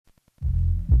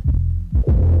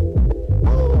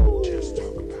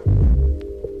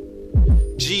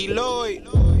G Lloyd,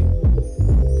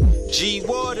 G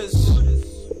Waters,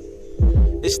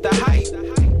 it's the hype.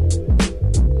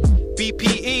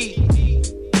 BPE,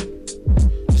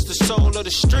 it's the soul of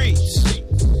the streets.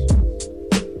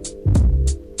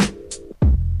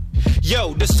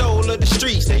 Yo, the soul of the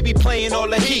streets, they be playing all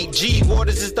the heat. G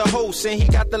Waters is the host and he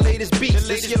got the latest beats.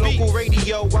 This your local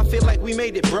radio, I feel like we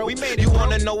made it, bro. You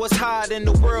wanna know what's hot in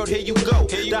the world, here you go.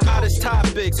 The hottest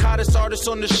topics, hottest artists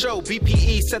on the show.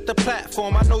 BPE set the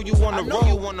platform, I know you wanna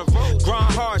roll.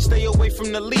 Grind hard, stay away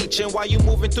from the leech. And while you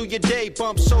moving through your day,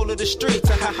 bump soul of the streets.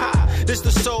 This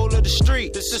the soul of the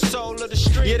street. This the soul of the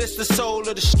street. Yeah, this the soul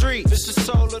of the street. This the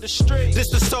soul of the street. This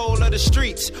the soul of the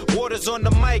streets. Waters on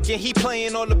the mic and he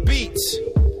playing all the beats.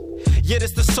 Yeah,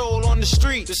 this the soul on the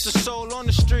street. This the soul on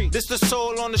the street. This the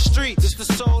soul on the street. This the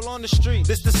soul on the street.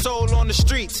 This the soul on the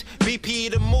streets.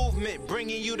 BP the movement,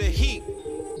 bringing you the heat.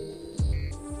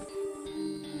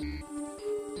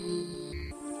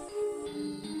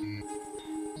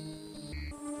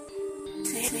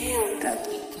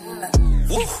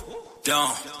 Woo!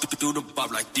 Down, through the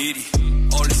bob like Diddy.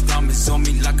 All this diamonds on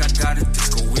me like I got a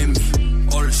disco with me.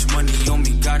 All this money on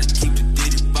me, gotta keep the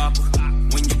Diddy bopper.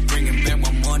 When you bringing back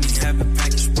my money, have it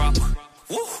packaged proper.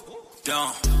 Woo!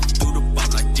 Down, through the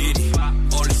bob like Diddy.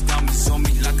 All this diamonds on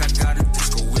me like I got a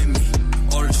disco with me.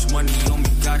 All this money on me,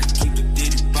 gotta keep the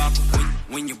Diddy bopper.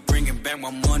 When you bringing back my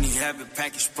money, have it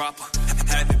packaged proper.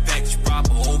 Have it packaged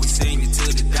proper. Always saying it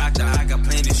to the doctor. I got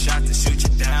plenty of shots to shoot you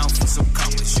down for some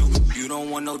comments. You don't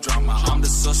want no drama. I'm the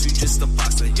sauce, you just a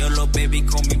pasta. Your little baby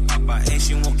call me Papa, and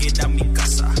she won't get down me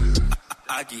casa.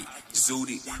 I get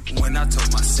zooty when I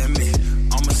told my send me.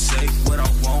 I'ma say what I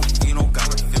want, you don't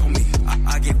gotta feel me.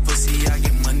 I get pussy, I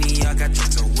get money, I got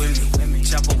drugs with me.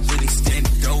 Chop up with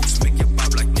extended dose, make it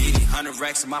pop like Diddy. 100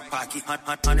 racks in my pocket,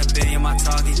 100 billion my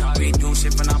target. We ain't doing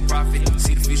shit for non-profit.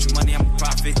 See the future money, I'm a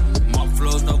profit. Mop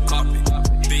flows, no carpet.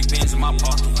 Big bands in my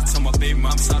pocket. Tell my baby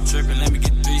mom stop tripping, let me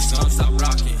get 3 sons, stop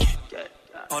rocking.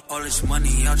 All this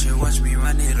money out here, watch me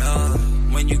run it up.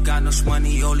 When you got no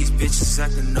money, all these bitches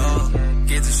acting up.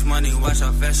 Get this money, watch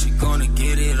how fast she gonna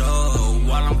get it all.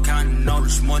 While I'm counting all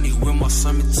this money with my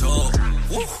stomach tall.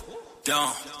 Woo!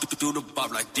 Down, through the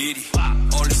bob like Diddy.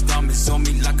 All this diamonds on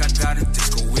me like I got a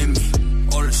disco with me.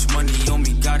 All this money on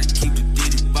me, gotta keep the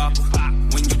Diddy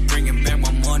bopper. When you bringing back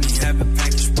my money, have it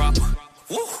packaged proper.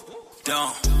 Woo!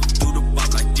 Down, through the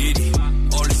bob like Diddy.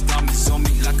 All this diamonds on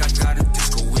me like I got a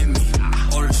disco with me.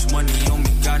 All this money on me,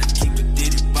 gotta keep the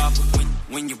Diddy bopper.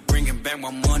 When you bringing back my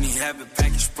money, have it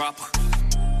packaged proper.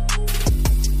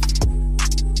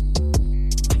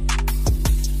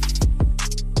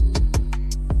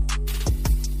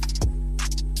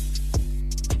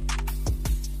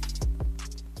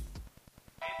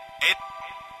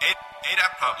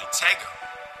 That probably Tega.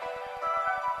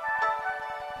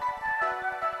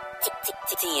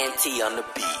 TNT on the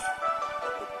beat.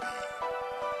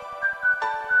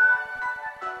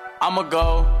 I'ma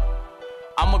go,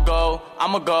 oh,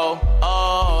 I'ma go,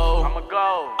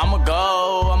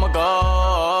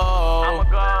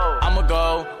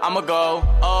 I'ma go,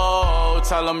 oh,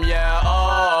 tell them yeah,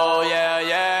 oh,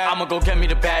 yeah, I'ma go get me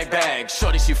the bag,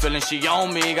 shorty she feelin' she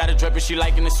on me, got a drip and she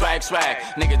liking the swag,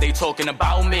 nigga they talking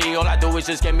about me, all I do is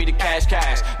just get me the cash,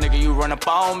 nigga you run up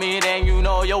on me, then you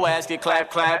know your ass get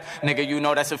clap, nigga you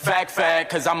know that's a fact,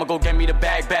 cause I'ma go get me the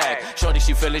bag, shorty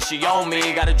she feelin' she on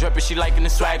me, got a drip and she liking the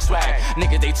swag,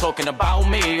 nigga they talking about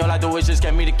me, all I do is just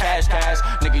get me the cash,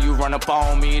 nigga you run up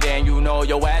on me, then you know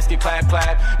your ass get clap,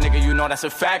 nigga you know that's a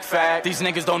fact, these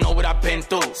niggas don't know what I've been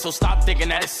through, so stop thinking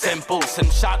that it's simple,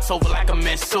 send shots over like a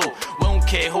missile, we don't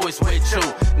care who is with you,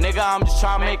 nigga I'm just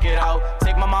trying to make it out,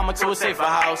 take my mama to a safer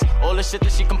house, all the shit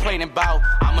that she complaining about,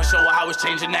 I'ma show her how it's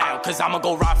changing now, cause I'ma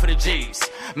go ride for the G's,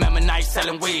 remember nights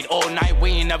selling weed, all night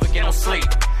we ain't never get no sleep,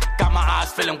 got my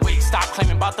eyes feeling weak, stop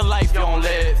claiming about the life you don't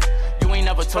live, you ain't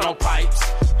never turn no pipes,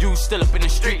 you still up in the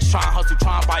streets, trying to hustle,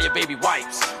 trying to buy your baby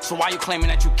wipes, so why you claiming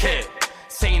that you kid,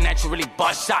 saying that you really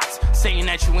bust shots, saying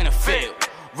that you in the field,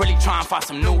 really trying to find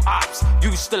some new ops,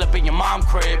 you still up in your mom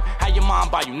crib, had your mom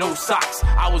buy you new socks,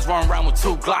 I was running around with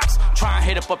 2 Glocks, trying to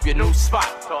hit up your new spot,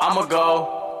 I'ma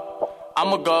go, oh,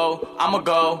 I'ma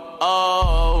go,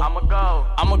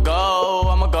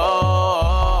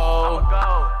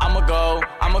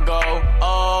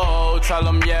 oh, tell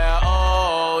them yeah,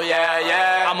 oh,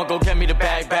 yeah, I'ma I'ma go get me the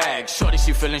bag. Shorty,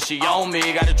 she feeling she own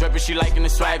me. Got a drip and she liking the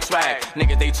swag.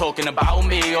 Nigga, they talking about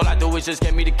me. All I do is just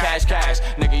get me the cash.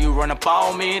 Nigga, you run up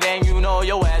on me, then you know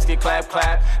your ass get clap.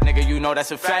 Nigga, you know that's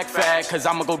a fact. Cause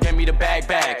I'ma go get me the bag.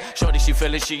 Shorty, she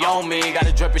feeling she own me. Got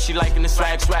a drip and she liking the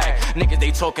swag. Nigga, they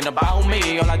talking about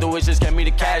me. All I do is just get me the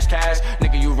cash.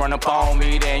 Nigga, you run up on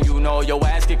me, then you know your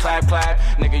ass get clap.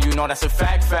 Nigga, you know that's a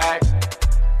fact.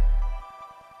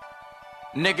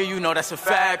 Nigga, you know that's a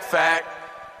fact.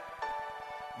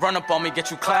 Run up on me,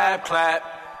 get you clap.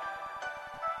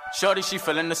 Shorty, she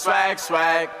feeling the swag.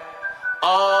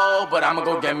 Oh, but I'ma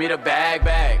go get me the bag.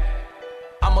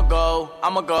 I'ma go, oh.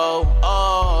 I'ma go,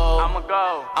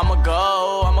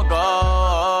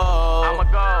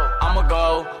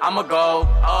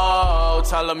 oh.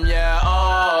 Tell them, yeah,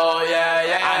 oh,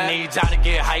 yeah. I need y'all to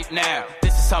get hyped now.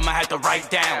 This is something I had to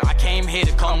write down. I came here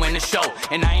to come win the show,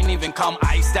 and I ain't even come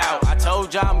iced out. I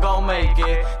told y'all I'm gon' make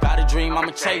it. Got a dream,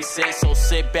 I'ma chase it. So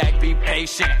sit back, be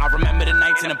patient. I remember the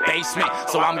nights in the basement,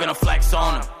 so I'm gonna flex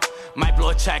on them. Might blow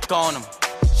a check on them.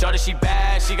 Shorty, she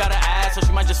bad, she got an ass, so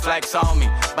she might just flex on me.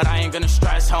 But I ain't gonna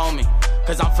stress, homie,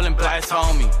 cause I'm feeling blessed,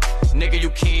 homie. Nigga,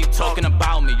 you keep talking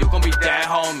about me, you gon' be dead,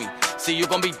 homie. See, you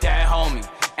gon' be dead, homie.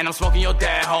 And I'm smoking your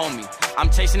dad, homie. I'm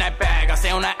chasing that bag, I stay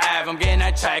on that Ave, I'm getting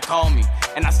that check, homie.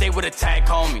 And I stay with a tag,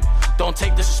 homie. Don't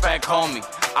take disrespect, homie.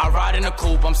 I ride in a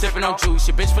coupe, I'm sipping on juice,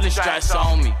 your bitch feeling stress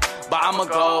on me. But I'ma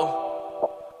go, oh.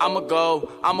 I'ma go,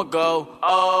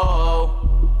 oh.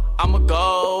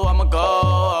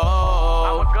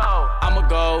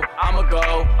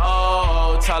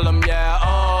 Tell them, yeah,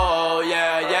 oh,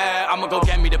 yeah. I'ma go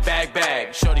get me the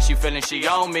bag. Shorty, she feeling she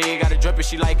own me. Got a drip and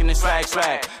she liking the swag.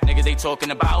 Nigga, they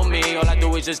talking about me. All I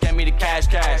do is just get me the cash.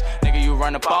 Nigga, you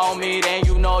run up on me, then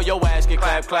you know your ass get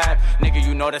clap. Nigga,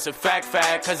 you know that's a fact.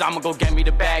 Cause I'ma go get me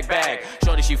the bag.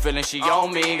 Shorty, she feeling she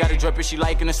own me. Got a drip and she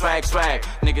liking the swag.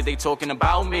 Nigga, they talking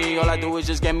about me. All I do is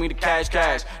just get me the cash.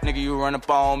 Nigga, you run up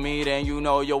on me, then you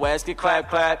know your ass get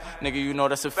clap. Nigga, you know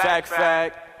that's a fact.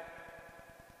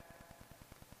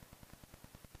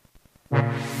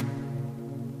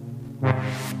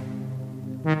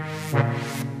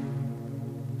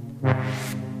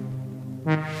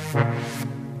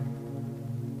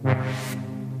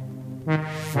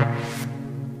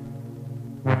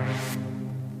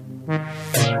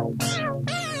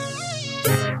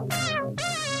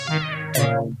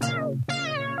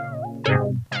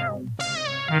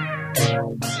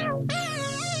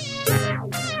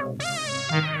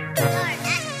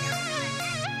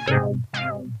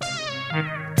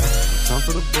 Time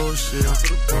for the bullshit.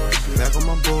 Back on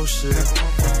my bullshit.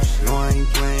 No, I ain't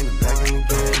playing. I'm back in the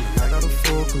game. I got a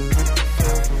full clip.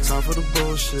 Time for the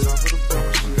bullshit.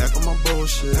 Back on my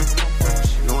bullshit.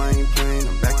 No, I ain't playing.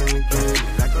 I'm back in the game.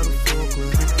 I got a full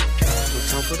clip.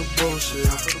 Time for the bullshit.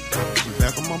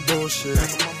 Back on my bullshit.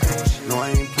 No, I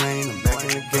ain't playing. I'm back in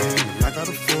the game. I got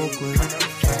a full clip.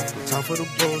 Time for the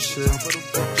bullshit.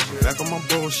 Back on my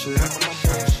bullshit.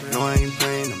 No, I ain't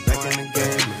playing. I'm back in the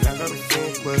game. I got a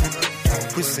full clip.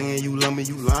 Quit saying you love me,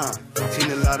 you lying.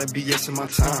 Seen a lot of BS in my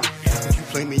time. If you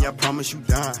play me, I promise you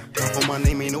die. On my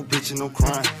name ain't no bitch and no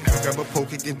crime. Grab a poke,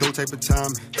 kick and throw type of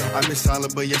time. I've been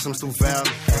solid, but yes, I'm still valid.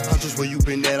 I'm just where you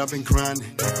been at, I've been grinding.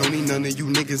 Don't need none of you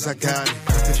niggas, I got it.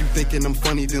 If you thinking I'm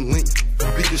funny, then link.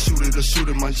 We can shoot it or shoot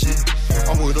it, my G.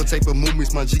 I'm with all type of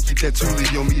movements, my G. Keep that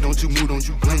toolie on me, don't you move, don't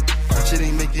you blink. Shit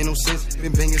ain't making no sense.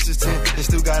 Been banging since 10, and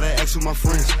still gotta ask with my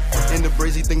friends. And the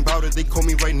crazy thing about it, they call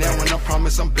me right now, and I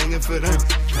promise I'm banging for them.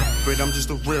 But I'm just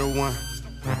a real one,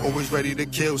 always ready to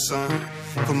kill, son.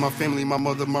 For my family, my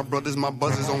mother, my brothers, my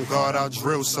buzzers, on guard, I'll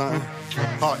drill, son.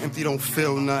 Heart empty, don't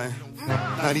feel nothing,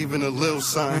 not even a little,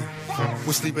 son.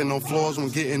 We're sleeping on floors, when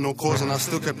getting no calls, and I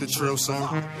still kept the trill,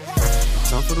 son.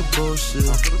 Time for the bullshit.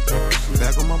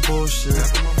 Back on my bullshit.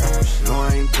 No,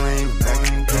 I ain't playing. I'm back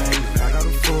in the game. I got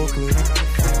a full clip.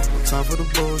 Time for the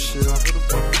bullshit.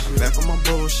 Back on my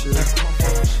bullshit.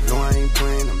 No, I ain't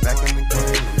playing. I'm back in the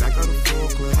game. I got a full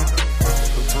clip.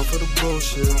 Time for the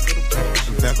bullshit.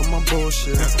 Back on my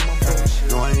bullshit.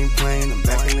 No, I ain't playing. I'm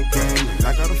back in the game.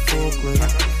 I got a full clip.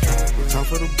 Time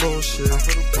for the bullshit.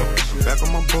 Back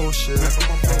on my bullshit.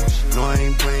 No, I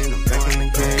ain't playing. I'm back in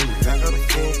the game. I got a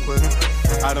full clip.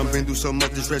 I done been through so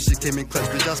much, this rap shit came in clutch.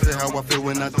 Bitch, I spit how I feel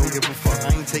when I don't give a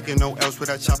fuck. I ain't taking no else with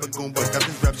that chopper gon' bust. Got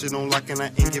this rap shit on lock and I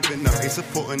ain't giving up. Ain't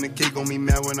supporting the kid, gon' be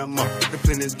mad when I'm up. The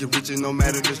plan is get rich and no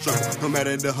matter the struggle, no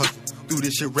matter the hustle. Do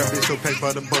this shit rapping so packed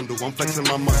by the bundle. I'm flexing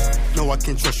my muscle. No, I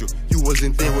can't trust you. You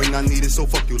wasn't there when I needed, so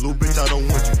fuck you. Little bitch, I don't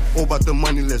want you. All about the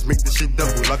money, let's make this shit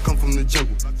double. I come from the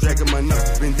jungle, dragging my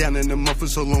nuts. Been down in the mud for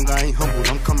so long, I ain't humbled.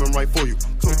 I'm coming right for you.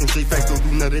 Talking straight facts, don't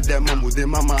do none of that mumble. Then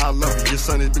mama, I love you, your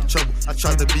son is big trouble. I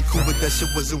tried to be cool, but that shit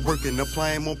wasn't working.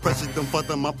 Applying more pressure than fucked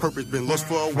up my purpose. Been lost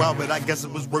for a while, but I guess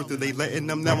it was worth it. They letting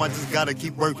them now, I just gotta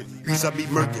keep working. Peace, I be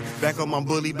murking. Back on my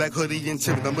bully, black hoodie and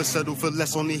timid. I'ma settle for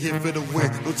less, only here for the win.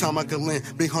 No time I can lend.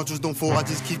 Big hunters don't fall, I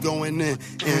just keep going in.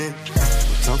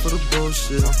 Time for the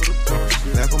bullshit.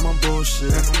 Back on my bullshit.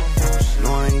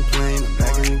 No, I ain't playing, I'm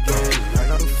back in the game. I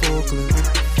got a full clip.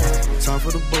 Time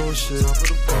for the bullshit.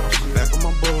 Back on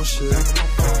my bullshit.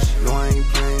 No, I ain't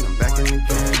playing, I'm back in the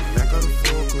game. I got a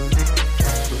full clip.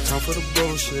 Time for the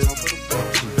bullshit.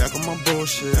 Back on my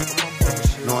bullshit.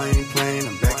 No, I ain't playing,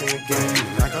 I'm back in the game.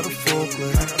 I got a full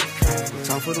clip.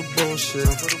 Time for the bullshit.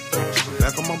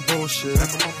 Back on my bullshit.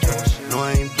 No,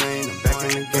 I ain't playing, I'm back in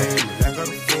the game. I got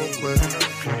a full clip.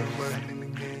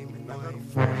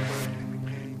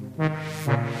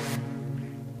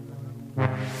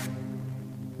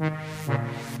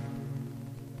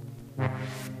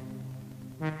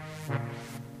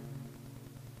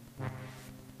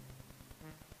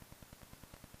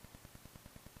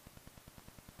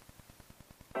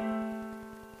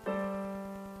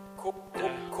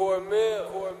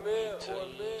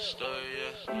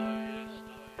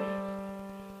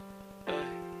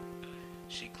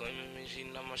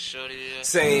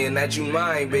 Saying that you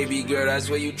mine, baby girl, that's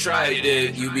where you tried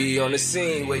it. You be on the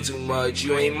scene way too much,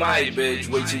 you ain't my bitch.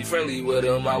 Way too friendly with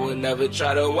him, I would never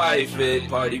try to wife it.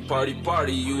 Party, party,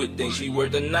 party, you would think she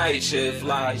worth the night shift.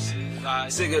 Lies,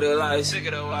 sick of the lies, sick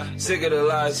of the lies, sick of the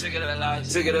lies, sick of the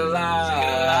lies, sick of the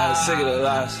lies, sick of the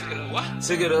lies,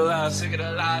 sick of the lies, sick of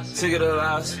the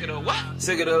lies,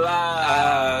 sick of the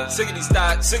lies. Sick of these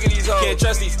thoughts, sick of these hoes, can't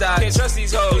trust these thoughts, can't trust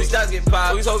these hoes. These thoughts get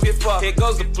popped, these hoes get fucked. Here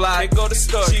goes the plot, here go the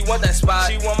story. She want that spot,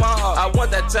 she want my heart, I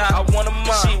want that top, I want a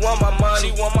mind. She want my money,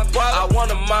 she want my quality, I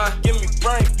want a mind. Give me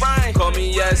brain, brain. Call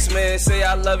me yes man, say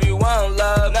I love you, I don't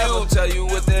love you. Never tell you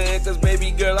what the heck, cause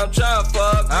baby girl, I'm tryna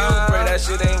fuck you. Pray that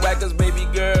shit ain't whack, cause baby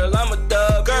girl, I'm a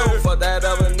thug. Girl, fuck that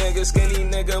other nigga, skinny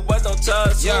nigga, but don't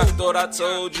touch you. Thought I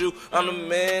told you, I'm the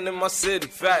man in my city.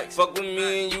 Fact, fuck with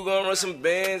me and you gon' run some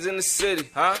bands in the city,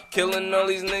 huh? Killing all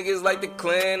these niggas like the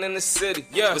clan in the city.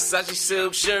 Yeah, Versace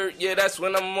silk shirt, yeah, that's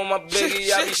when I'm on my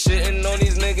biggie. I be shitting on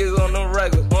these niggas on the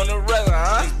regular,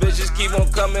 huh? These bitches keep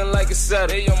on coming like a setup.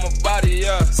 They on my body,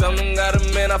 yeah. Some of them got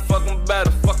a man, I fuck them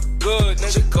better. Fuck good,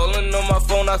 nigga. Calling on my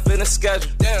phone, I finna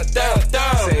schedule. Damn.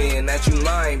 Saying that you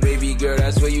mine, baby girl,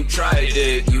 that's where you tried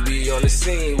it. You be on the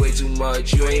scene way too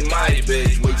much, you ain't my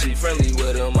bitch. Way too friendly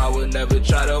with him, I would never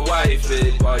try to wife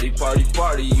it. Party, party,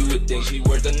 party, you would think she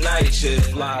worth the night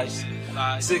shift. Lies,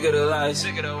 sick of the lies,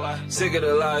 sick of the lies, sick of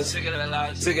the lies, sick of the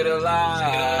lies, sick of the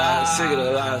lies, sick of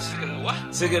the lies,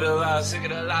 sick of the lies, sick of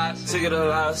the lies, sick of the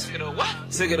lies,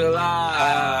 sick of the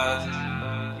lies.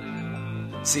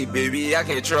 See, baby, I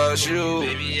can't trust you.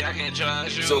 Baby, I can't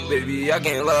trust you. So, baby, I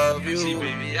can't love you. See,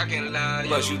 baby, I can't love you.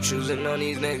 Plus, you choosing on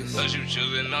these niggas. Plus, you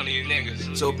choosing on these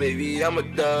niggas. So, baby, I'ma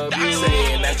dub you.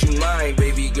 Saying that you mine,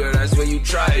 baby girl, that's where you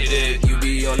tried it. You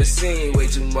be on the scene way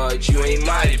too much, you ain't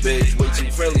my bitch. Way too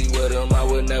friendly with him, I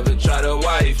would never try to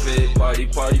wife it. Party,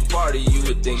 party, party, you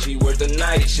would think she worth the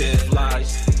night shift.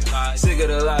 Lies, sick of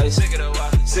the lies, sick of the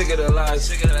lies, sick of the lies,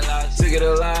 sick of the lies, sick of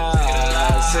the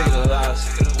lies, sick of the lies,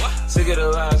 sick of the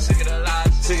lies, sick of the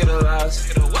lies, sick of the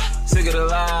lies, sick of the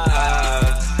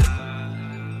lies.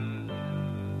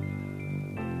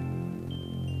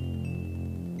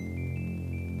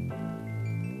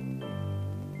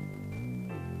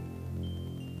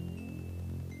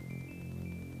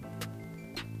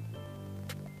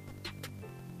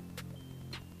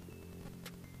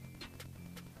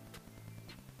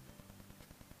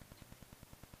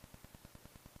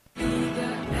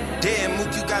 Damn,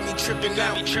 Mook, you got me tripping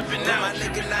out. My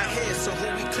nigga not here, so who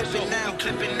we clipping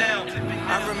now?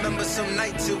 I remember some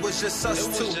nights it was just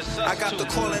us two. I got the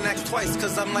call and asked twice,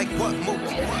 cause I'm like, what, Mook?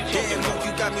 Damn, Mook,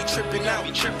 you got me tripping out.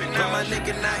 But my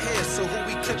nigga not here, so who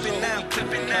we clipping now?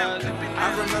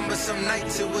 I remember some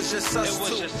nights it was just us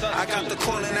two. I got the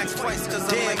call and asked twice,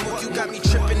 cause I'm like, Mook, you got me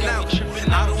tripping out.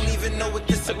 I don't even know what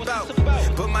this about.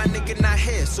 But my nigga not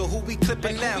here, so who we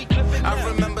clipping now? I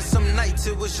remember some nights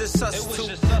it was just us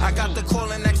two. I got the call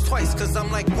and asked twice, cause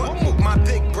I'm like, what, Mook, my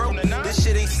big bro? This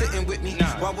shit ain't sitting with me.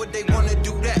 Why would they wanna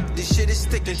do that? This shit is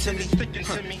sticking to me.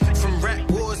 From rap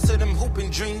wars to them hooping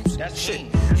dreams. Shit,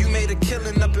 you made a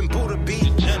killing up in Buddha Beach.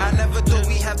 I never thought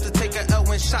we have to take a L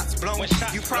blowing shots, blowing.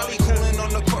 You probably cooling on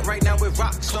the court right now with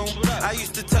Rockstone. I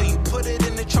used to tell you, put it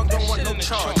in the trunk, don't want no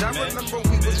charge. I remember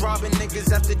we was robbing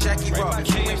niggas after Jackie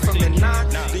Robinson. You went from the 9,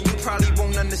 then you probably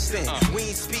won't understand. We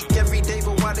ain't speak every day,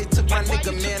 but why they took my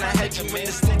nigga, man? I had you in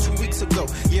the school 2 weeks ago.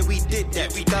 Yeah, we did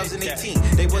that, 2018.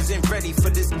 They wasn't ready for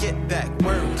this get back.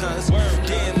 Word, cuz.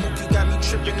 Damn, Mook, you got me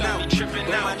tripping out. But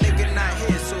my nigga not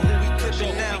here, so who we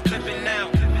clipping now?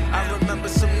 I remember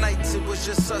some nights it was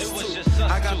just us two.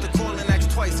 I got the call and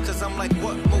asked twice, cause I'm like,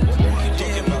 what Mook?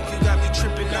 Damn, Mook, you got me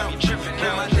tripping out.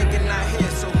 But my nigga not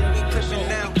here, so who we clipping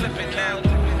now?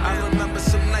 I remember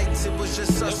some nights it was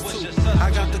just us two.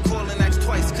 I got the call and asked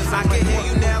twice, cause I can hear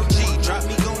you now, G. Drop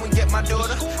me, go and get my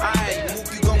daughter. Aight,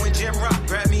 Mook, you going Jim Rock,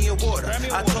 grab me a water.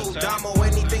 I told Damo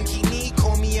anything he need,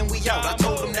 call me and we out. I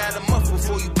told him that a month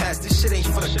before you pass, this shit ain't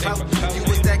for the clout. You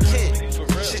was that kid,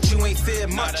 shit you ain't fear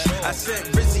much. I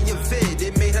sent Rizzy a vid,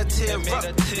 it made her tear up.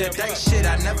 That dice shit,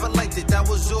 I never liked it, that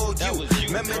was all you.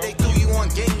 Remember they threw you on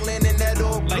gangland and that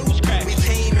all blue. We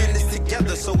came in this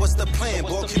together, so what's the plan?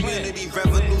 Ball community,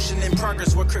 revolution in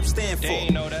progress, what Crips stand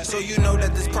for. So you know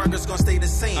that this progress gon' stay the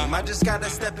same. I just gotta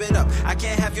step it up, I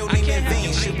can't have your name in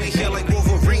vain. Shit be here like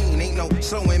Wolverine, ain't no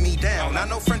slowing me down. I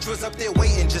know French was up there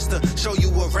waiting just to show you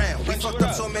around. We fucked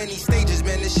up so many stages,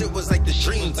 man, this shit was like the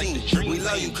dream team. We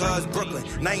love you cuz Brooklyn,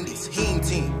 90s, Heem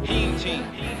team. You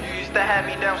used to have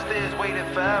me downstairs waiting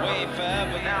forever.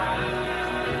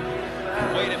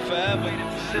 Waiting forever.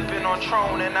 Sipping on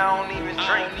Tron and I don't even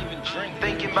drink.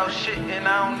 Thinking about shit and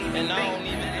I don't even think.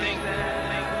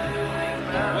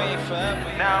 Waiting forever.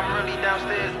 Now I'm really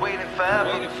downstairs waiting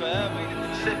forever.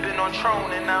 Sipping on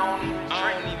Tron and I don't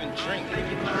even drink. You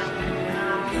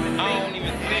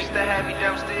used to have me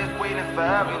downstairs waiting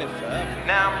forever.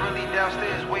 Now I'm really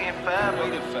downstairs waiting forever.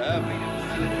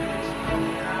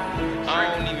 I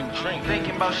don't even drink.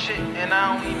 Thinking about shit and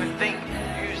I don't even think.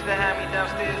 You used to have me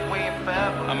downstairs waiting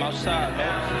forever. I'm outside, bro.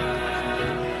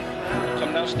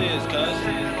 Come downstairs, cuz. I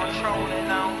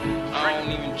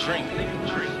don't even drink. I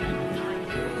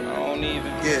don't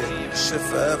even. Yeah, shit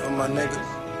forever, my nigga.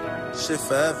 Shit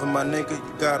forever, my nigga.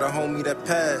 You got a homie that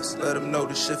passed. Let him know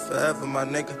the shit forever, my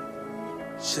nigga.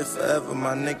 Shit forever,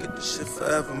 my nigga. The shit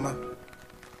forever, my.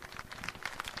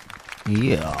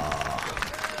 Yeah.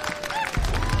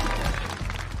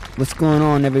 What's going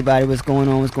on, everybody? What's going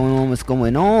on?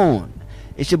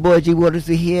 It's your boy G Waters.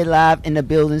 We're here live in the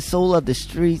building. Soul of the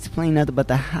streets, playing nothing but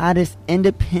the hottest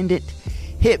independent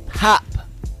hip hop,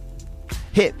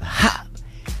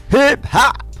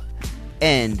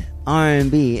 and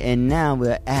R&B. And now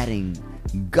we're adding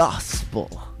gospel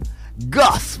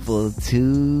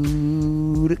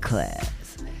to the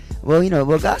class. Well,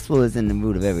 gospel is in the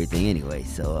root of everything anyway.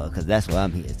 So, because that's why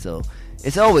I'm here. So.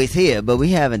 It's always here, but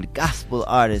we have a gospel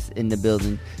artist in the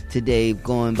building today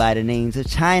going by the names of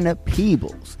China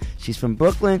Peebles. She's from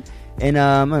Brooklyn, and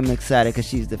I'm excited because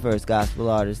she's the first gospel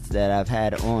artist that I've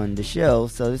had on the show,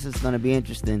 so this is going to be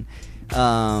interesting.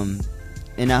 And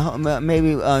I hope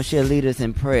maybe she'll lead us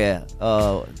in prayer.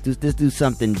 Do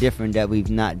something different that we've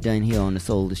not done here on the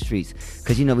Soul of the Streets,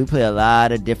 because, we play a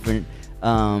lot of different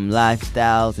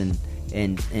lifestyles and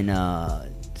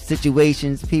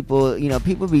situations. People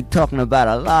be talking about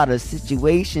a lot of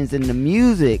situations in the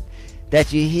music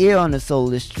that you hear on the Soul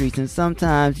of the Streets, and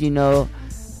sometimes you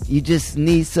just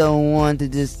need someone to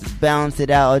just balance it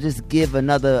out or just give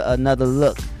another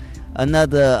look,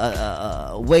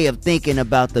 another way of thinking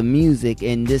about the music.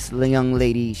 And this young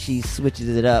lady, she switches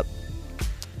it up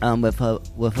with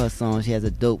her song. She has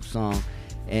a dope song,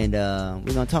 and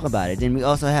we're gonna talk about it. Then we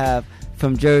also have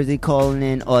from Jersey calling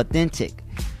in Authentic.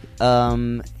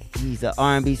 He's an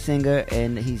R&B singer,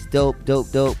 and he's dope.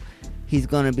 He's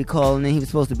gonna be calling in. He was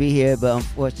supposed to be here, but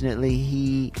unfortunately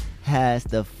he has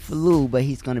the flu. But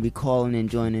he's gonna be calling in,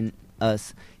 joining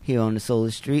us here on the Soul of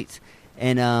the Streets,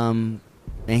 and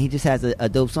he just has a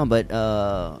dope song. But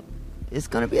it's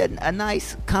gonna be a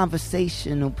nice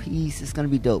conversational piece. It's gonna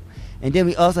be dope. And then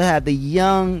we also have the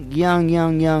young,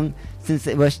 since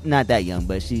well, not that young,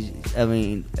 but she's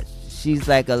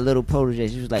like a little protege.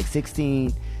 She was like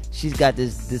 16. She's got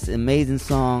this amazing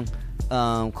song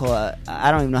called,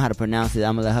 I don't even know how to pronounce it.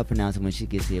 I'm going to let her pronounce it when she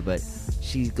gets here. But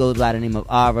she goes by the name of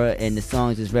Ara, and the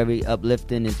song is just very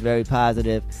uplifting. It's very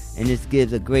positive, and this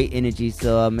gives a great energy.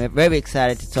 So I'm very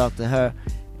excited to talk to her,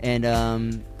 and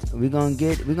we're gonna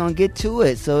get to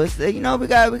it. So it's we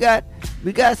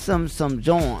got some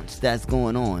joints that's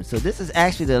going on. So this is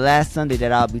actually the last Sunday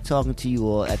that I'll be talking to you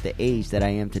all at the age that I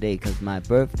am today, because my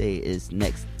birthday is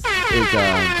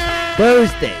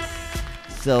Thursday.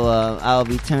 So I'll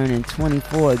be turning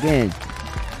 24 again.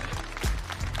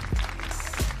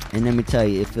 And let me tell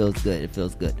you, it feels good. It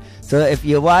feels good. So if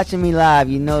you're watching me live,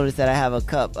 you notice that I have a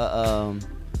cup,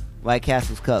 White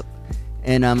Castle's cup.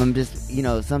 And I'm just,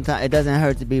 sometimes it doesn't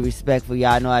hurt to be respectful.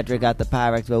 Y'all know I drink out the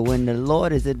Pyrex, but when the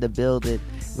Lord is in the building,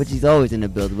 which he's always in the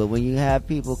building, but when you have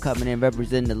people coming in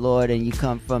representing the Lord and you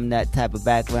come from that type of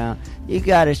background, you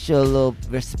got to show a little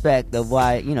respect of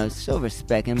why, show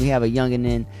respect. And we have a youngin'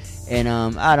 in, and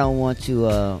I don't want to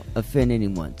offend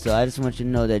anyone. So I just want you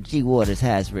to know that G Waters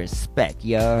has respect.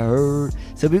 You heard?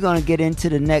 So we're going to get into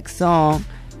the next song.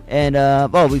 And,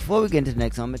 before we get into the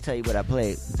next song, I'm going to tell you what I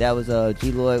played. That was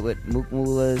G Lloyd with Mook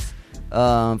Moolah's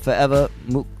Forever.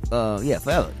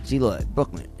 Forever. G Lloyd,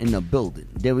 Brooklyn, in the building.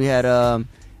 Then we had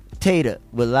Tater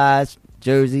with Lies,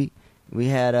 Jersey. We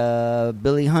had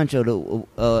Billy Huncho.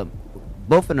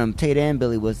 Both of them, Tater and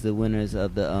Billy, was the winners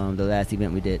of the last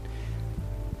event we did.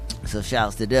 So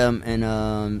shouts to them. And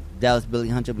that was Billy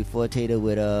Huncho before Tater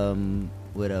with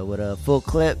a full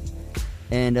clip.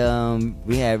 And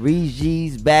we had Reese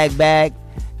G's Bag,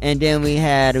 and then we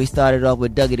started off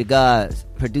with Dougie the God's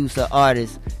producer,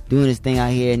 artist, doing his thing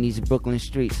out here in these Brooklyn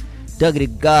streets. Dougie the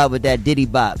God with that Diddy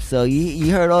Bop. So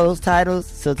you heard all those titles.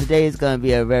 So today is going to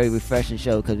be a very refreshing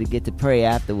show because we get to pray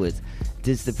afterwards,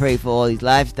 just to pray for all these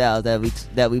lifestyles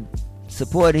that we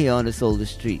support here on the Solar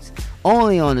Streets.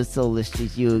 Only on the Solar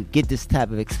Streets you get this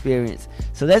type of experience.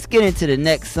 So let's get into the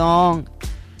next song.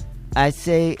 I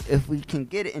say if we can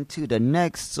get into the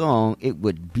next song, it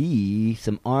would be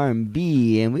some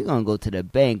R&B, and we're going to go to the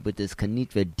bank with this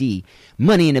Kanitra D.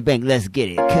 Money in the Bank, let's get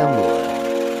it. Come on.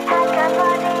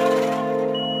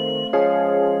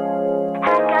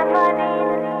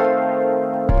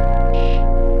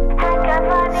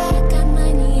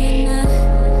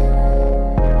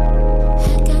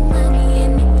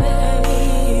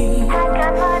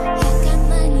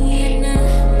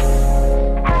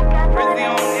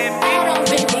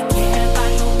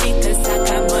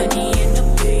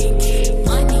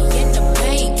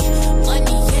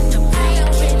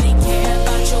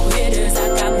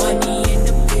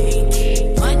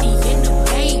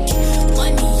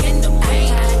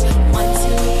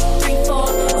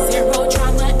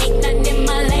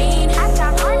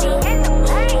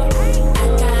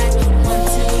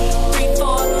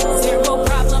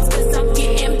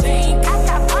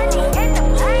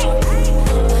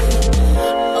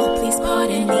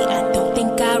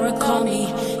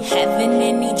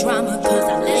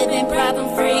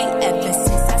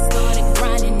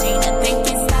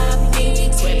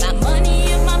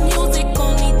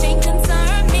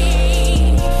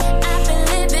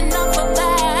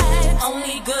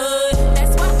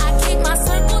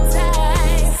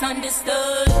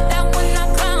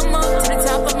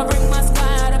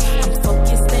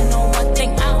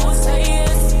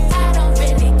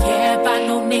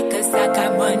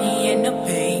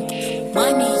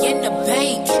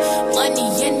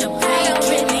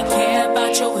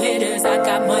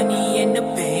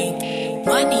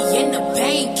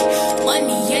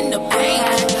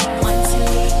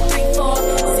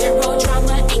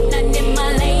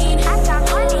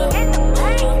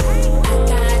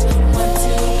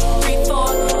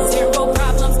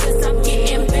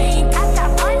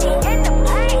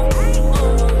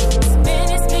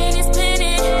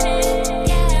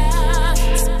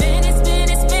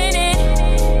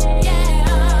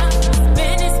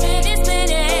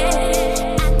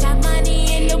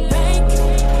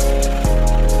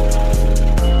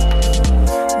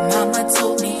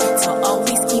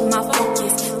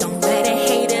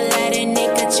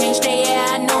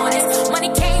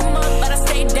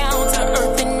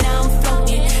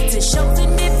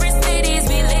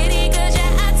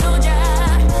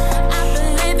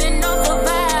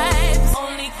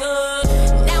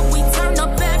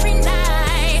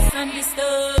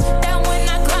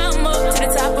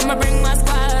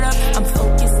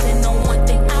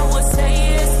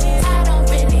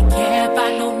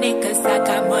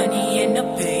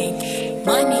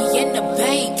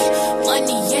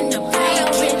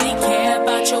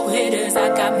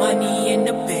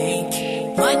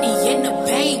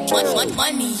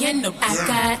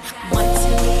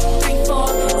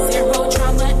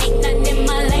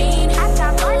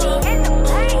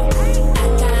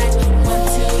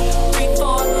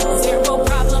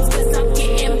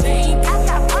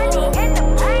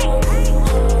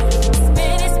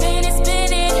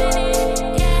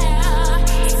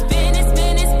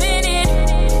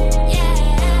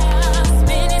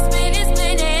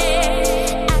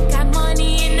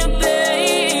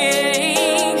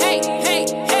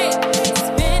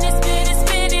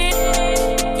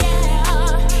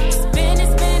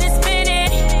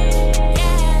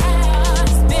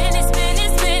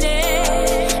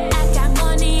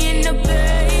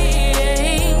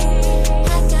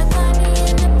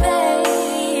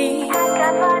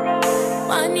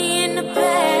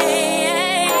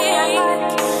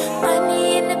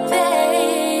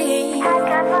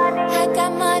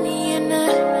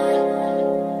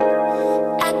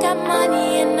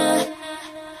 money in the.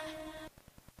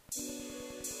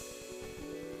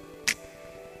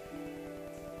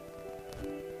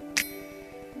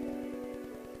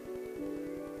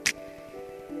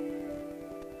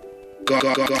 God,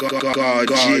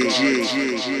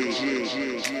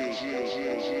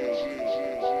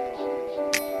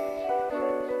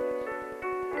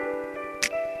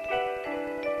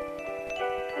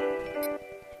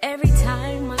 Every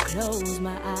time I close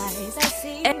my eyes, I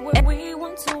see where we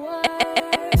want to work.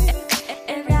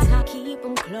 Every time I keep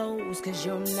them closed, cause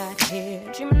you're not here.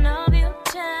 Dreaming of your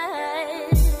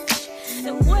touch.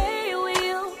 The way we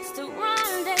used to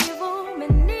rendezvous,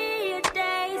 many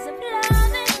days of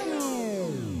loving.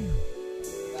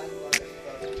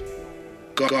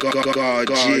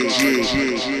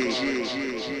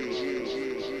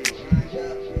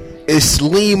 It's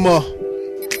Lima.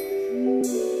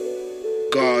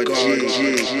 God,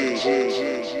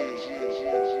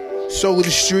 Soul of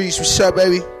the Streets, what's up,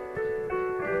 baby?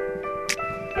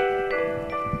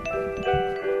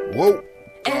 Whoa.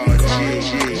 Every time I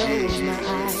close my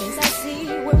eyes, I see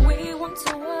where we want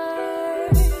to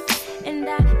work. And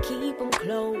I keep them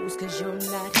closed, cause you're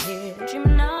not here.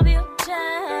 Dreaming of your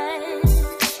touch.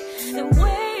 The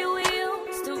way we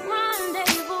used to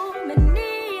rendezvous,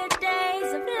 many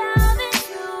days of loving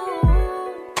you.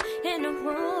 In a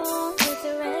room with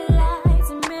the red lights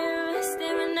and mirrors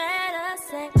staring at us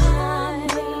like I'm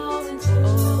going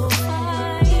through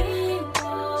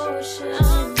emotion.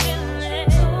 I'm feeling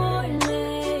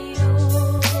tornado,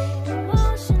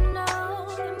 emotional.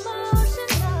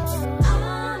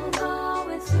 I'm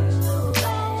going through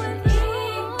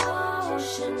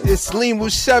emotion. It's Lean,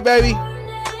 what's up, baby?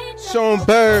 Sean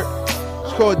Bird.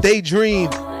 It's called Daydream.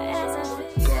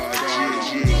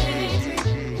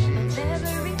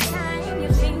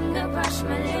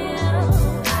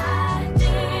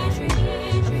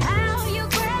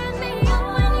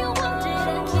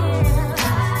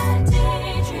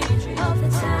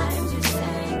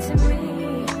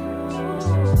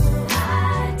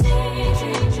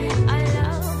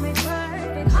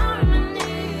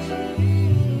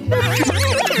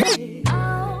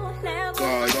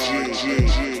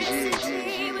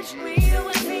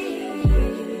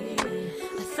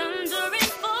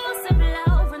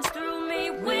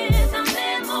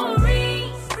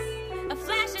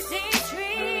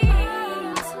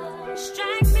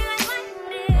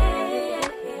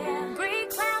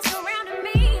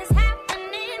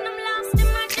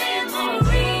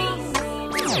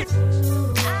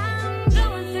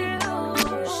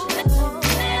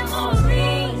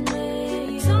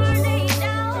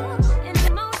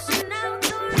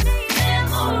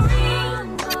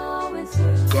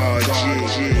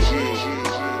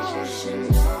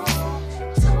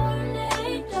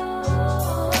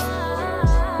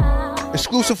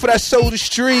 Exclusive for that Soul of the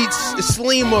Streets, it's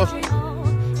Lima.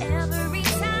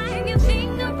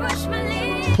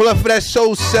 Pull up for that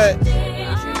Soul set.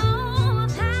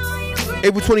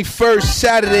 April 21st,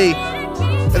 Saturday,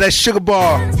 at that Sugar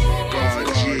Bar.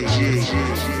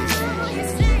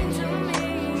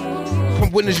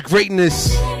 Come witness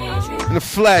greatness in the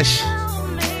flesh.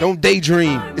 Don't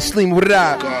daydream. It's Lima with it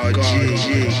out.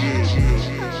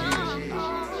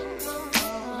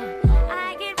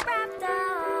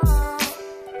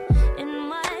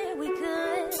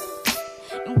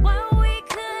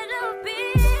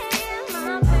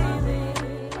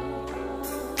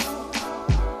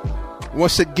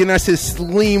 Once again, I said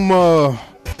Slima.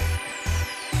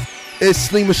 It's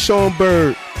Slima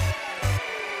Schoenberg.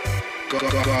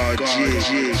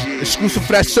 Exclusive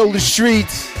for that Soul of the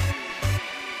Streets.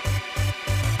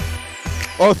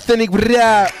 Authentic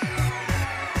rap.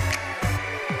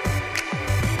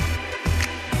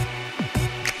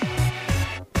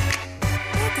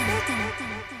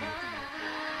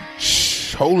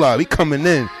 Shh, hold up, we coming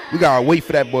in. We gotta wait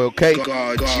for that boy, okay?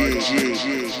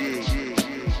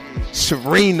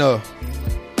 Serena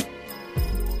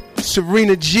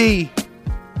G.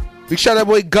 Big shout out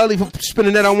boy Gully for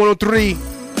spinning that on 103.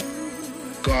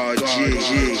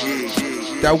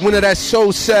 That winner of that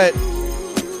soul set.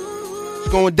 It's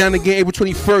going down again April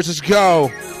 21st. Let's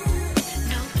go.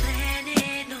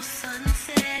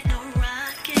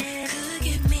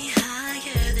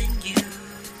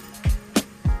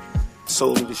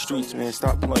 Soul of the Streets, man.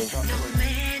 Stop playing.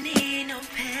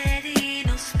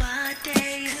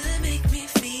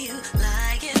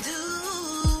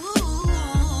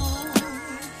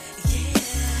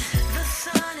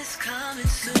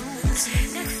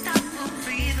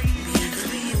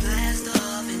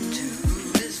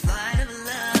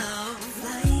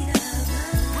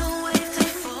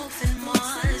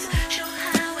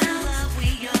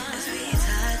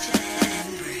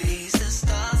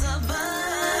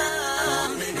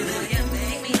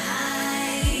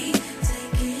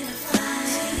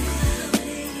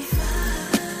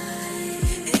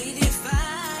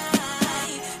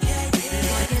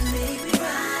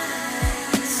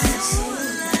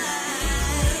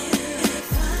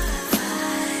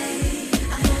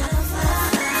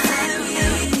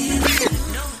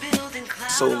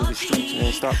 Soul of the streets,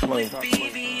 man. Stop playing.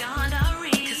 Beyond our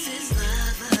reach, 'cause his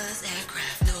lovers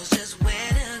aircraft knows just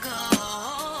where to go.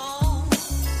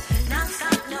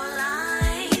 Non-stop, no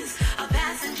lines, our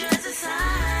passengers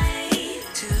aside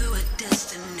to a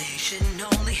destination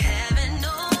only heaven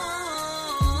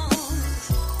knows.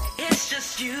 It's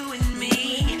just you and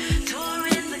me,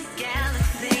 touring the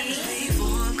galaxy,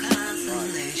 form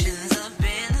constellations up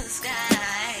in the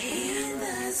sky.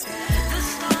 The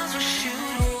stars will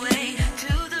shoot away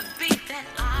to the beat that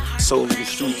our hearts Soul of the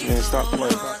streets, man. Stop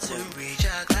playing.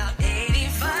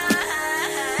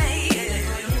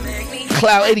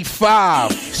 Cloud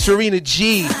 85, Serena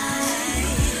G.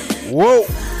 Whoa.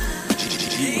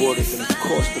 G Waters and of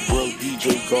course the bro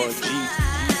DJ God G.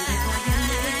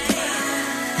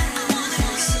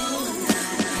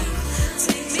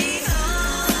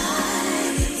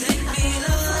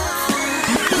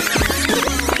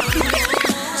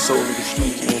 Soul of the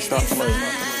streets, man. Stop playing.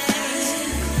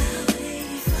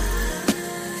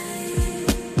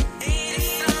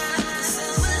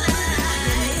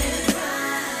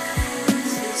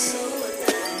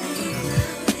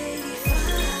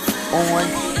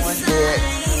 On that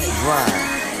grind.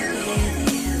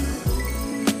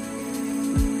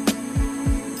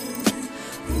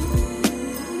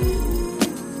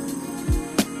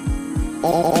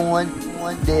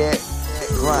 On that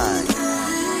grind.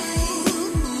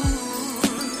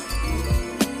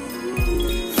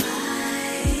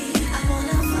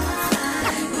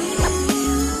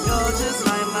 You're just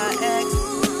like my ex.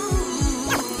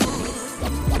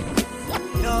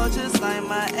 You're just like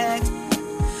my ex.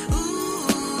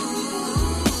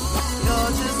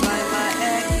 You're just like my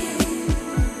ex.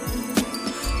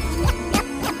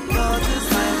 You're just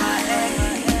like my ex.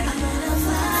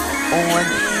 On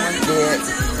that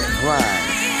grind.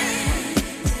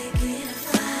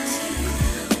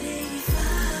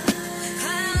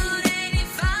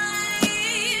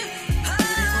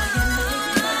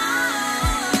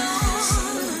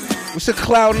 What's a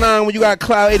Cloud 9 when you got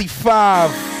Cloud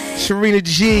 85? Serena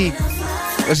G.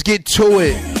 Let's get to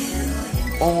it.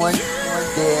 On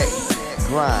that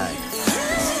grind.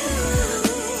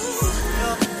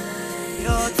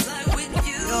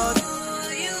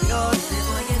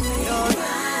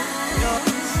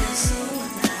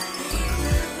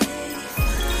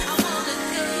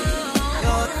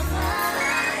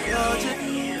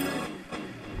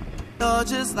 You're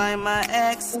just like my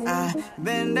ex. I've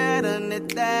been there, done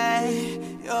it, that.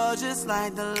 You're just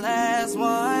like the last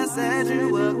one. Said you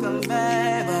would come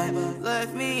back, but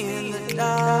left me in the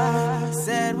dark.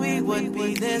 Said we would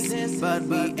be this, but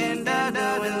we end up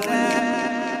doing that.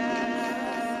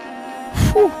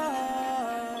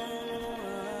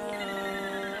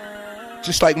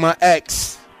 Just like my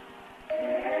ex.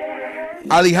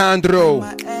 Alejandro.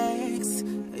 My ex,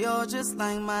 you're just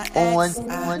like my ex.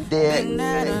 On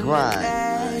that grind.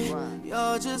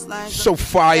 You're just like So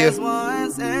fire.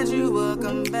 one. Said you would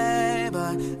come back,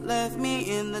 but left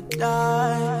me in the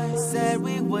dark. Said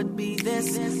we would be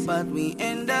this, but we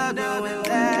end up doing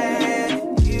that.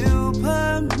 You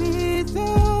put me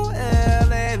through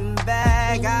hell and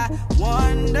back. I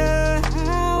wonder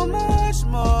how much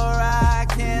more I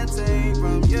can take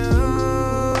from you.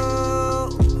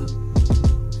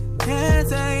 Can't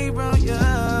take from you.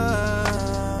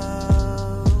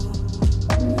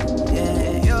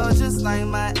 Yeah, you're just like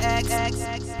my ex.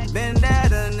 Been there,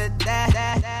 done it,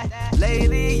 that.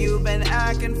 Lately you've been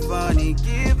acting funny,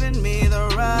 giving me the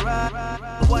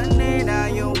rub. One day now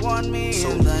you want me,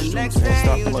 and the next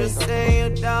day you just say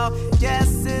you don't. Yes,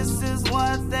 this is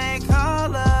what they call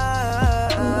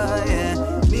love.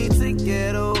 Yeah, need to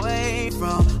get away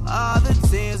from all the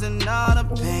tears and all the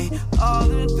pain, all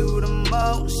through the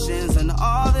motions and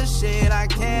all the shit I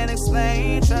can't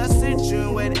explain. Trusted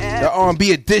you with everything. The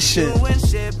R&B edition. Doing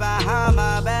shit behind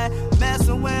my back,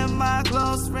 messing with my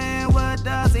close friend. What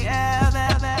does he have?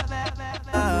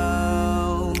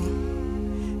 Oh,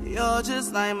 you're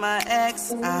just like my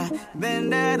ex. I've been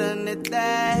there, done it,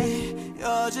 that.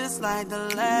 You're just like the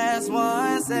last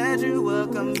one. Said you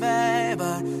would come back,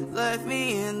 but left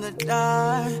me in the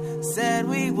dark. Said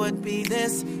we would be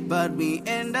this, but we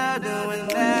end up doing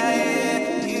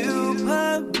that. You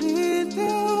put me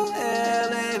through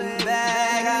hell and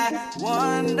back. I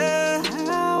wonder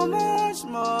how much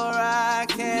more I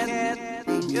can get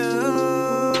from you.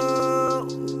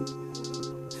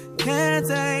 Can't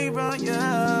take from you.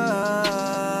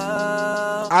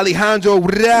 Alejandro,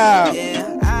 rap.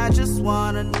 Yeah, I just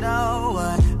wanna know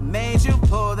what made you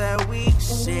pull that weak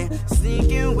shit.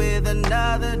 Sneaking with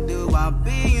another dude while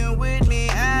being with me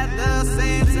at the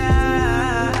same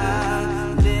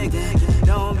time. Nigga,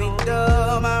 don't be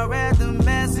dumb. I read the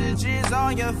messages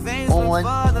on your face. On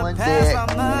for the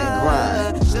past, my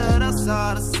mother. Should've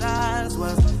saw the signs,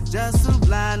 was just too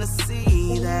blind to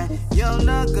see that you're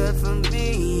not good for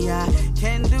me. I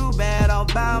can't do bad all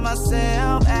by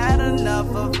myself. Had enough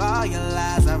of all your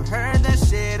lies. I've heard that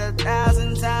shit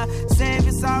 1,000 times. Save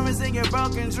your sorrows and your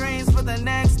broken dreams for the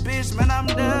next bitch, man, I'm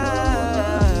done.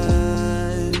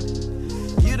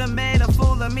 You done made a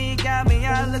fool of me, got me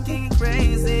out looking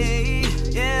crazy.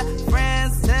 Yeah,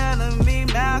 friends telling me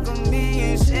Malcolm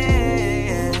me and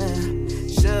shit.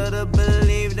 Should've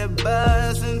believed the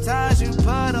buzz. Sometimes you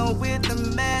put on with the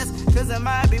mess, cause it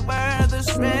might be worth the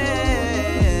stress.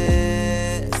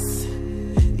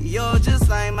 You're just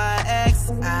like my ex,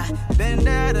 I've been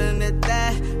there done it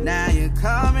that. Now you're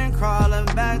coming crawling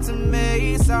back to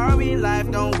me. Sorry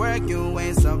life don't work your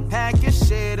way, so pack your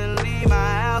shit and leave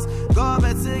my house. Go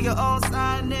back to your old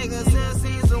side nigga, since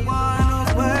he's the one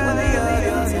who's worthy of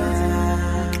your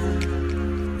time.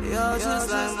 You're just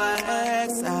like my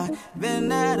ex, I've been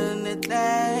there done it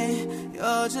that.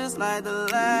 You're just like the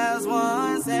last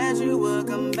one, said you would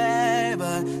come back,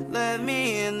 but left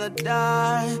me in the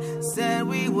dark. Said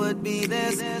we would be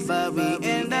this, but we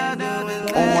end up doing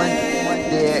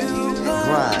that. You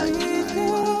put me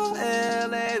through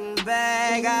hell and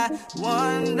back. I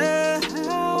wonder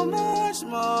how much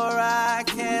more I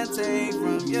can take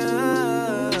from you.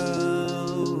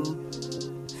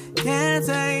 Can't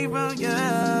take from you.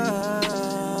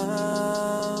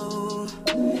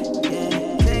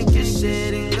 Yeah, take your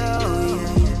shit and go.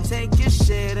 Yeah, take your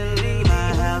shit and leave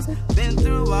my house. Been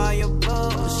through all your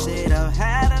bullshit. I've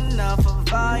had enough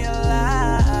of all your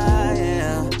lies.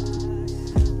 Yeah.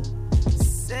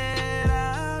 Said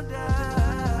I'm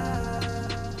done.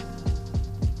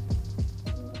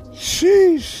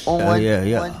 Sheesh. On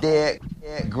yeah. one deck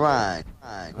grind.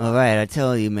 All right, I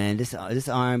tell you, man, this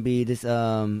R&B, this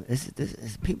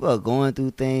people are going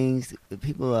through things.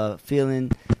 People are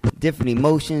feeling different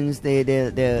emotions. We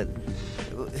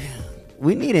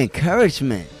need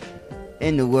encouragement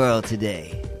in the world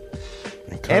today.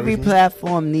 Every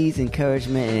platform needs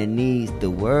encouragement, and it needs the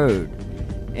word,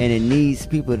 and it needs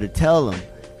people to tell them.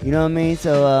 You know what I mean?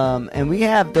 So, and we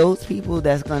have those people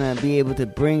that's gonna be able to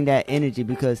bring that energy,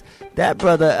 because that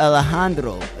brother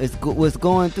Alejandro was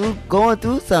going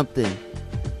through something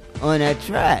on that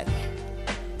track.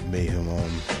 Made him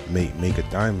make a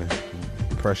diamond.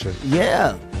 Pressure.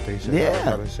 Yeah.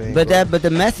 Yeah. But the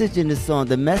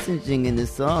messaging in the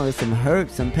song is some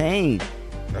hurt, some pain.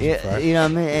 That's Yeah, a fact. you know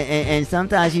what I mean? And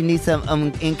sometimes you need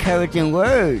some encouraging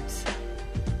words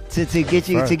to get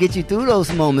you through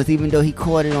those moments. Even though he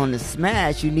caught it on the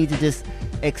smash, you need to just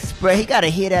express. He got to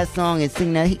hear that song and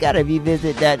sing that. He got to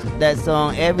revisit that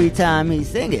song every time he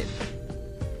sing it.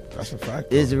 That's a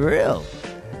fact. It's real.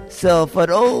 So for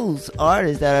those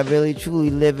artists that are really truly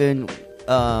living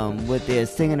what they're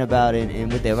singing about and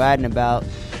what they're writing about,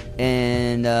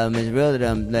 and it's real to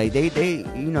them, like they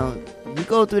you know, we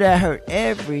go through that hurt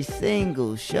every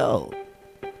single show.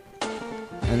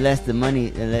 Until the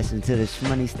money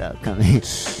start coming.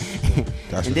 That's and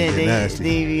what then they nasty.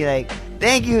 they be like,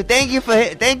 thank you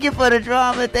for the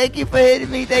drama, thank you for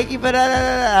hitting me, thank you for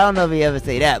that. I don't know if you ever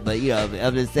say that, but you know,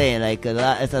 I'm just saying, like,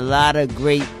 it's a lot of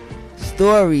great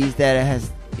stories that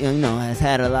has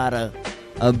had a lot of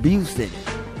abuse in it.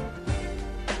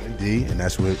 Indeed, and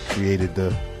that's what created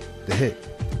the hit.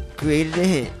 Created the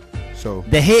hit. So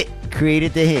the hit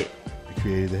created the hit. It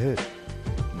created the hit.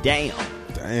 Damn.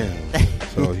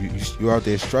 So you out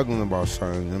there struggling about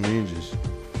something, I mean, just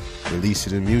release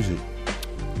it in music.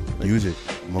 Use it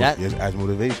as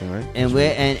motivation, right?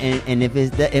 And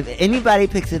if anybody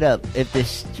picks it up, if the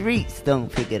streets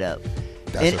don't pick it up,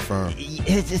 that's a firm.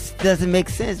 It just doesn't make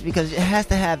sense, because it has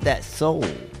to have that soul.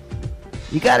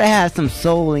 You gotta have some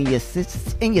soul in your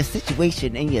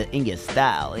situation, in your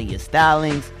style, in your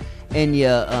stylings, in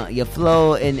your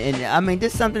flow, and I mean,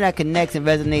 this is something that connects and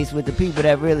resonates with the people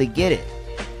that really get it.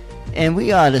 And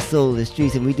we are the soul of the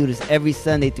streets, and we do this every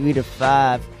Sunday, 3 to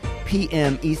 5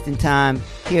 p.m. Eastern Time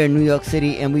here in New York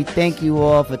City. And we thank you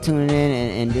all for tuning in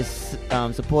and just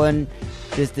supporting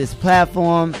this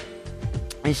platform.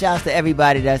 And shouts to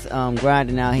everybody that's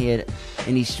grinding out here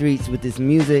in these streets with this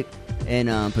music,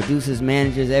 and producers,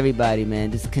 managers, everybody,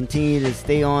 man. Just continue to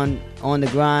stay on the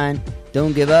grind.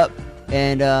 Don't give up,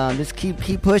 and just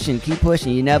keep pushing.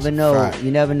 You never know.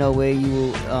 You never know where you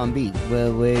will be.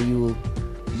 Where you will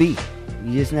be.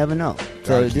 You just never know.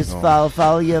 So just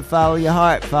follow your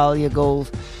heart, follow your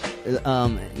goals. You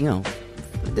know,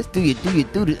 just do the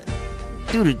shit. Do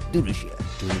the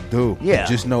do. Yeah.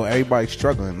 Just know everybody's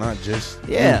struggling, not just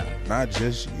you. Not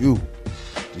just you.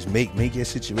 Just make your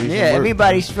situation Yeah, work,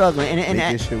 everybody's struggling,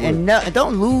 and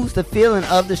don't lose the feeling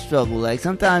of the struggle. Like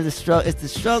sometimes the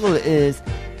struggle is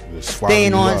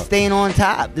staying on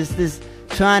top. This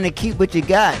trying to keep what you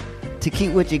got,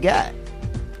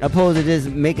 opposed to just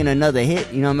making another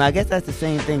hit. You know, I mean, I guess that's the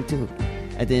same thing too.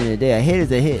 At the end of the day, a hit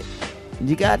is a hit.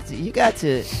 You got to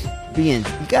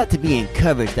be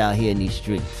encouraged out here in these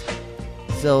streets.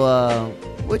 So,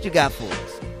 what you got for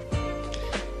us?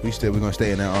 We're gonna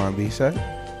stay in that R&B set.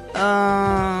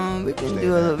 We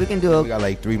can do. We got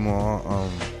like 3 more,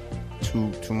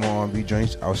 2 more R&B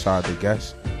joints outside the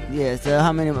guests. Yeah. So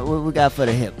how many? What we got for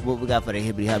the hip? What we got for the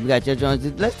hippity hop? We got your joints.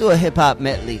 Let's do a hip hop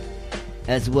medley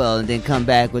as well, and then come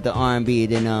back with the R&B.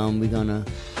 Then we're gonna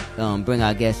bring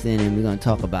our guests in, and we're gonna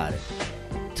talk about it.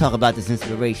 Talk about this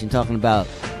inspiration. Talking about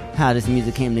how this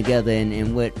music came together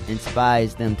and what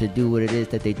inspires them to do what it is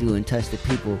that they do and touch the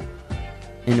people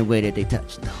in the way that they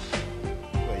touch them.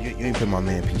 You ain't put my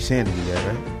man P. Sandy yet,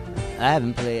 right? I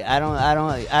haven't played. I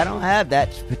don't have that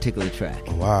particular track.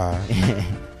 Wow.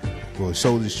 Well,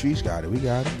 Soul of the Streets got it. We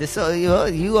got it.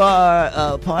 You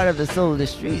are part of the Soul of the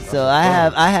Streets. So I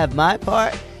have my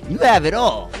part. You have it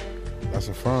all. That's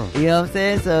a fun. You know what I'm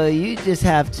saying? So you just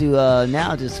have to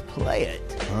now just play it,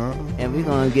 and we're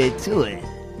gonna get to it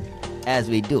as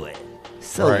we do it.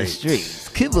 Soul of the Streets.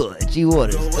 Kibble, G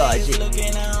Waters, God G.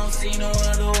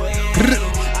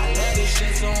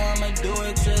 So I'ma do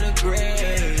it to the grave.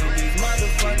 These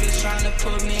motherfuckers tryna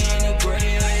put me in the grave.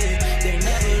 They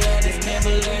never let us, never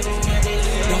let us.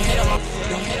 Don't hit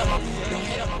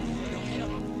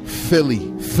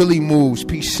them. Philly moves.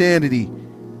 P. Sanity.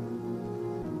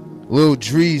 Lil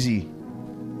Dreezy.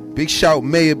 Big shout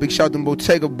Mayor. Big shout them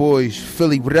Bottega Boys.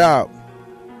 Philly, what up?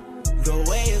 The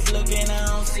way it's looking, I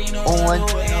don't see no on that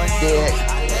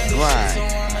grind. So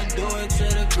I'ma do it to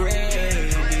the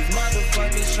grave. These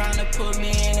motherfuckers tryna put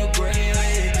me in the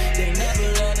grave. They never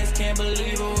let us, can't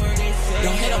believe a word they say.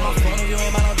 Don't hit on my phone if you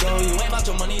ain't about no dough. You ain't about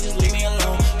your money, just leave me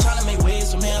alone. Tryna make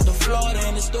waves from here to Florida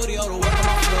in the studio to work on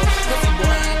my flow. Pussy boy,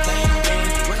 I ain't playing no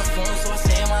games. Run a phone, so I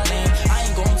say my name. I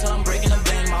ain't going till I'm breaking a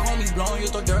bang. My homies blowing, you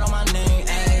throw dirt on my name.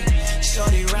 Ay.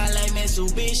 Shorty ride like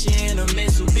Mitsubishi in a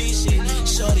Mitsubishi.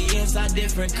 Shorty inside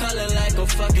different color like a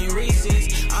fucking Reese's.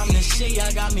 I'm the shit,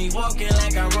 y'all got me walking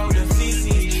like I rode a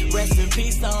feces. Rest in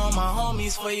peace to all my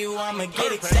homies, for you I'ma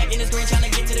get it. Stacking the screen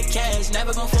tryna get to the cash.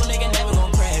 Never gon' fool nigga, never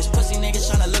gon' crash. Pussy niggas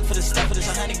tryna look for the stuff. For this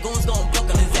 100 goons gon' book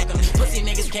on his act. Pussy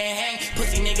niggas can't hang.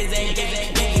 Pussy niggas ain't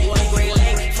gay. Boy, great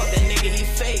leg. Fuck that nigga, he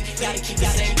fake. Gotta keep the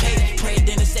same pace. Pray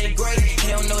then to say great.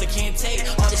 Hell no, they can't take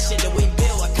all the shit that we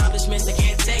build. Accomplishments they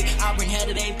can't take. I bring hell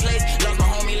to their place. Lost my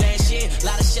homie last year.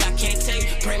 Lot of shit I can't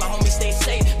take. Pray my homie stay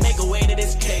safe. Make a way to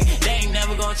this cake. They ain't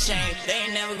never gonna change. They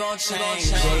ain't never gonna change.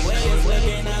 The way it's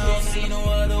looking, I don't see no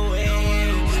other way. I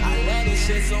love this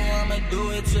shit, so I'ma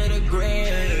do it to the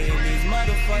grave. These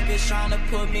motherfuckers tryna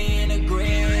put me in the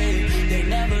grave. They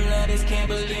never let us, can't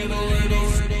believe a word they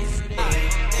say.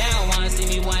 They don't wanna see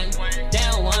me win. They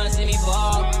don't wanna see me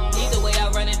fall. Either way, I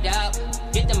run it out.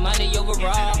 Get the money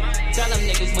overall. Tell them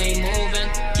niggas we ain't moving.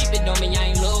 Keep it on me, I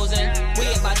ain't losing. We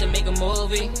about to make a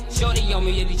movie. Shorty on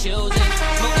me, you be choosing.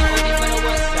 Smoking OG from the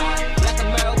west side. Black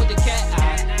Camaro with the cat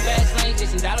eye. Fast lane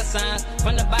chasing dollar signs.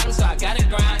 From the bottom, so I gotta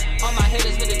grind. All my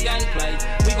hitters with the gunplay.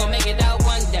 We gon' make it out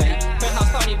one day.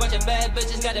 Penthouse party, bunch of bad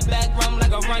bitches. Got a back room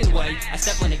like a runway. I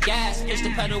step on the gas, push the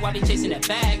pedal, I be chasing that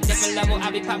bag. Different level,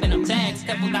 I be popping them tags.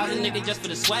 Couple thousand niggas just for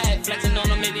the swag. Flexing on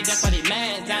them, maybe that's why they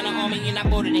mad. Down on me, and I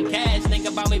bought it in cash. Think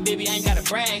about me, baby, I ain't gotta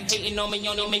brag. Hating on me,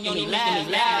 only make me laugh.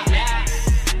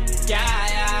 Yeah,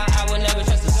 I would never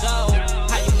trust a soul.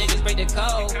 How you niggas break the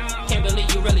code? Can't believe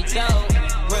you really told.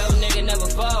 Real nigga never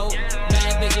fold.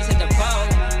 Bad bitches hit the pole.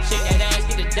 Shake that ass,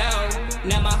 get the dough.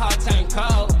 Now my heart turned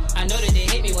cold. I know that they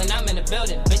hate me when I'm in the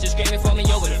building. Bitches screaming for me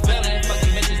over the feeling. Fuck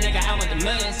you bitches, nigga, I want the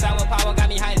millions. Sour power got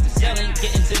me high as the ceiling.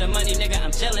 Getting to the money, nigga,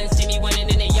 I'm chillin'. See me winning,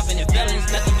 then they up in their feelings.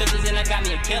 Left them bitches and I got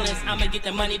me a killings. I'ma get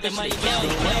the money, bitch, money kill me.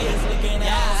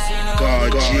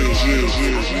 God,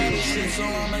 So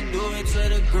I'ma do it to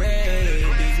the grave.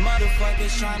 These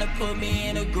motherfuckers tryna put me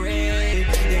in a grave.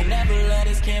 They never let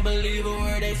us, can't believe a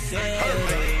word they say.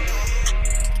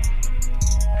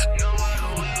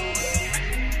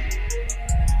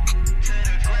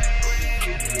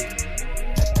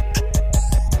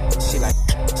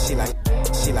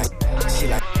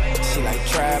 She like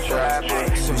trap rap,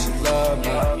 so she love me.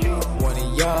 Want a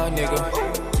young nigga,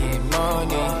 get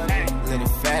money, live a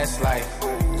fast life.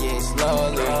 Yeah, it's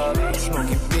lovely.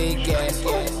 Smoking big gas,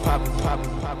 poppin'.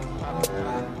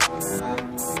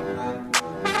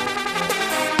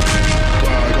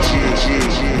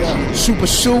 Super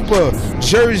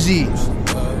Jersey.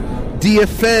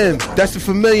 DFM, that's the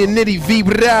familiar Nitty V.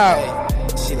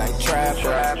 Brah. She like trap,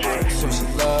 so she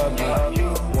love me.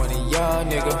 Want a young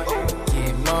nigga,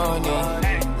 get money,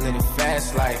 live it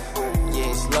fast life,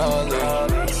 yeah,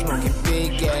 slowly. Smoking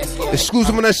big ass,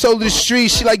 exclusive on that soul of the street.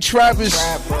 She like trappers.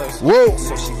 Whoa.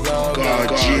 So she love me.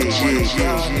 Want a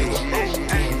young nigga,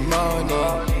 get money,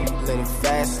 live it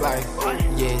fast life,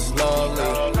 yeah,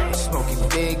 slowly. Smoking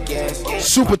big ass.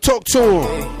 Super, talk to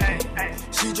him.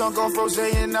 She drunk on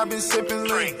Frosé and I've been sipping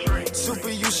lean. Super,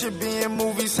 you should be in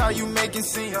movies, how you making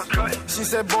scenes. She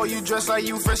said, boy, you dress like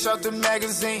you fresh out the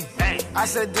magazine. I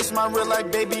said, this my real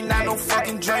life, baby, not no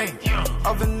fucking dream.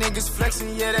 Other niggas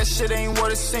flexing, yeah, that shit ain't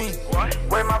what it seems.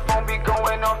 Where my phone be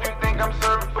going off, you think I'm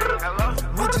serving?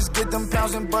 We just get them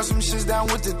pounds and bust some shits down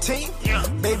with the team.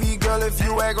 Baby girl, if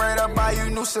you act right, I'll buy you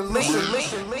new Celine.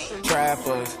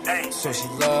 Trappers, so she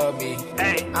love me.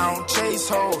 I don't chase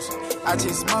hoes, I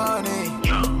chase money.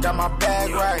 Got my bag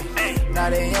right, now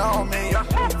they on me.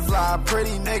 Fly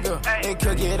pretty nigga, it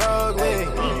could get ugly.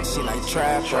 She like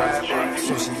trappers,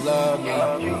 so she love me.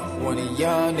 Want a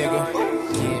young nigga,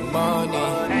 get money,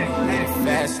 live it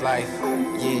fast life,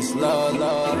 yeah, it's love.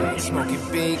 Smoking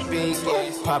big, yeah,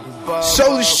 popping bubbles.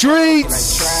 Soul the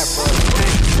streets. Like trappers,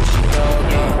 so she love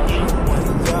me. Want a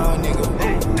young nigga,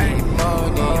 get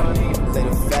money, live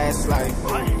it fast life,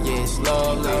 yeah, it's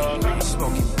love.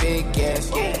 Smoking big ass,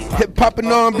 hip hop and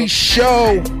R&B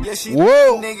show.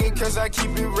 Whoa. Nigga, cause I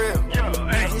keep it real.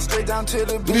 Straight down to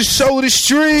the beach. The soul of the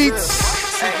streets.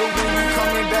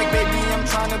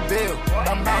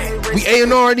 We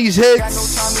A&R in these hits. She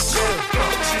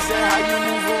said, how you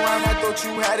move around? I thought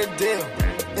you had a deal.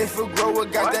 If a grower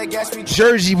got that gas, we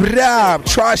Jersey, Brah,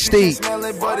 Tri-State,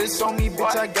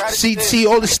 CT,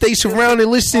 all the states around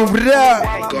and listen, Brah.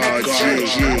 God,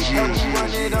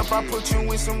 run it up, I put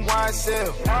you in some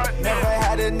YSL. Never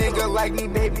had a nigga like me,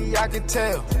 baby, I could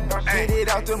tell. Get it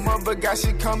out the mud, but got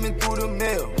shit coming through the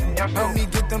mail. Help me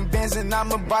get them bands and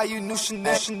I'ma buy you new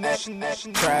Chanel. Trapper,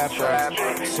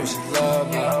 so she love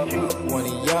me. Want a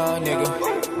young nigga,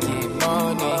 get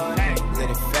money, live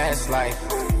it fast life.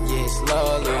 Yeah,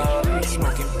 slowly,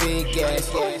 smoking big ass,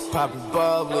 popping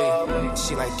bubbly.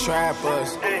 She like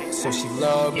trappers, so she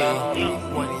love me.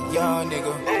 Want a young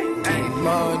nigga, get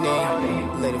money,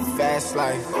 live it fast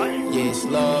life. Yeah,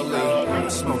 slowly,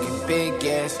 smoking big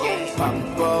ass,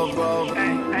 popping bubbly.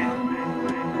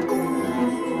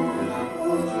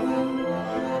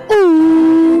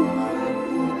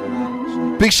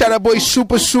 Big shout out, boy,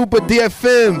 Super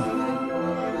DFM.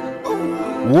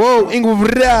 Whoa,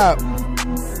 Ingrid Rap.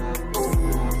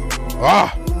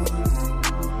 Ah.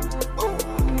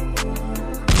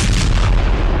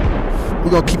 We're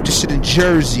gonna keep this shit in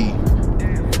Jersey.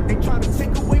 They trying to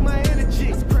take away my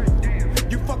energy.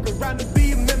 You fuck around and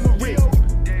be a memory.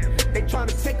 They trying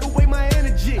to take away my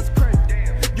energy.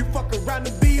 You fuck around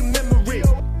and be a memory.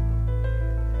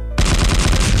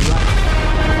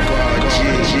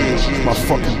 My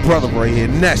fucking brother right here.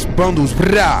 Ness, Bundles,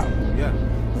 Brah.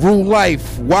 Rule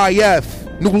Life, YF,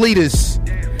 New Leaders.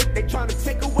 They trying to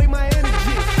take away my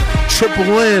energy.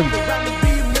 Triple M.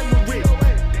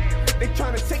 They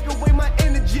trying to take away my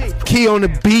energy. Key on the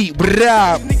beat,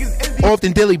 Brah.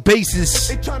 Often daily basis.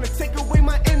 They trying to take away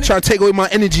my energy. Trying to take away my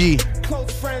energy.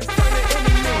 Close friends turn to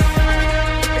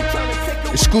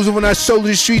enemies. Exclusive on that soul of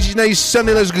the streets, you know,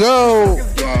 Sunday, let's go.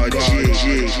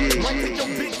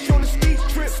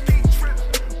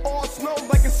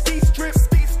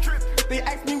 They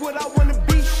asked me what I wanna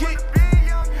be, shit.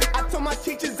 I told my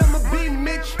teachers I'ma be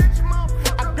Mitch.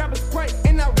 I grab a Sprite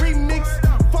and I remix.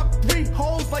 Fuck 3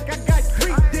 hoes like I got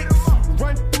 3 dicks.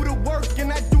 Run through the work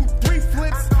and I do 3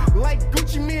 flips. Like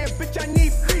Gucci Man, bitch, I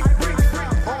need 3 bricks.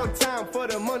 On time for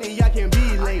the money, I can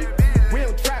be late. We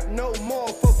don't trap no more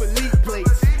for elite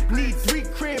plates. Need 3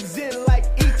 cribs in like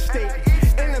each state.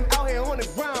 And I'm out here on the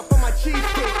ground for my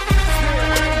cheesecake.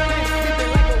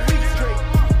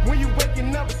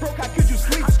 Broke, how could you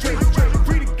sleep straight?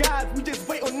 Free the guys, we just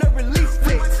wait on the release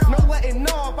dates. No letting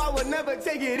off, I would never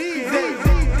take it easy.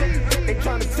 They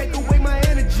trying to take away my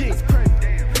energy.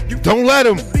 Don't let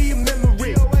them. Be a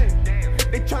memory.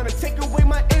 They trying to take away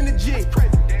my energy.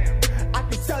 I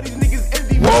can tell these niggas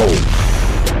envy me. Whoa.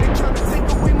 They trying to take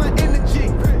away my energy.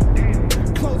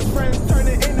 Close friends turn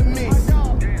to enemies.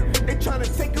 They trying to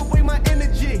take away my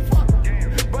energy.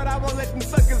 But I won't let them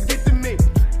suckers get to me.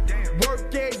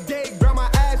 Work every day, grind my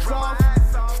ass off.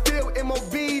 Still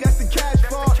MOB, that's the cash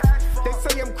fault. They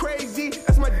say I'm crazy,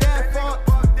 that's my dad fault.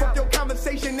 Fuck your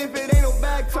conversation if it ain't no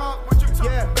bag talk.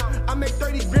 Yeah, I make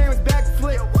 30 grams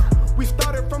backflip.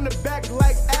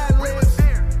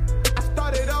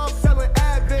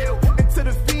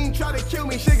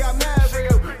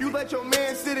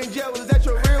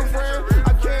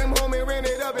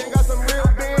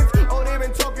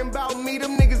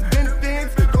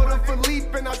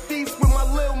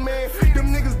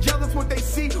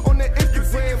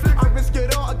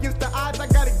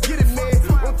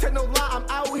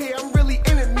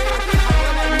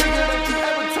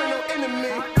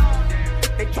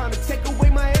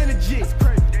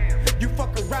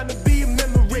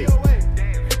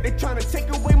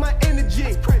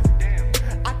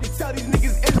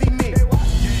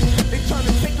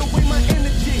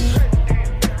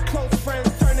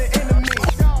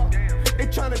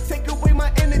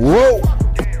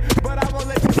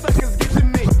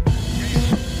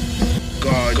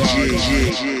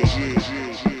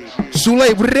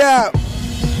 Zule, what up?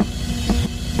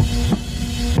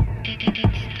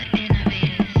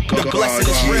 The blessing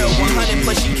is real, 100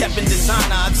 plus she kept in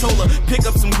designer. I told her, pick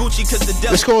up some Gucci cause the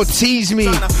devil. Let's go Tease Me.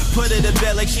 Put it in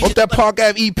bed like she off that Park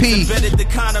Ave EP. The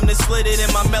condom that slid it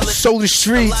in my melon. Solar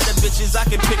Streets. A lot of bitches I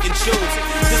can pick and choose.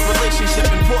 This relationship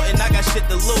important, I got shit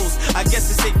to lose. I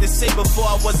guess it's safe to say before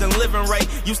I wasn't living right.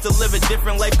 Used to live a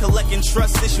different life, collecting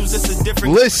trust issues. It's a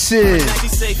different. Listen. Now she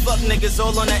say, fuck niggas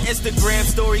all on that Instagram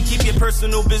story. Keep your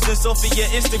personal business off of your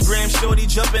Instagram. Shorty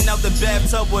jumping out the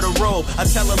bathtub with a robe. I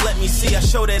tell her, let me see. I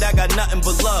show that I got nothing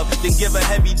but love. Then give her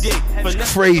heavy dick. But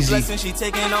crazy. Blessing, she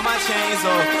taking all my chains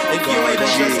off. If you ain't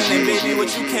addressing it, baby,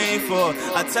 what you came for?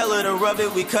 I tell her to rub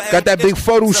it. We cut. Got that big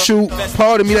photo shoot.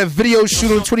 Pardon me, that video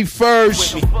shoot on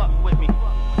 21st.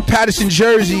 Patterson,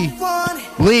 Jersey.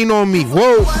 Lean on me.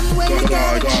 Whoa.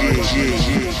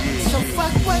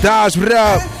 Daz, what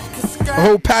up? The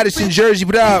whole Patterson, Jersey,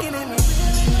 what up?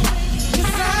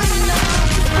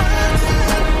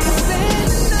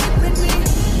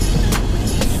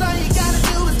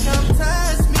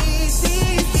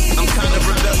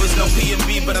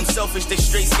 P&B, but I'm selfish, they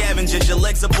straight scavengers. Your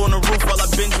legs up on the roof while I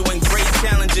bend you in great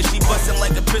challenges. She bustin'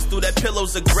 like a pistol, that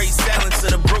pillow's a great silencer.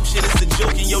 The broke shit is a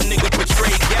joke and yo nigga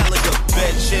portrayed Gallagher.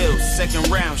 Bed chills, second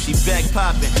round, she back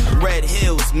poppin'. Red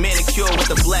heels, manicure with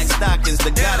the black stockings.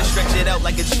 The gotta stretch it out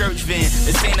like a church van.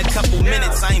 This ain't a couple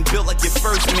minutes, I ain't built like your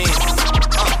first man.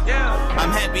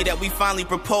 I'm happy that we finally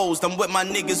proposed. I'm with my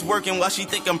niggas working while she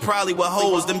think I'm probably with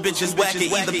hoes. Them bitches whack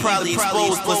it, either probably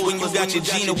exposed. Plus when you got your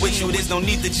Gina with you, there's no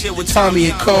need to chill with Tommy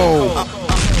and Cole.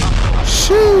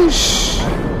 Sheesh.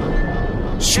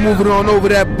 Smoothing on over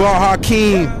that bar,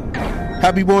 Hakeem.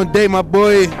 Happy born day, my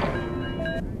boy.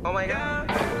 Oh my God.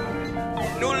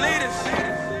 New leaders.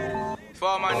 For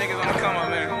all my niggas on the come up,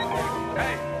 man.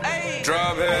 Hey.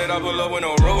 Drop head, I pull up with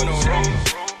no road.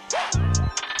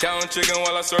 Counting chicken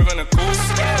while I serve in a cool.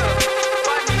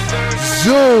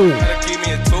 Zoom. Gotta keep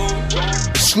me a tool.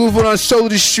 Smoothing on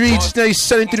Solar Streets, now he's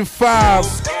 7 through 5.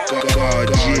 So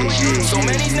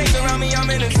many snakes around me, I'm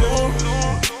in a zoo.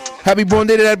 Happy born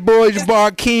day to that boy, Jabbar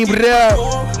Hakeem. What up?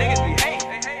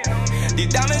 These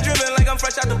diamonds dripping like I'm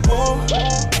fresh out the pool.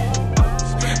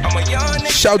 I'm a young nigga.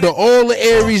 Shout to all the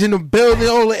Aries in the building,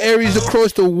 all the Aries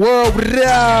across the world. What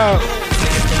up?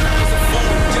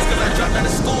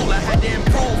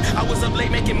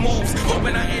 Making moves,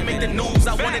 hoping I ain't make the news.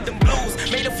 I wanted them blues,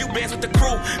 made a few bands with the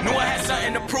crew. Knew I had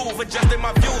something to prove, adjusted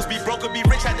my views. Be broke or be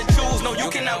rich, had to choose. No, you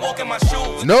cannot walk in my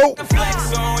shoes. Nope.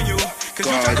 Flex on you, cause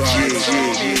you try to flex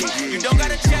on me. You don't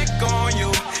gotta check on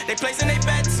you. They placing their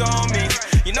bets on me.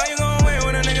 You know you gon' win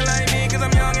with a nigga like me, cause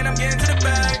I'm young and I'm getting to the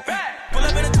bag. Pull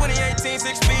up in a 2018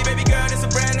 6-speed, baby girl, this a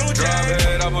brand new day. Drive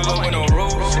it, I pull up with no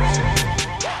rules.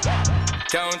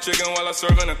 Counting chicken while I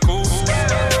serve in a cool.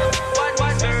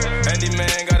 Handy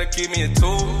man gotta keep me a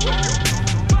tool.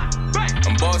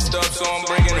 I'm bossed up, so I'm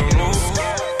breaking the rules.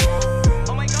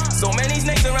 So many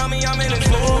snakes around me, I'm in a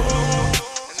zoo.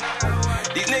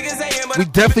 These niggas hating, but we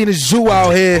definitely in the zoo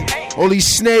out here. All these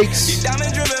snakes. These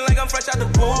diamonds dripping like I'm fresh out the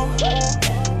pool.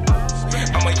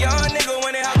 I'm a young nigga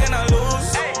winning, how can I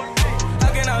lose?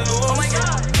 How can I lose? Oh my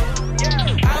God.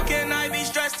 How can I be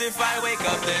stressed if I wake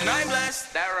up then I'm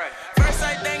blessed? That right. First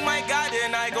I thank my God,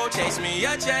 then I go chase me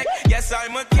a check. Yes,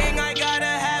 I'm a king, I gotta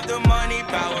have the money,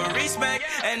 power, respect.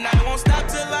 And I won't stop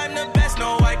till I'm the best.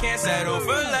 No, I can't settle for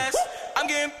less. I'm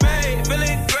getting paid,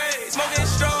 feeling great, smoking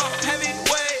strong,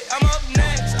 heavyweight. I'm up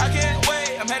next, I can't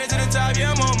wait. I'm headed to the top,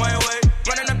 yeah, I'm on my way.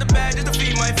 Running up the bag just to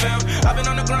feed my fam. I've been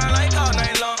on the grind like all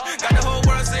night long. Got the whole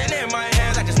world sitting in my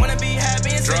hands. I just wanna be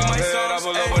happy and sing my songs. I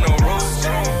pull up with no rules.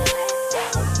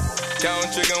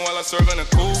 Counting chicken while I serve in a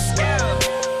cool.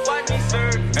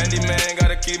 Handy man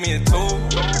gotta keep me a tool.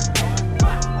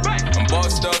 I'm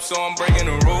bossed up, so I'm breaking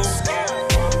the rules.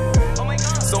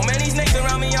 So many snakes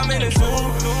around me, I'm in a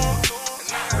zoo.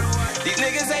 These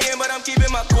niggas hating, but I'm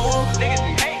keeping my cool.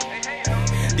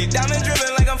 These diamonds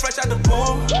dripping like I'm fresh out the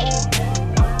pool.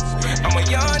 I'm a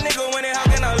young nigga winning, how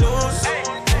can I lose?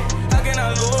 How can I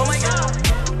lose? Oh my God.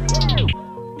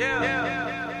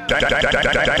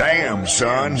 Damn,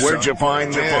 son, where'd you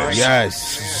find this?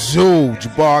 Yes, Zoo,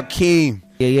 Jabbar Hakeem.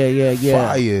 Yeah.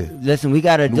 Fire. Listen, we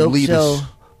got a New dope leaders. show.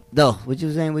 No, what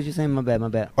you saying? My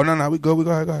bad. Oh, no, we go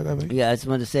ahead. Yeah, I just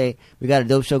wanted to say, we got a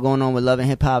dope show going on with Love and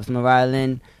Hip Hop's Mariah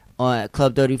Lynn on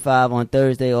Club 35 on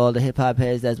Thursday. All the hip hop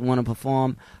heads that want to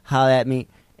perform, holler at me,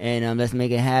 and let's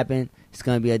make it happen. It's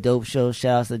gonna be a dope show.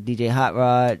 Shout out to DJ Hot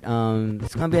Rod.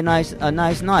 It's gonna be a nice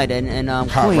night. And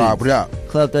Hot Queens, Rod, what up?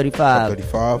 Club 35.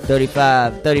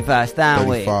 35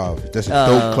 Steinway. 35. That's a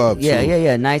dope club, too.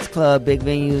 Yeah. Nice club, big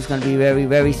venue. It's gonna be very,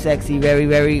 very sexy, very,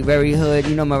 very, very hood.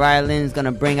 You know, Mariah Lynn's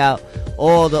gonna bring out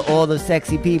all the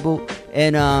sexy people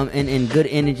and good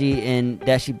energy and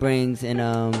that she brings and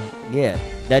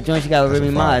that joint she got with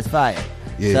Remy Ma is fire.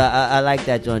 Yeah. So I like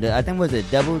that joint. I think was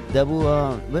it double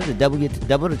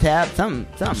the tab something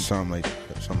like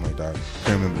that. I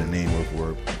can't remember the name of the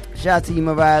word. Shout out to you,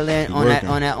 Mariah Lynn,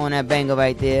 on that banger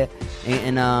right there,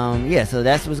 and so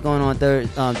that's what's going on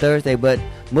Thursday. But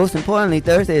most importantly,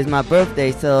 Thursday is my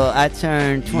birthday, so I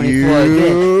turned 24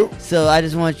 again. So I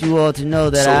just want you all to know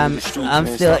that I'm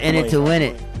still in it to win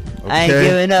it. Okay.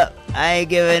 I ain't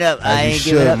giving up,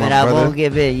 and I won't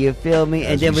give in. You feel me?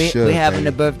 And then we having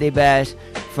the birthday bash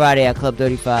Friday at Club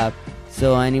 35.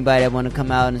 So anybody that want to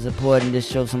come out and support and just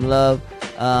show some love,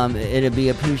 it'll be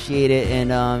appreciated.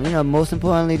 And most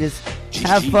importantly, just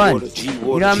have fun. You know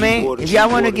what I mean? If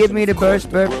y'all want to give me the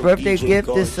birthday gift,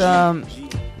 just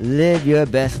live your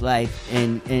best life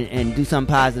and do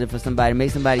something positive for somebody,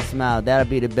 make somebody smile. That'll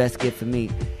be the best gift for me.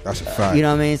 That's a fact. You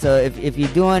know what I mean? So if you're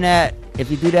doing that,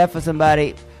 if you do that for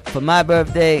somebody, for my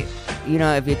birthday,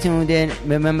 if you're tuned in,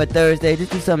 remember Thursday,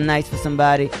 just do something nice for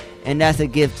somebody, and that's a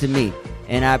gift to me,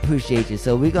 and I appreciate you.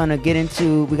 So we got our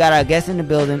guests in the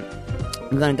building.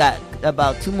 We're gonna got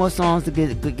about 2 more songs to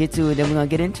get to, and then we're gonna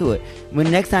get into it. When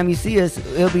next time you see us,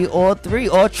 it'll be all three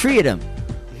of them.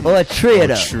 God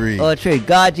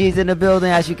G's in the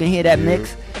building, as you can hear that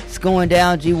mix. It's going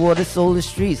down, G Water, Soul the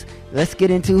Streets. Let's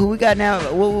get into who we got now.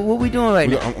 What we doing right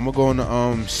now? I'm gonna go on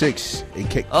the 6.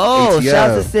 Oh,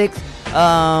 shout out to 6.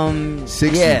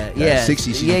 60. Yeah.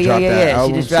 60. She dropped that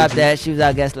album. She just dropped that. She was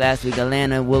our guest last week.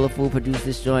 Atlanta Willa Fool produced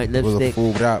this joint, Lipstick.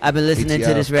 I've been listening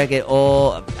to this record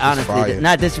honestly,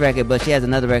 not this record, but she has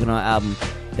another record on her album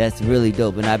that's really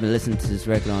dope, and I've been listening to this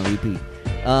record on repeat.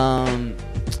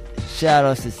 Shout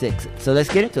out to 6. So let's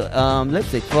get into it.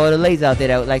 Lipstick. For all the ladies out there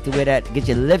that would like to wear that, get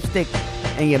your lipstick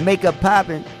and your makeup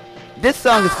popping. This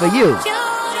song is for you.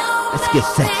 Let's get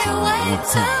sexy one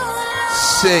time.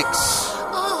 6.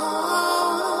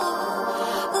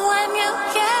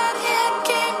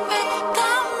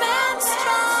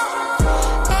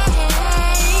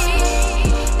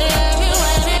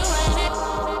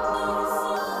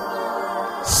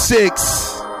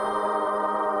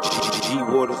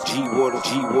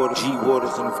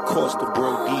 G-Waters, and of course the bro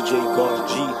DJ God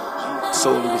G.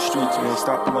 Soul of the Streets, man,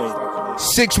 stop playing.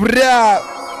 6, what up?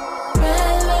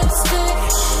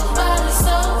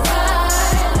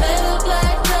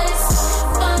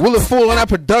 Willa Fool on that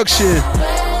production.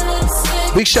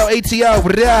 Big shout ATL,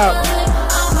 what up?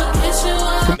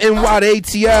 From NY to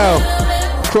ATL,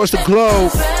 across the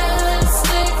globe.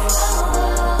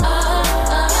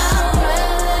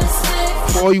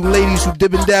 For all you ladies who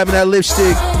dip and dab in that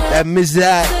lipstick, that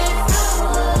Mizat.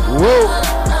 Whoa.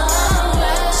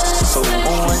 So on,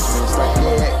 it's like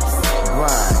that.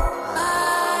 Right.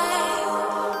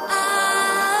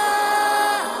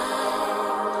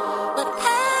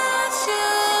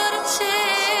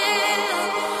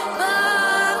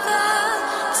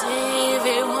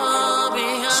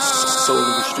 Soul of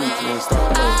the Streets, man,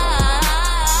 stop playing.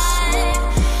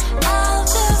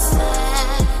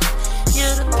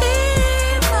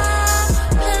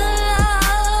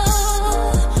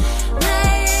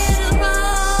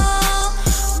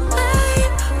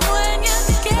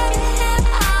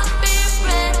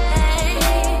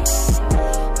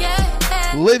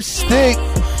 Lipstick,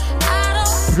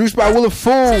 produced by Willa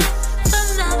Fool.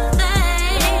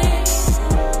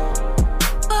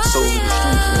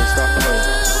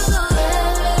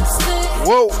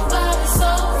 Whoa.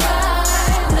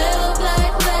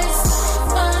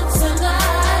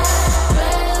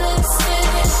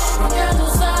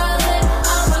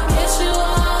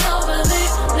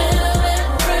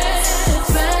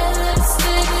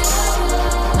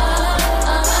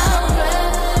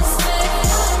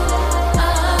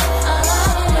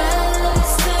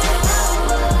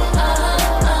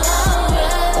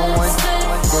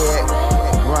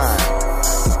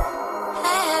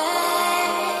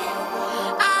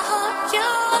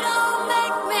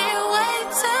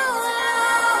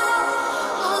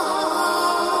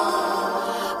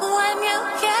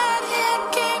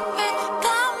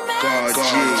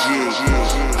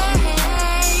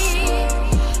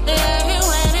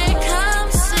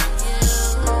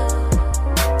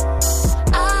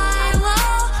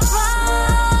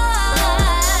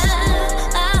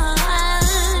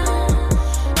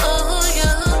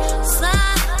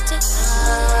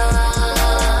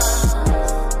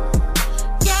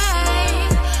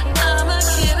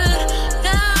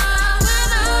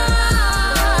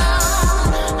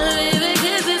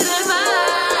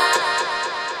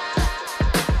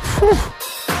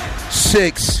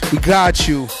 6, we got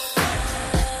you.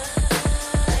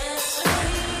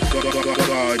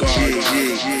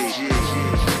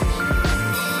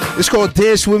 It's called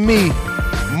Dance With Me.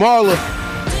 Marla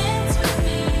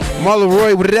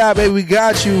Roy, what it up, baby? We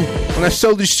got you on that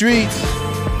Soul the Streets.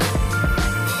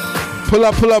 Pull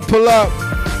up.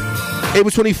 April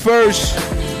 21st.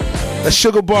 That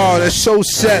Sugar Bar, that Soul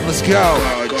Set. Let's go.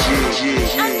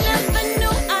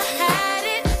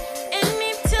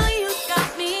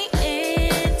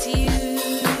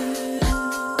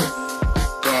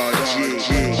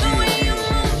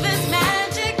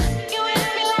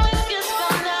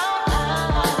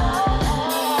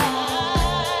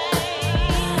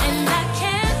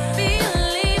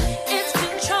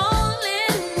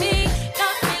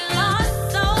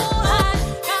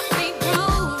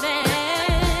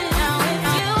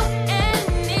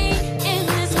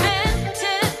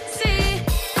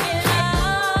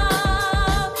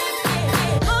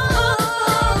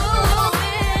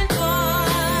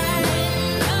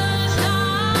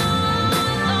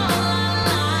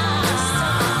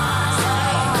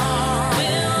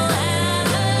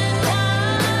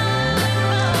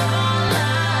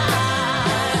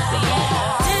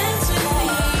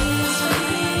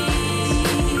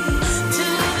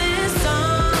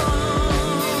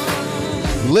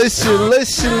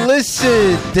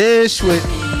 Listen. Dance with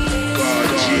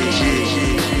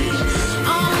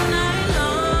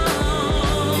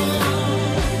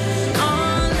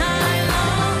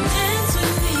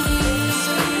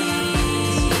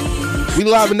we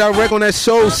live and direct on that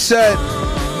Soul Set.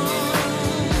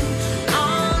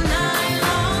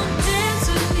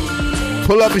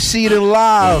 Pull up and see it in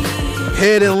live.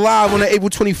 Head in live on the April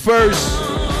 21st.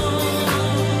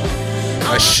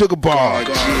 A Sugar Bar.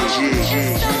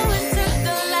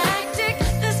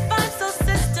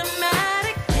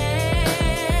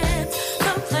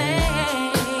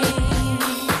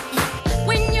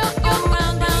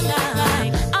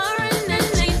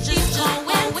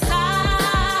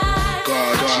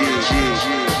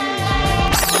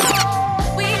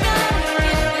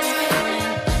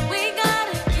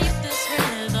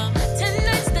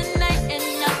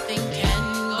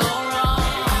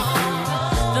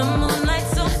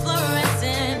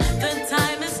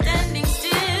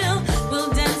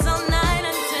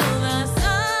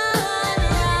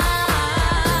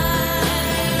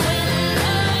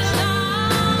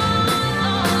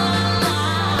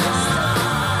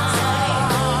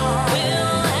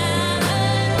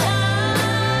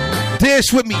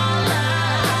 Dance with me.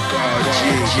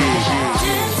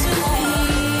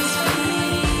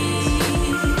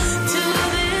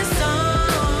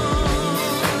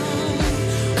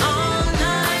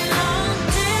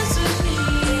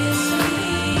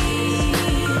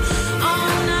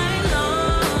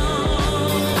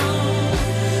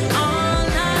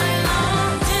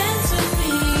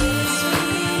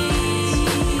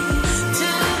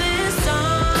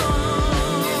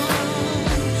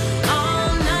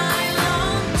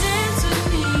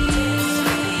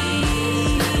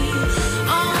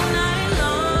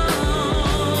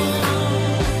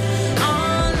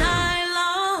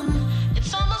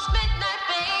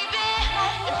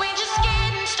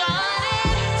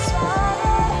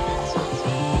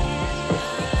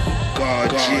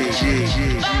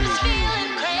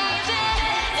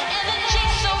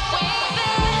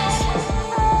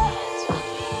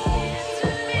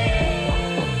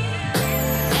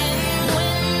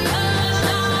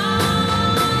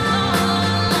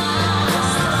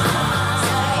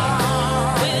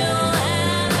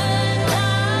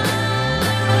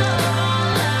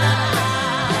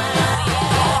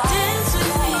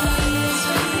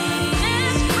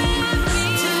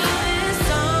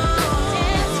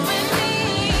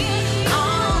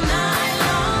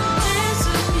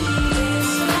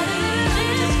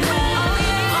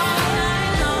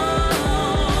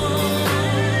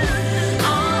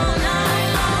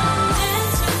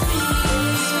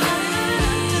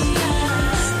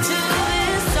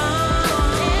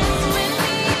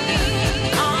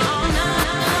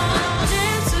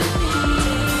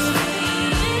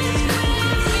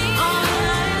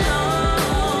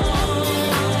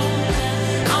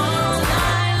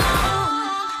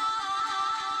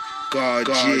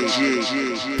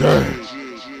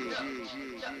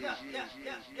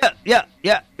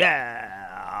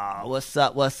 Yeah. What's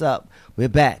up? We're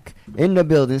back in the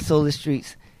building, Solar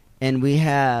Streets, and we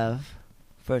have.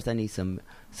 First, I need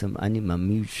I need my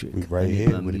music. We right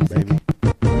here with it, baby.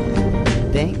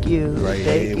 Thank you. Right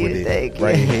here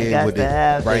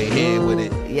with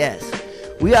it. Yes.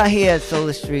 we are here at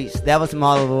Solar Streets. That was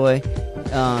Marla Roy.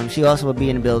 She also will be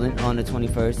in the building on the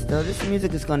 21st. So this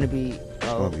music is going to be... It's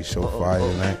going to be so fire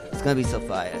tonight. It's going to be so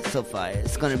fire. So fire.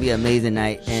 It's going to be an amazing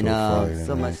night. And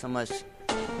so much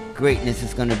greatness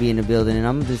is going to be in the building. And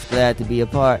I'm just glad to be a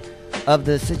part of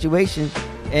the situation.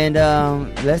 And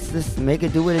let's just make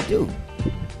it do what it do.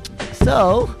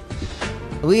 So...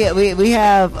 We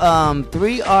have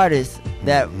 3 artists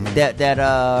that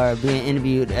are being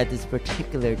interviewed at this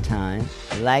particular time.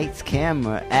 Lights,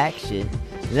 camera, action.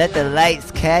 Let the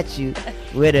lights catch you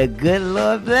with a good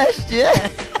Lord bless you.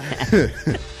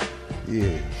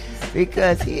 Yeah.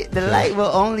 Because the light will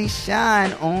only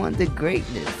shine on the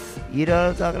greatness. You know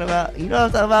what I'm talking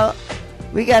about?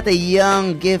 We got the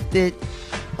young, gifted.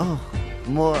 Oh,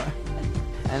 more.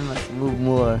 I must move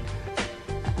more.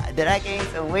 Did I gain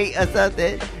some weight or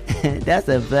something? That's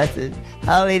a blessing.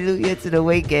 Hallelujah to the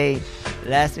weight gain.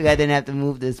 Last week I didn't have to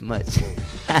move this much. To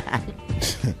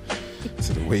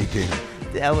the weight gain.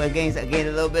 I gained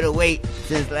a little bit of weight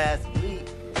since last week.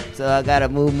 So I got to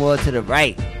move more to the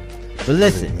right. But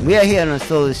listen, we are here on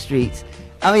Solar Streets.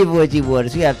 I'm your boy G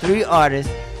Waters. We have 3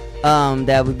 artists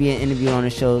that will be an interview on the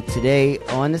show today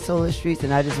on the Solar Streets.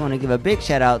 And I just want to give a big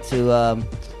shout out to...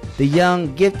 the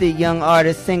young, gifted young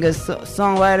artist, singer,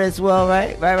 songwriter as well,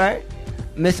 right?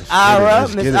 Miss Ara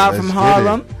from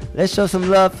Harlem. Let's show some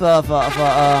love for Ara.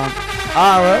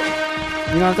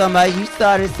 You know what I'm talking about? You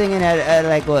started singing at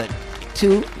like what,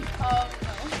 2? No.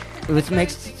 Which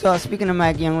makes, so speaking of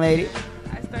mic, young lady.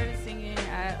 I started singing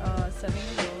at 7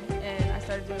 years old, and I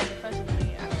started doing it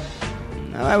professionally at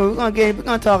 11. All right, we're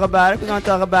gonna talk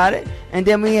about it. And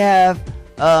then we have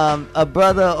a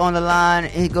brother on the line.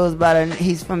 He goes by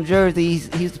he's from Jersey.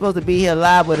 He's supposed to be here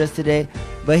live with us today,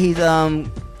 but he's under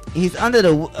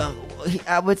the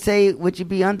I would say, would you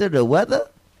be under the weather?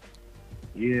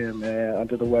 Yeah, man,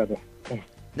 under the weather.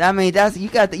 I mean, that's you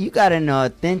got an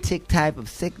authentic type of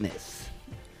sickness.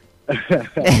 We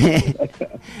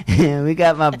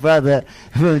got my brother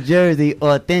from Jersey,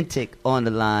 Authentic, on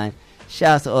the line.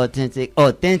 Shouts to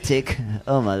Authentic.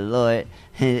 Oh my Lord.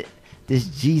 This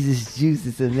Jesus juice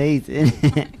is amazing.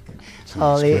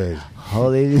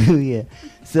 Hallelujah.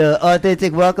 So,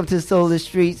 Authentic, welcome to Solar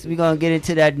Streets. We're going to get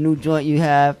into that new joint you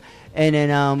have. And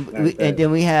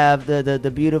then we have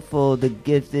the beautiful, the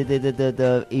gifted,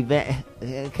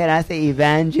 can I say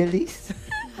evangelist?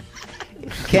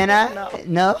 Can I?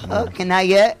 No? Oh, can I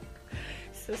yet?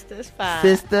 Sister's fine.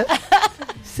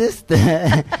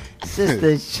 Sister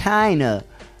China.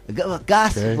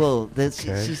 Gospel.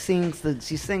 Okay. She sings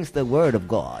the word of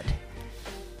God.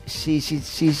 She's a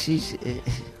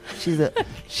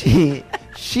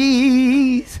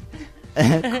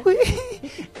queen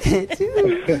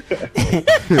too.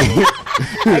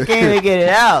 I can't even get it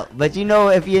out. But you know,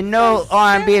 if you know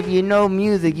R&B, if you know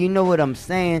music, you know what I'm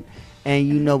saying, and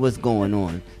you know what's going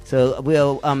on.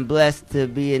 So I'm blessed to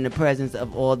be in the presence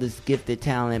of all this gifted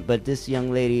talent. But this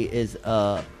young lady is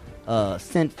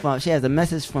sent from. She has a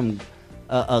message from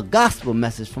a gospel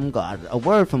message from God, a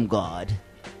word from God.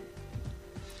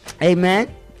 Amen.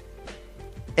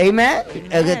 Amen.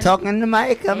 Talking in the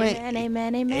mic. Amen.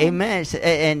 Amen.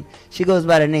 And she goes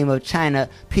by the name of China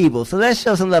People. So let's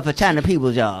show some love for China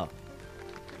People, y'all.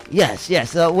 Yes.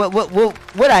 So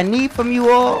what I need from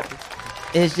you all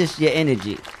is just your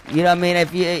energy. You know what I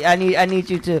mean? I need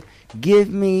you to give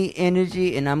me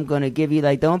energy, and I'm gonna give you,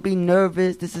 like, don't be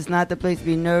nervous. This is not the place to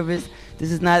be nervous.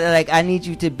 This is not like, I need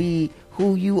you to be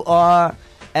who you are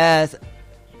as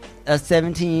a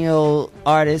 17-year-old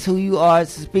artist, who you are.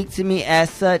 Speak to me as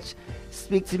such.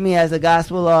 Speak to me as a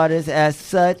gospel artist as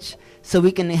such, so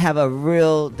we can have a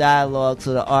real dialogue,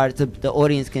 so the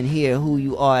audience can hear who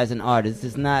you are as an artist.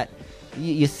 It's not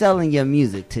you're selling your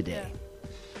music today.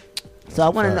 So I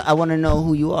want to know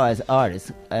who you are as an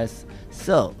artist.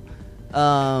 Mr.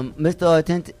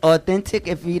 Authentic,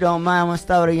 if you don't mind, I want to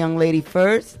start with a young lady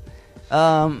first.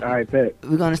 All right, bet.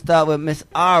 We're going to start with Miss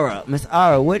Ara. Miss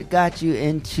Ara, what got you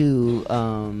into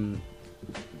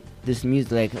this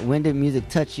music? Like, when did music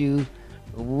touch you?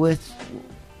 All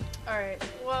right.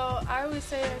 Well, I always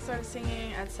say I started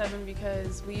singing at 7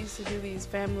 because we used to do these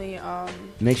family...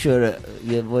 Make sure that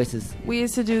your voice is... We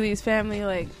used to do these family,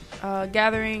 like,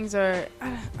 gatherings, or...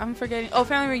 I'm forgetting... Oh,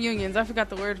 family reunions. I forgot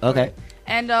the word for it.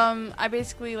 And I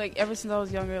basically, like, ever since I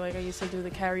was younger, like, I used to do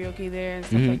the karaoke there and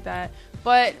stuff like that.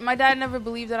 But my dad never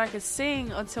believed that I could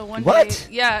sing until one What?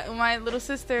 day. Yeah, my little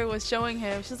sister was showing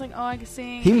him. She was like, "Oh, I can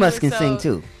sing." He must was can sing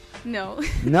too. No.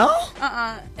 No?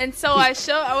 And so I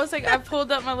was like, I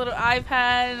pulled up my little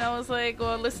iPad and I was like,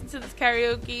 well, listen to this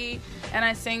karaoke, and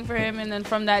I sang for him. And then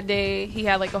from that day, he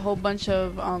had like a whole bunch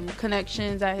of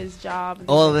connections at his job. And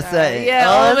All of a things like sudden. that. Yeah,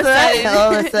 all of a sudden.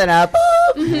 All of a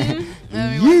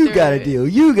sudden, you got a deal.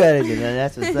 You got a deal.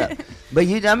 That's what's up. But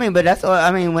but that's all. I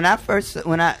mean, because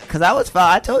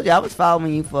I told you I was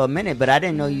following you for a minute, but I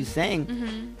didn't know you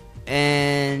sang,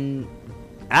 and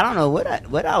I don't know what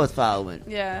I was following.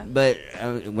 Yeah. But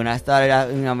when I started out,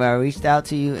 I reached out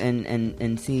to you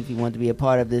and see if you wanted to be a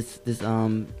part of this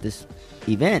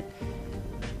event.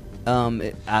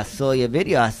 I saw your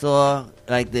video. I saw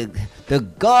like the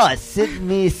God sent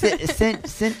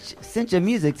your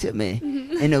music to me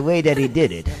in the way that he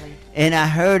did it. And I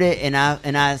heard it, and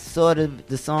I saw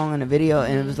the song and the video,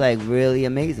 and it was like really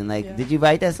amazing. Like, did you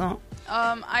write that song?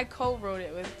 I co-wrote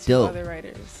it with two other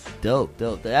writers. Dope.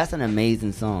 That's an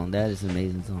amazing song. That is an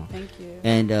amazing song. Thank you.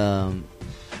 And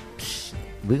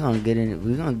we're gonna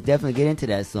definitely get into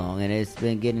that song. And it's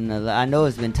been getting I know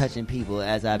it's been touching people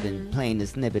as I've been playing the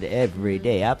snippet every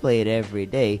day. I play it every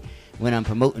day when I'm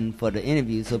promoting for the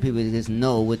interview, so people just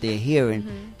know what they're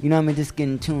hearing. You know what I mean? Just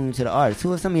getting tuned to the artist.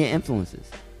 Who are some of your influences?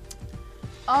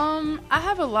 I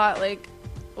have a lot. Like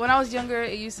when I was younger,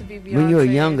 it used to be Beyonce. When you were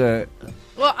younger.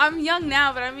 Well, I'm young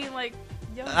now, but I mean like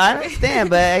younger. I understand,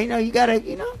 but you gotta,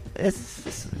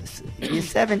 you're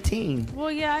 17.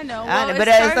 Well, yeah, I know. But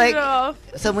it's like,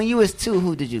 so when you was 2,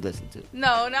 who did you listen to?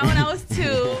 No, not when I was 2.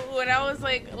 When I was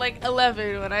like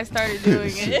 11 when I started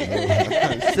doing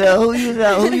it. So who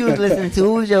you was listening to?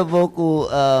 Who was your vocal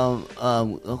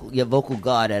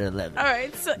god at 11? All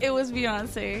right, so it was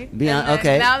Beyonce.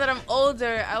 Okay. Now that I'm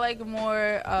older, I like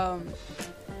more.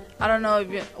 I don't know if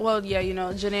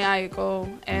Jhené Aiko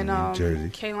and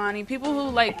Kehlani, people who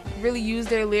like really use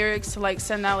their lyrics to like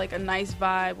send out like a nice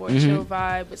vibe or a chill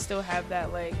vibe, but still have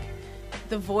that like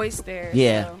the voice there.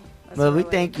 Yeah, so well, we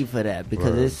thank you for that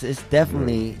because it's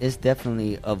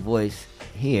definitely a voice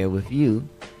here with you,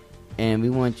 and we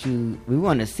want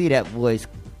to see that voice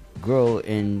grow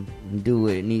and do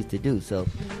what it needs to do. So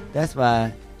that's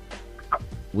why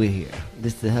we're here,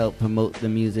 just to help promote the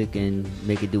music and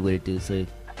make it do what it do. So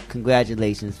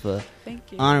congratulations for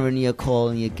honoring your call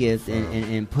and your gift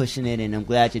and pushing it, and I'm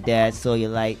glad your dad saw your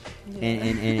light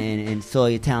and saw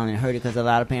your talent and heard it, because a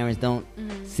lot of parents don't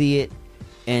see it,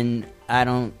 and I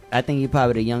think you're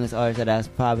probably the youngest artist that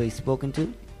I've probably spoken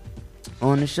to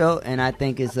on the show, and I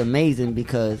think it's amazing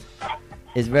because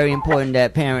it's very important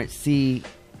that parents see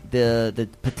the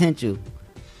potential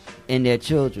in their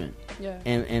children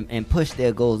and push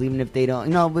their goals, even if they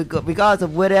don't, regardless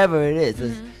of whatever it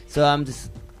is. So I'm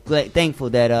just thankful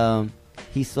that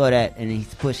he saw that and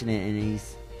he's pushing it and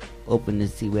he's open to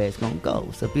see where it's gonna go.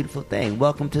 It's a beautiful thing.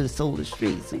 Welcome to the Soul of the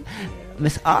Streets,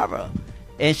 Miss Ara,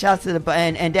 and shouts to the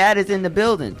and Dad is in the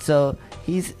building. So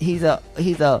he's a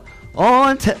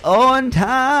on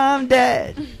time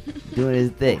dad doing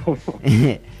his thing.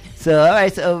 So all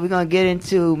right, so we're gonna get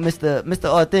into Mr.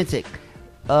 Authentic.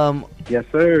 Yes,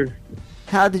 sir.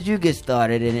 How did you get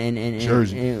started,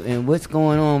 and what's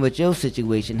going on with your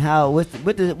situation?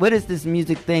 What is this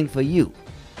music thing for you?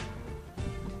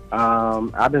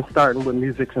 I've been starting with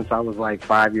music since I was like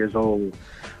 5 years old,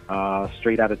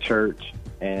 straight out of church,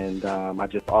 and I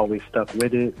just always stuck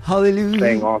with it. Hallelujah.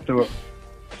 Sang all through,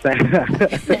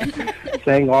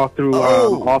 sang all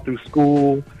through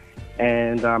school,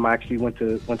 and I actually went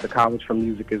to college for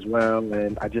music as well,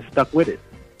 and I just stuck with it.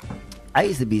 I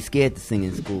used to be scared to sing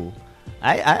in school.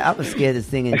 I was scared to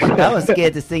sing in church. I was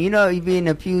scared to sing. You know, you be in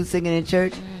the pew singing in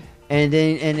church, and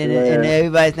then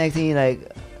everybody's next to you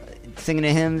like singing the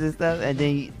hymns and stuff, and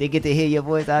then they get to hear your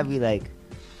voice. I'd be like,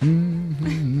 you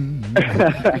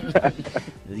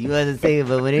wasn't singing,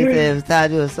 but when they said it was time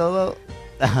to do a solo,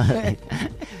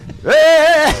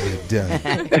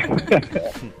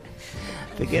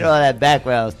 forget all that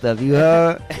background stuff. You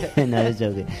heard? No, that's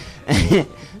joking.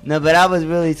 No, but I was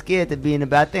really scared to be in the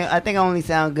back. I think I only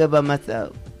sound good by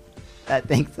myself. I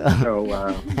think so. Oh,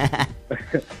 wow.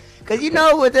 Because you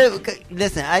know what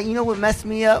messed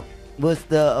me up was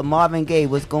the Marvin Gaye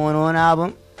What's Going On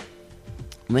album.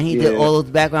 When he did all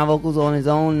those background vocals on his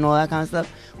own and all that kind of stuff.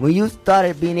 When you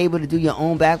started being able to do your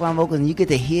own background vocals and you get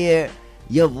to hear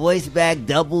your voice back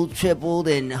doubled, tripled,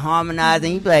 and harmonized,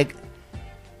 and you be like,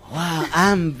 wow,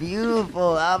 I'm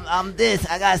beautiful. I'm this.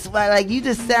 I got swag. Like, you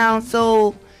just sound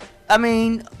so... I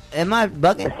mean, am I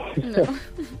bugging?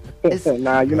 No.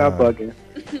 Nah, you're not bugging.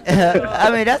 I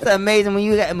mean, that's amazing when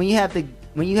you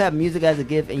have music as a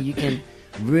gift and you can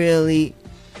really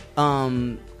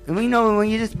And we know when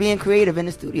you're just being creative in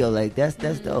the studio, like that's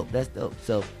dope. That's dope.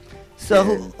 So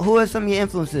who are some of your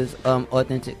influences?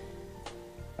 Authentic.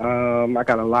 I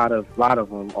got a lot of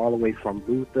them, all the way from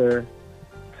Luther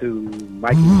to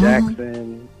Michael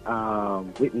Jackson,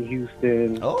 Whitney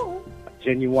Houston,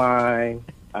 Genuine,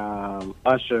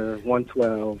 Usher,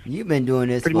 112. You've been doing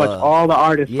this pretty much all the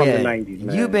artists from the 90s,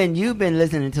 man. You've been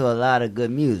listening to a lot of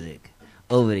good music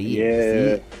over the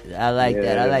years. Yeah. I like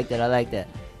that.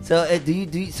 So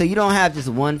so you don't have just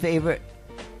one favorite?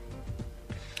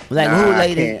 Like who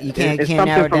later you can't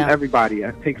narrow it down? From everybody.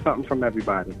 I take something from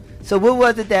everybody. So what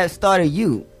was it that started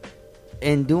you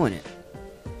in doing it?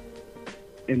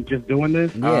 In just doing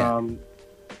this? Yeah.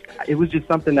 It was just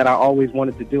something that I always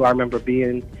wanted to do. I remember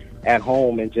being at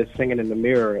home and just singing in the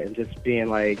mirror and just being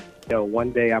like,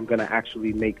 one day I'm going to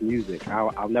actually make music.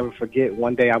 I'll never forget,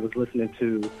 one day I was listening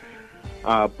to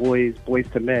Boys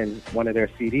to Men, one of their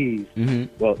CDs. Mm-hmm.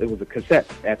 Well, it was a cassette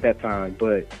at that time,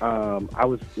 but I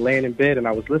was laying in bed and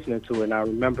I was listening to it, and I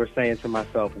remember saying to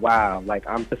myself, wow, like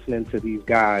I'm listening to these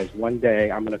guys. One day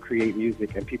I'm going to create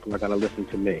music and people are going to listen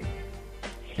to me.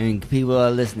 And people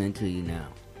are listening to you now.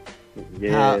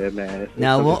 Yeah, man.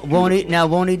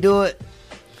 Won't he do it?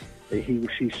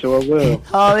 She sure will.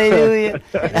 Hallelujah.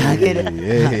 I get it.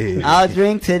 Yeah. I'll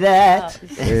drink to that.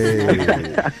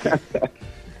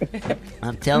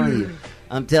 I'm telling you.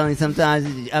 Sometimes,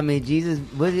 Jesus,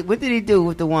 what did he do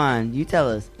with the wine? You tell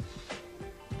us.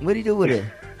 What did he do with it?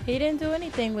 He didn't do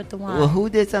anything with the wine. Well, who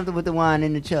did something with the wine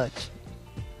in the church?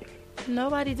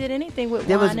 Nobody did anything with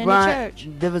wine in the church.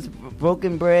 There was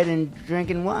broken bread and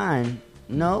drinking wine.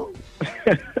 No?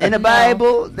 In the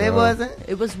Bible, there wasn't?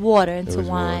 It was water into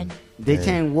wine. Water. They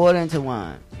turned water into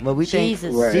wine. Well, we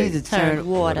Jesus turned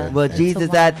water. Well, Jesus,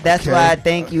 that's why I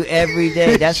thank you every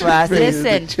day. That's why I say.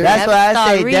 Listen, that's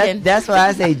why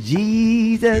I say,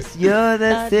 Jesus, you're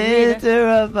the center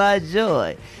of my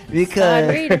joy.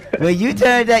 Because when you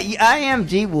turn that, I am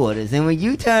G Waters, and when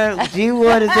you turn G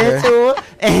Waters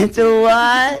into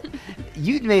wine,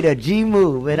 you made a G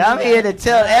move, and I'm here to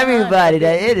tell everybody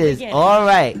that it is all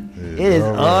right. It is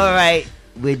all right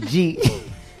with G.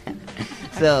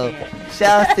 So,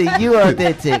 shouts to you,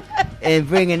 Authentic, and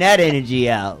bringing that energy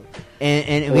out.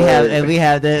 And we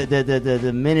have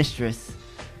the ministress.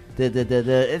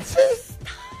 It's just,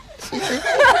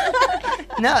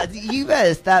 no, you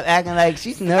better stop acting like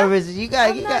she's nervous. You're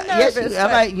not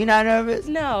nervous?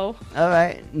 No. All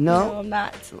right. No, I'm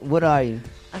not. What are you?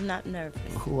 I'm not nervous.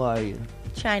 Who are you?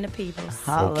 China Peoples.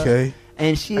 Okay.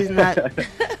 And she's not.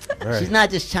 She's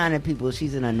not just China Peoples.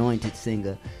 She's an anointed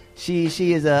singer. She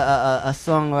is a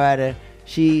songwriter.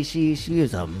 She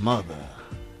is a mother.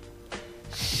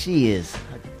 She is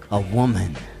a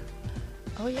woman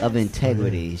of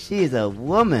integrity. She is a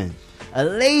woman, a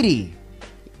lady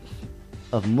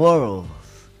of morals,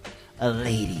 a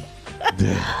lady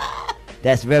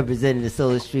that's representing the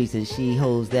Solar Streets, and she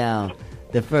holds down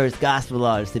the first gospel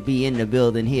artist to be in the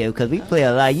building here, because we play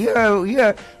a lot.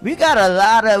 We got a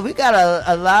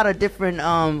lot of different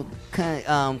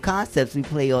concepts we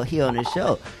play here on the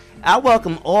show. I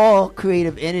welcome all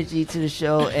creative energy to the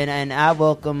show, and I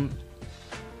welcome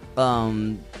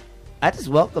I just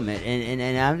welcome it,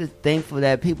 and I'm just thankful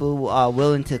that people are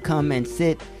willing to come and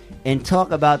sit and talk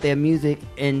about their music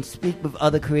and speak with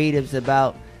other creatives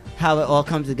about how it all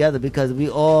comes together, because we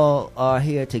all are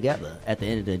here together at the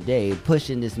end of the day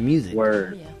pushing this music.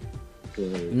 Word. Yeah.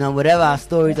 You know, whatever our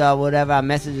stories are, whatever our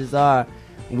messages are,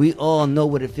 we all know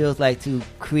what it feels like to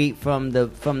create from the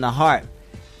heart,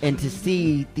 and to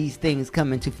see these things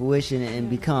come into fruition and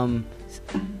become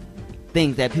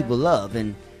things that people love.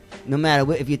 And no matter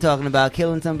what, if you're talking about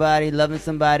killing somebody, loving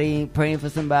somebody, praying for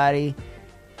somebody,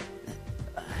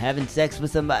 having sex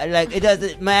with somebody, like, it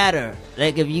doesn't matter.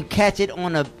 Like, if you catch it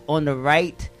on the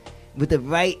right, with the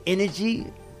right energy,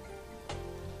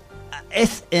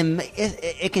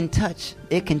 it can touch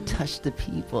the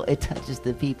people. It touches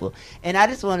the people. And I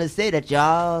just want to say that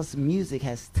y'all's music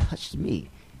has touched me.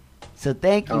 So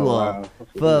thank you all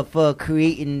for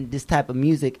creating this type of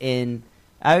music, and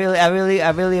I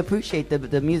really appreciate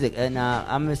the music, and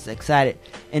I'm just excited.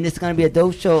 And it's gonna be a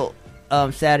dope show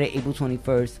Saturday, April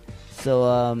 21st.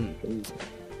 So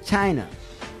China.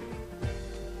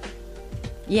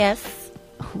 Yes.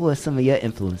 Who are some of your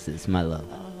influences, my love?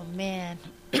 Oh man.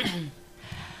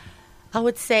 I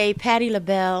would say Patti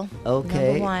LaBelle,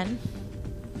 okay, number one.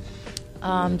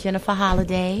 Jennifer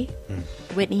Holliday,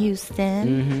 Whitney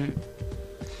Houston,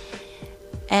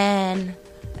 and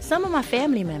some of my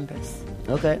family members.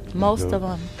 Okay. Most of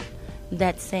them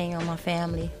that sing on my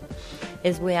family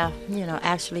is where I,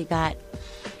 actually got.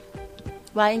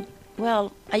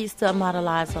 Well, I used to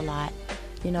modelize a lot,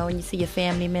 You know, when you see your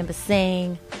family members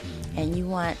sing, and you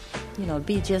want, you know,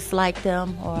 be just like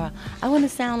them, or I want to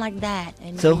sound like that.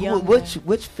 And so,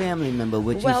 which family member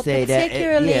would you say that?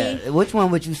 Particularly, which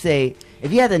one would you say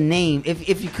if you had a name?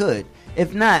 If you could.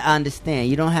 If not, I understand.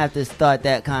 You don't have to start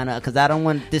that kind of, because I don't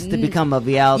want this to become a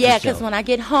reality show. Yeah, because when I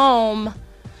get home,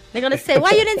 they're gonna say, "Why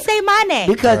you didn't say my name?"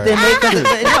 Because then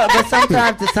but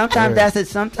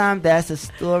sometimes that's a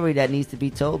story that needs to be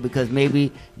told, because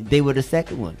maybe they were the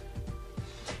second one.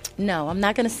 No, I'm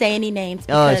not going to say any names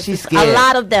because she's scared. A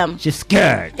lot of them. She's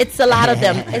scared. It's a lot of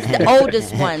them. It's the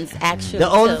oldest ones, actually. The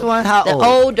oldest one? How old? The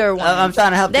older ones. I'm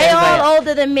trying to help They're all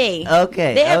older than me.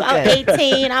 Okay. They're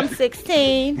 18. I'm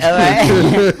 16. All right.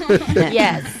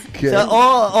 Yes. Okay. So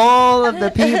all of the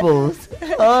peoples,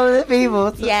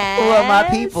 yes. who are my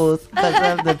peoples,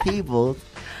 because of the peoples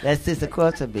that sits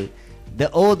across from me. The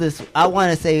oldest, I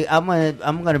want to say, I'm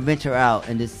gonna venture out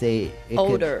and just say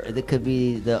older. It could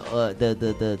be the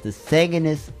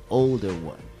singingest older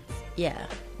one. Yeah,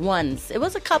 ones. It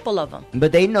was a couple of them.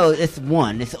 But they know it's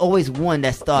one. It's always one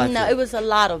that starts. No, it was a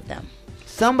lot of them.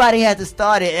 Somebody had to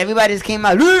start it. Everybody just came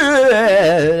out.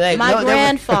 Like, my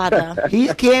grandfather. He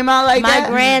came out like my that. My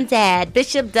granddad,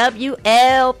 Bishop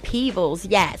W.L. Peebles.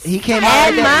 Yes. He came out.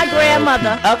 And my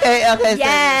grandmother. Okay.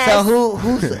 Yes. So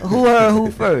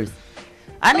who first?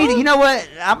 I need. You know what?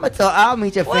 I'll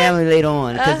meet your family later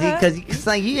on, because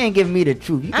you ain't giving me the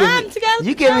truth.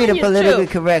 You give me the politically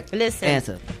correct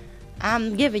answer.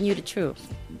 I'm giving you the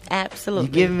truth. Absolutely.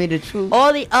 You giving me the truth.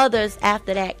 All the others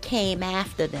after that came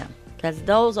after them, because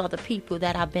those are the people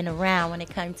that I've been around when it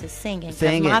comes to singing.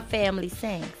 Because my family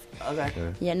sings.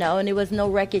 Okay. You know, and there was no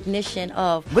recognition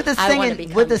of what does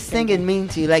singing mean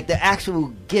to you? Like the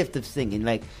actual gift of singing,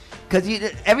 like. Because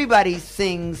everybody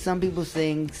sings. Some people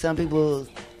sing. Some people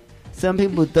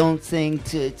don't sing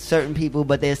to certain people,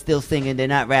 but they're still singing. They're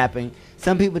not rapping.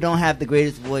 Some people don't have the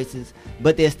greatest voices,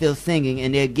 but they're still singing,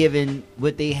 and they're giving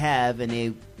what they have, and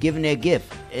they're giving their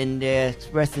gift, and they're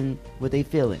expressing what they're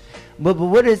feeling. But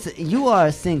you are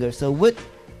a singer, so what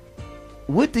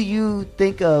do you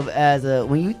think of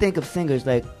when you think of singers?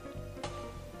 Like,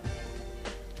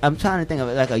 I'm trying to think of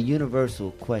it like a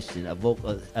universal question,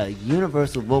 a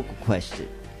universal vocal question.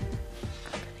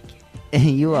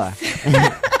 And you are.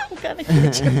 I'm gonna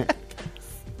get you.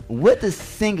 What does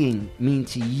singing mean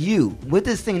to you? What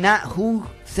does singing, not who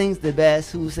sings the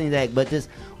best, who sings that, but just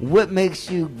what makes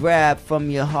you grab from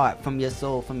your heart, from your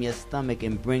soul, from your stomach,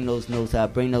 and bring those notes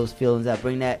out, bring those feelings out,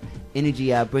 bring that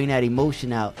energy out, bring that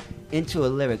emotion out into a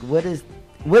lyric? What is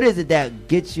it that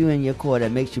gets you in your core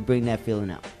that makes you bring that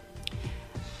feeling out?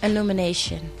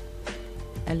 Illumination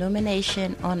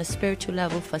on a spiritual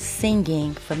level for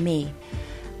singing for me.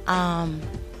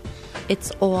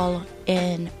 It's all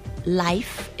in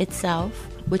life itself,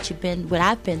 what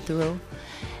I've been through,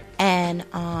 and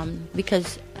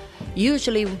because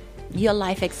usually your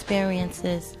life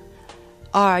experiences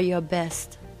are your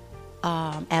best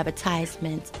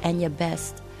advertisements and your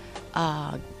best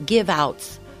give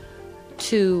outs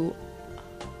to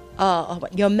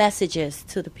your messages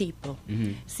to the people.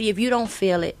 Mm-hmm. See, if you don't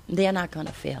feel it, they're not going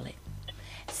to feel it.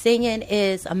 Singing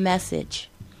is a message.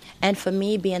 And for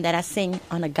me, being that I sing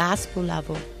on a gospel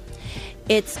level,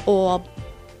 it's a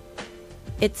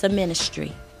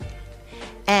ministry.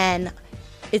 And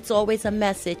it's always a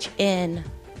message in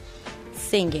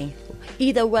singing.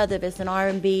 Either whether it's an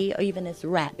R&B or even it's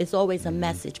rap, it's always a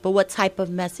message. But what type of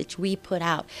message we put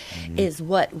out is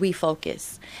what we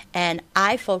focus. And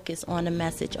I focus on the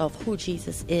message of who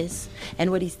Jesus is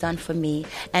and what he's done for me.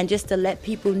 And just to let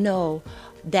people know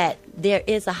that there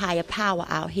is a higher power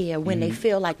out here when they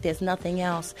feel like there's nothing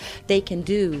else they can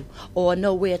do or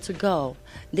nowhere to go.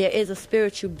 There is a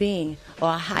spiritual being or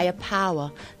a higher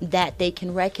power that they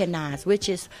can recognize, which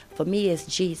is, for me, is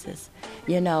Jesus,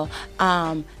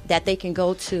 that they can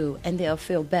go to and they'll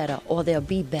feel better or they'll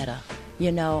be better. They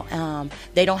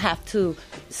don't have to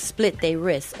split their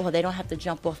wrists, or they don't have to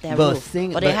jump off that roof,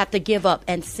 or they have to give up.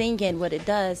 And singing, what it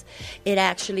does, it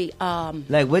actually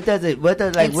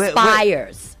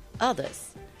inspires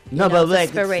others. No, but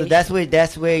so that's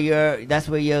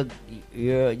where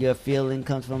your feeling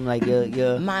comes from, like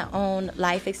your my own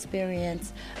life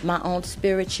experience, my own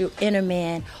spiritual inner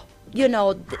man.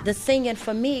 The singing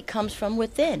for me comes from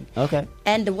within. Okay.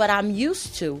 And what I'm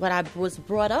used to, what I was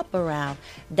brought up around,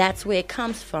 that's where it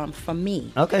comes from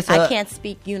me. Okay, so I can't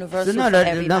speak universal for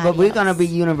everybody but we're else. going to be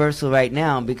universal right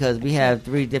now because we have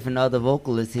 3 different other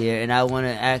vocalists here, and I want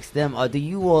to ask them, do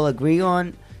you all agree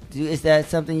on Is that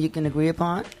something you can agree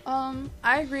upon?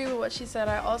 I agree with what she said.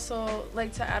 I also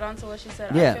like to add on to what she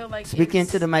said. Yeah. I feel like Speak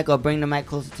into the mic or bring the mic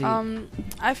closer to you.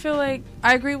 I feel like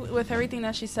I agree with everything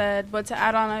that she said, but to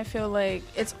add on, I feel like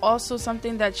it's also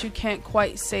something that you can't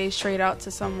quite say straight out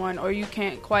to someone, or you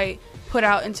can't quite put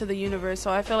out into the universe.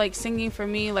 So I feel like singing for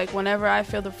me, like whenever I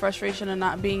feel the frustration of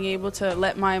not being able to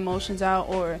let my emotions out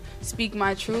or speak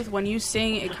my truth, when you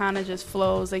sing, it kind of just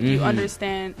flows. Like you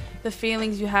understand the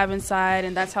feelings you have inside,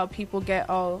 and that's how people get,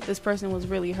 oh, this person was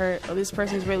really hurt, or this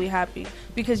person's really happy,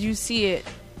 because you see it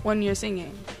when you're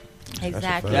singing.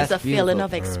 Exactly. It's a feeling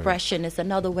of expression. It's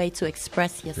another way to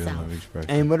express yourself.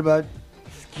 And what about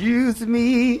excuse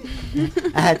me?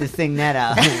 I had to sing that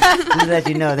out just to let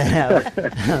you know that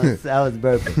I was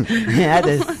burping. I had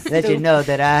to let you know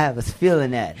that I was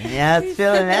feeling that. Yeah, I was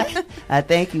feeling that. I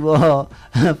thank you all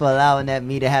for allowing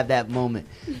me to have that moment.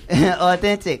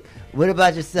 Authentic. What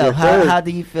about yourself? Yes, how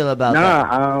do you feel about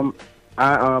that?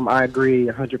 I agree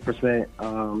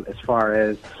 100% as far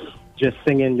as just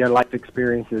singing your life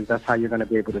experiences. That's how you're going to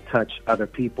be able to touch other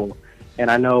people. And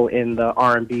I know in the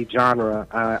R&B genre,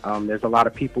 there's a lot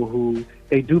of people who,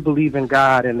 they do believe in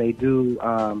God and they do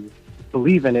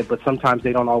believe in it, but sometimes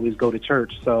they don't always go to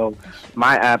church. So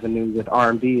my avenue with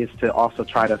R&B is to also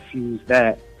try to fuse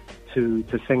that to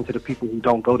sing to the people who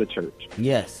don't go to church.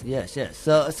 Yes.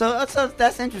 So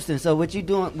that's interesting. So what you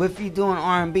doing, if you doing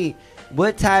R&B,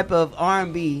 what type of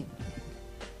R&B,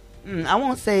 I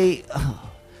won't say...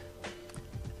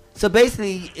 So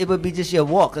basically, it would be just your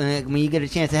walk. And when you get a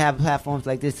chance to have platforms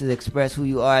like this to express who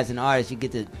you are as an artist, you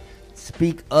get to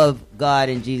speak of God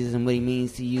and Jesus and what He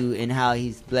means to you and how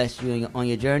He's blessed you on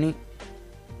your journey.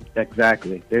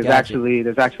 Exactly. There's actually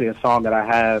a song that I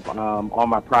have on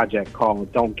my project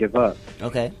called "Don't Give Up."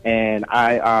 Okay. And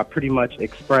I pretty much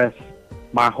express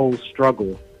my whole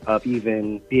struggle of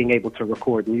even being able to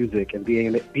record music and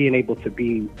being able to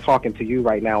be talking to you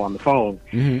right now on the phone,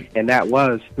 and that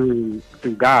was through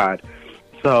God.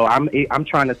 So I'm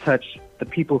trying to touch the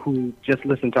people who just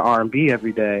listen to R&B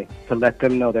every day to let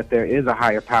them know that there is a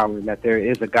higher power and that there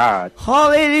is a God.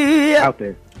 Hallelujah out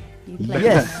there.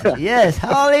 Yes,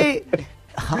 hallelujah.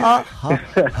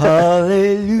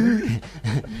 Hallelujah.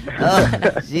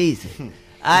 Oh, Jesus.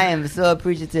 I am so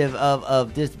appreciative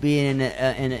of just being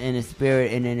in the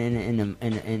spirit and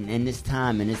in this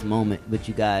time, in this moment with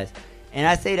you guys. And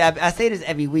I say this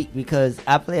every week because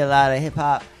I play a lot of hip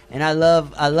hop, and I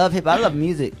love hip hop. I love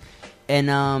music,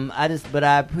 and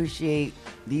I appreciate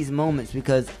these moments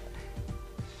because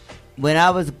when I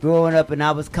was growing up and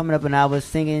I was coming up and I was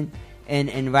singing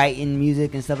and writing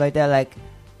music and stuff like that, like,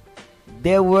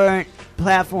 there weren't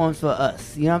platforms for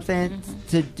us, you know what I'm saying,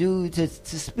 to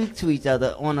speak to each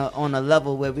other on a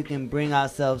level where we can bring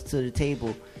ourselves to the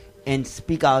table and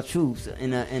speak our truths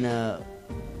with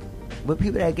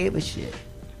people that gave a shit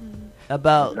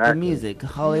about the music.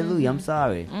 Hallelujah. I'm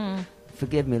sorry.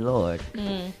 Forgive me, Lord.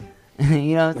 You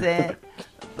know what I'm saying?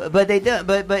 But they do.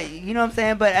 But you know what I'm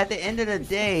saying? But at the end of the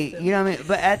day, you know what I mean?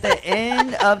 But at the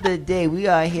end of the day, we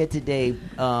are here today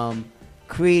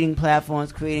creating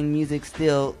platforms, creating music,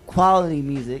 still quality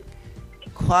music,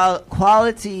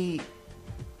 quality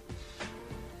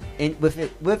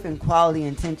with quality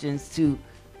intentions to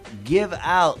give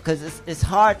out, because it's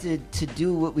hard to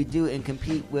do what we do and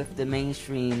compete with the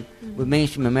mainstream, with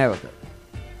mainstream America,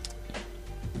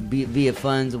 via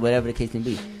funds or whatever the case may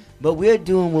be. But we're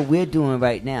doing what we're doing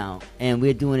right now, and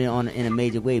we're doing it in a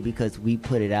major way because we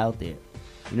put it out there.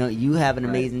 You know, you have an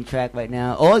amazing track right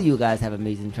now. All you guys have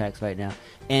amazing tracks right now.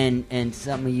 And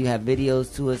some of you have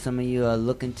videos to it. Some of you are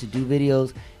looking to do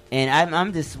videos. And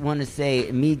I'm just want to say,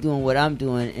 me doing what I'm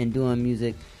doing and doing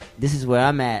music, this is where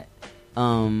I'm at.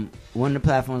 One of the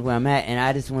platforms where I'm at. And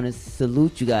I just want to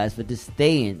salute you guys for just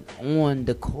staying on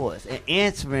the course and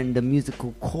answering the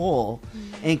musical call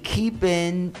and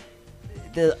keeping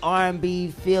the R&B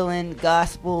feeling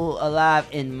gospel alive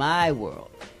in my world.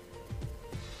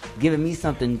 Giving me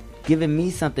something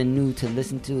new to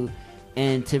listen to,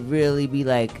 and to really be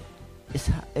like, it's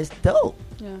dope.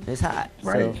 Yeah. It's hot.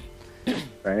 Right. So,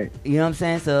 right. You know what I'm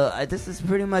saying? So this is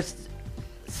pretty much,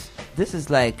 this is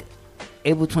like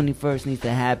April 21st needs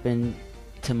to happen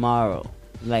tomorrow,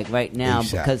 like right now,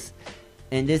 because,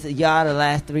 and y'all the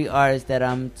last 3 artists that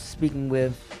I'm speaking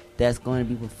with that's going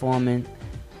to be performing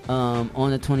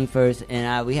on the 21st,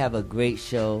 and we have a great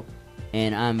show.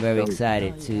 And I'm very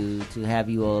excited to have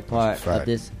you all a part of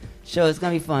this show. It's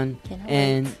going to be fun,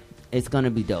 and it's going to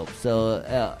be dope.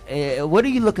 So what are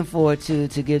you looking forward to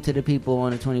give to the people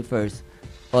on the 21st?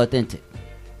 Authentic.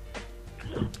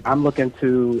 I'm looking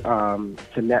to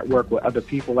network with other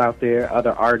people out there,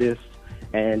 other artists,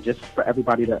 and just for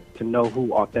everybody to know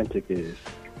who Authentic is.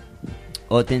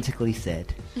 Authentically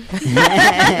said.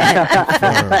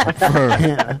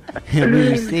 Firm. We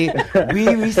receive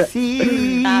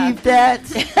that.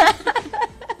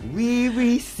 We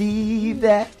receive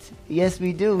that. Yes,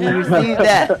 we do. We receive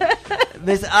that.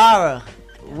 Miss Ara,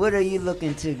 what are you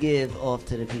looking to give off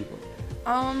to the people?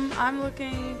 I'm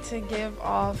looking to give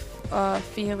off a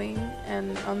feeling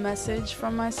and a message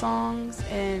from my songs,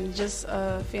 and just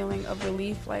a feeling of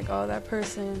relief, like, oh, that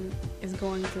person is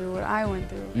going through what I went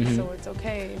through, so it's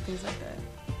okay, and things like that.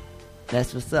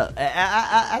 That's what's up.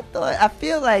 I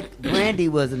feel like Brandy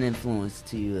was an influence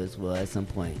to you as well at some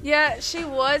point. Yeah, she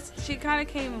was. She kind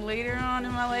of came later on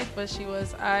in my life, but she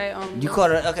was. You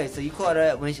caught her. Okay, so you caught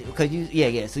her when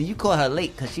So you caught her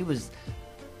late because she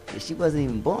wasn't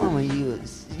even born when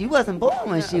you wasn't born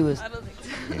when she was. I don't think so.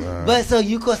 Wow. But so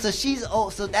you caught. So she's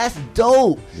old. So that's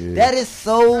dope. Yeah. That is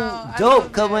so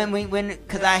dope. Cause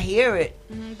because I hear it.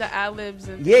 The ad-libs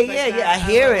and Yeah. that. I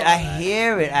hear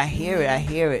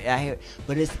it.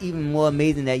 But it's even more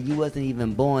amazing that you wasn't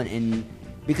even born in.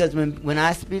 Because when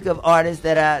I speak of artists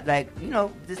that I like,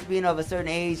 just being of a certain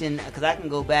age, and because I can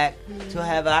go back to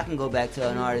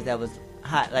an artist that was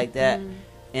hot like that,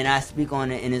 and I speak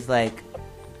on it, and it's like,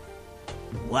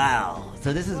 wow.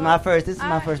 So this is my first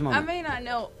moment. I may not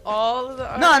know all of the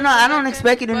artists. No, I don't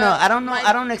expect you to know. I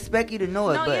don't expect you to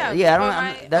know it, but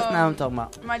that's not what I'm talking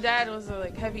about. My dad was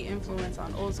a heavy influence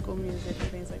on old school music and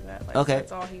things like that. Okay.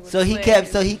 That's all he would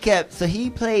So he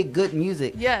played good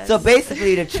music. Yes. So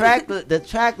basically the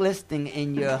track listing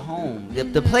in your home, the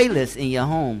playlist in your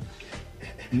home,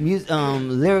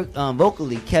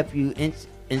 vocally kept you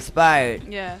inspired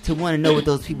to want to know what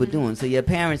those people doing. So your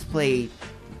parents played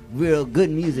real good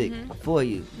music for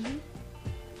you.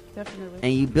 Definitely.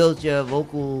 And you built your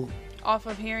vocal off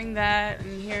of hearing that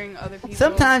and hearing other people.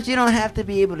 Sometimes you don't have to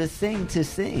be able to sing to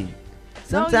sing.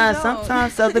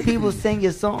 Sometimes other people sing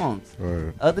your songs.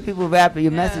 Right. Other people rap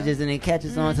your messages, and it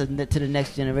catches on to the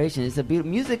next generation. It's a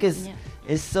beautiful music. Is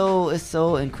so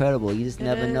incredible. You just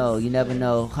never know. You never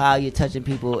know how you're touching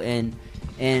people and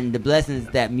the blessings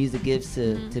that music gives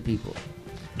to people.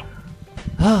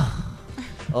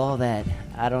 All that.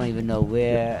 I don't even know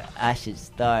where I should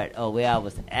start or where I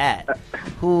was at.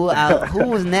 Who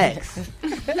was next?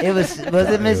 Was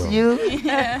it Miss You?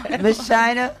 Miss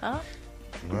China? Huh?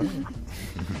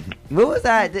 What was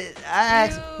I? I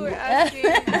asked.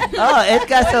 It's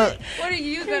got so. What are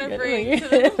you gonna bring to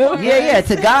the performance? Yeah,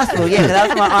 to gospel. Yeah, because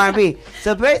that's my R&B.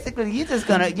 So basically,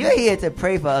 you're here to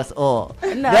pray for us all.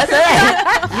 No. That's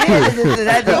right.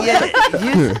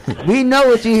 We know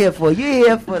what you're here for. You're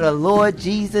here for the Lord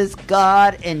Jesus,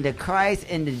 God, and the Christ,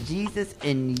 and the Jesus,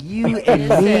 and you, and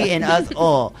me, and us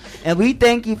all. And we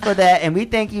thank you for that, and we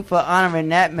thank you for honoring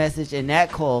that message and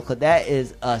that call, because that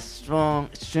is a strong,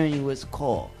 strenuous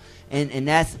call. And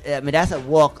that's a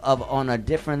walk on a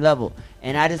different level.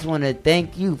 And I just want to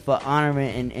thank you for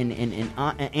honoring and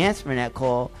answering that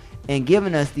call and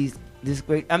giving us this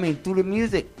great. Through the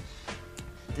music,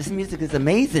 this music is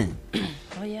amazing.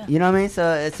 Oh yeah. You know what I mean?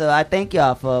 So I thank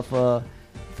y'all for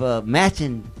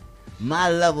matching my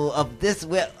level of this.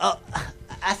 I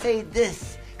say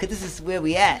this because this is where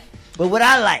we at. But what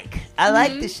I like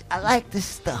this. I like this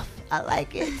stuff. I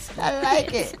like it.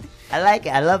 I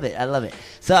love it.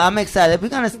 So I'm excited. We're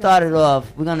gonna start it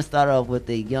off with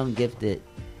the young gifted.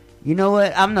 You know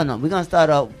what? We're gonna start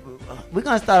off with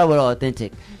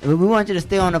Authentic. We want you to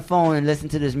stay on the phone and listen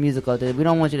to this music out there. We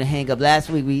don't want you to hang up. Last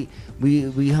week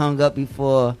we hung up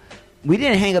before. We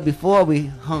didn't hang up before we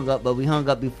hung up, but we hung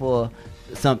up before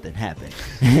something happened.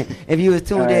 If you was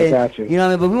tuned in, you know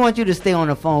what I mean. But we want you to stay on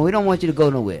the phone. We don't want you to go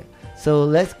nowhere. So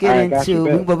let's get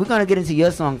into. But we're gonna get into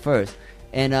your song first,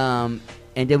 and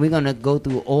then we're gonna go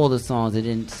through all the songs and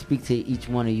then speak to each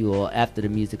one of you all after the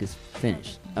music is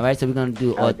finished. All right. So we're gonna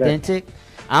do Authentic.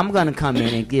 I'm gonna come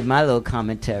in and give my little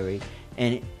commentary,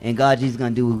 and God G's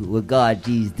gonna do what God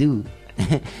G's do,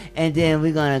 and then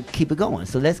we're gonna keep it going.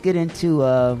 So let's get into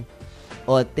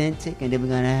Authentic, and then we're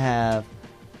gonna have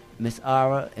Miss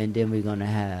Ara, and then we're gonna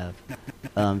have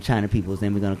China Peoples.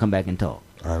 Then we're gonna come back and talk.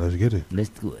 All right, let's get it. Let's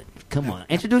do it. Come on,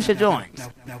 introduce your joints.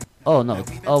 Oh no!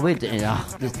 Oh wait,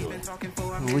 let's do it.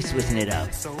 We're switching it up.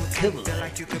 Come on.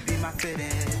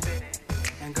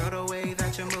 And go the way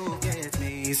that you move gets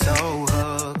me so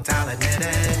hooked, I'll admit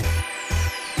it.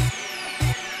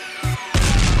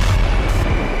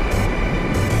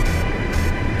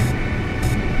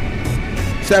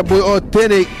 It's that boy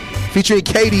Authentic featuring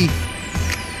Katie.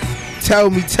 Tell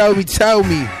me.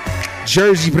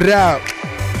 Jersey without.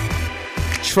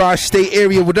 Tri-state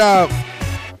area without.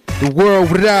 The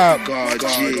world without. God.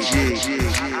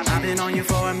 I've been on you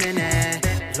for a minute.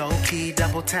 Low key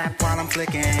double tap while I'm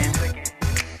flicking.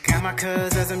 Got my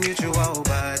cuz as a mutual,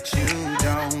 but you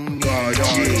don't need me.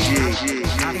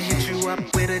 I can hit you up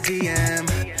with a DM,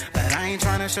 but I ain't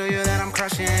tryna show you that I'm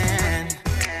crushing.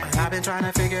 But I've been trying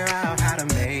to figure out how to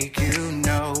make you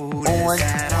notice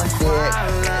that I'm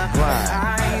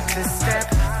qualified to step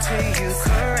to you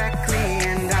correctly,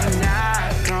 and I'm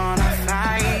not gonna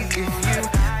fight if you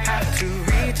have to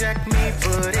reject me,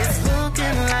 but it's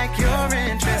looking like you're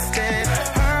interested.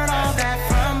 Heard all that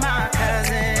from my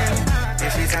cousin.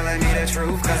 Is she telling me the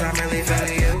truth? Cause I'm really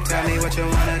feeling you. Tell me what you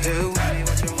wanna do. Tell me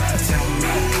what you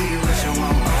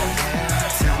want.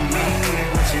 Tell me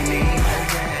what you need.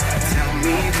 Tell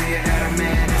me, do you have a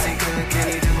man? Is he good? Can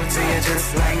he do it to you just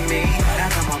like me? Now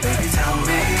come on, baby, tell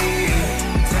me.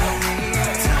 Tell me.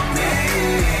 Tell me.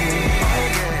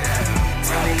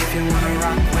 Tell me if you wanna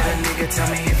rock with a nigga. Tell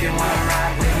me if you wanna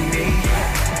ride with me.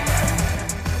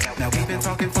 Now we've been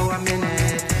talking for a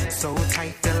minute. So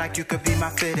tight, feel like you could be my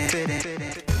fitting.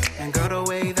 And girl, the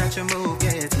way that you move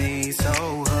gets me so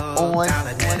hooked. I'll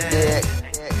admit it.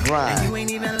 And you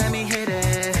ain't even let me hit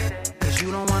it. Cause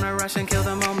you don't wanna rush and kill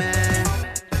the moment.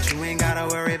 But you ain't gotta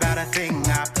worry about a thing.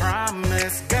 I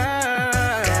promise, girl,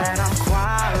 that I'm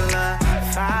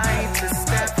qualified to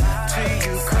step to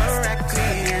you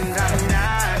correctly. And I'm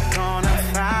not gonna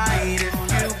fight if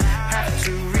you have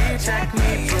to reject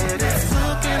me. But it's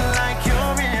looking like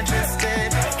you're interested.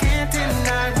 Can't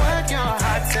deny what your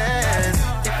heart says.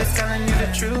 If it's telling you the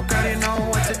truth, girl, you know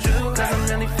what to do. Cause I'm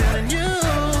really feeling you.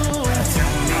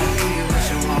 Tell me what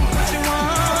you want. What you want.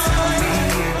 Tell me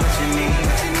what you need.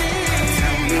 What you need.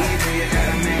 Tell me, do you have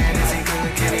a man? Is he good?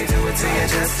 Can he do it to you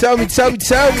just Tell me. Tell me.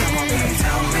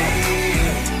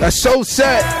 That's so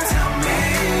sad.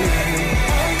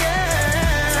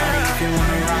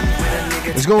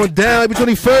 It's going down April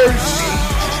 21st.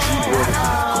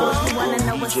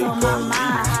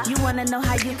 You wanna know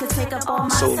how you could take up all my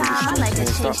time? I'm like a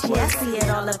chick, yeah, I see it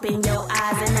all up in your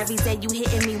eyes. And every day you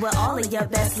hitting me with all of your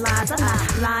best lines. I'm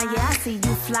not lying, yeah, I see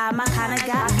you fly, my kind of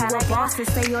guy. You a boss to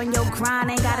stay on your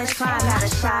grind, ain't gotta try, not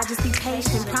shy, just be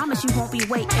patient. Promise you won't be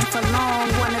waiting for long.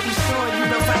 Wanna be sure you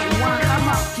the right one. Come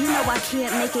on, you know I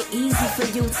can't make it easy for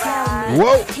you. Tell me,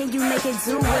 whoa, can you make it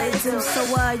do what it do? So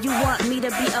you want me to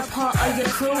be a part of your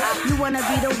crew? You wanna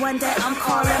be the one that I'm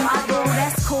calling my boo?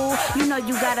 That's cool. You know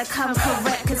you gotta come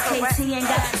correct, cause KT ain't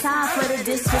got time for the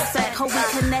disrespect. Hope we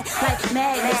connect like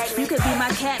magnets. You could be my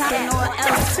captain or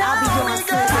else I'll be going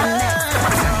to the next.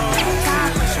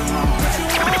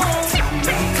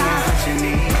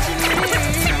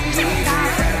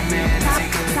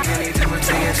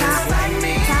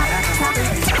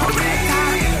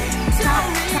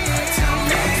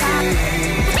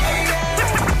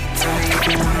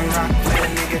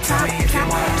 Tell me if you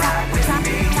wanna ride with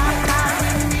me.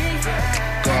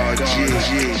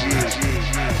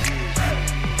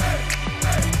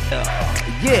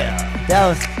 Yeah, that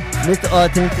was Mr.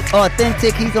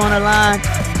 Authentic. He's on the line.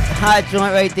 Hot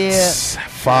joint right there.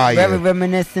 Fire. Very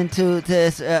reminiscent to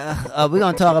this. We're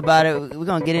gonna talk about it. We're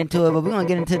gonna get into it, but we're gonna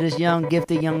get into this young,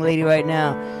 gifted young lady right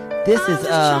now. This is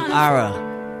Ara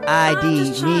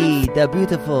ID, me, the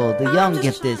beautiful, the young,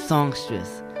 gifted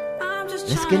songstress.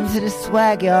 Let's get into this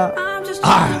swag, y'all.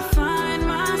 Ara.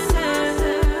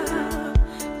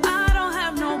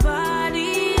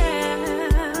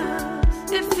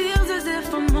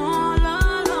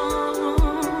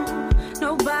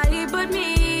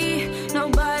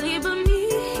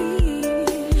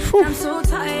 I'm so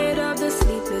tired of the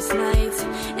sleepless nights,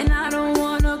 and I don't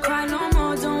wanna cry no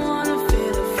more, don't wanna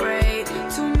feel afraid.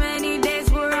 Too many days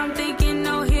where I'm thinking,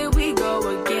 oh, here we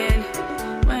go again,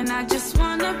 when I just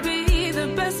wanna be the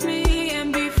best me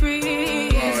and be free.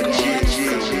 Myself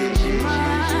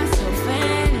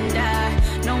and I,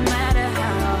 no matter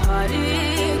how hard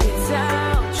it gets,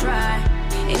 I'll try.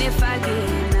 And if I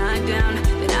get knocked down,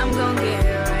 then I'm gonna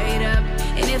get right up.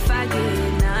 And if I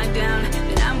get knocked down,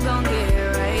 then I'm gonna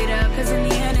get right up. Cause in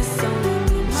the end it's only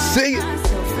me,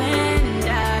 myself and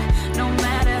I. No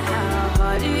matter how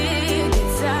hard it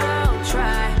gets, I'll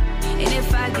try. And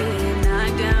if I get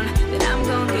knocked down, then I'm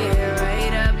gonna get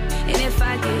right up. And if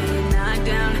I get knocked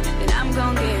down, then I'm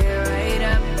gonna get right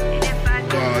up. And if I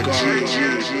get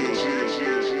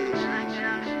knocked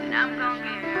down, then I'm gonna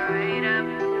get right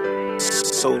up.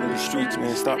 Soul in the streets,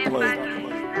 man, stop playing.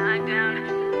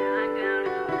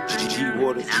 G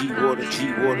Waters,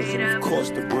 and of course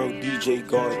the bro DJ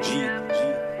God G.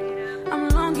 I'm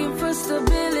longing for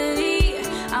stability.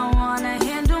 I wanna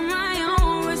handle my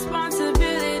own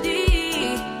responsibility.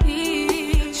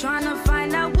 Trying to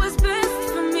find out what's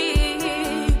best for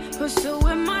me.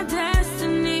 Pursuing my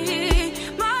destiny.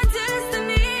 My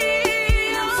destiny.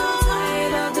 I'm so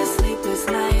tired of the sleepless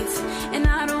nights, and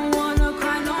I don't wanna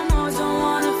cry no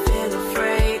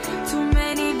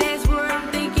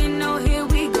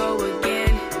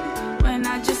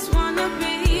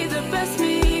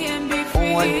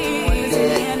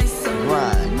dead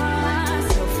run.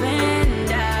 Myself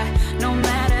and I, no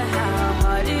matter how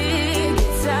hard it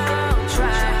gets, I'll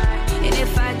try. And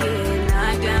if I get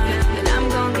knocked down, then I'm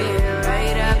gon' get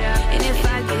right up. And if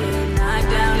I get knocked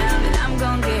down, then I'm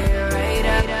gon' get right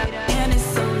up. And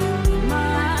it's only me,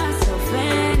 myself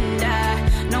and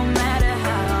I, no matter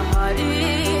how hard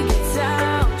it gets,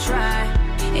 I'll try.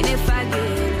 And if I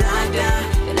get knocked down,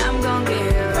 then I'm gon'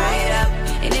 get right up.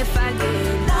 And if I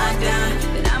get knocked down,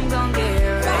 then I'm gon'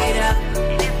 get right up.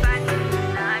 And if I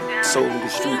get knocked down, Soul of the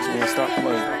streets, man, stop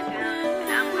playing.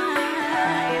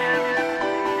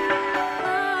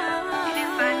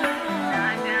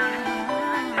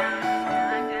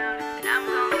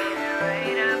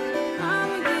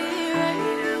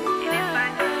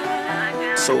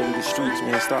 Soul of the streets,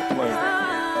 man, stop playing.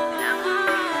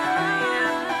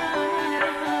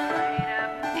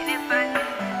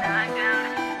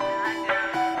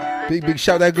 Big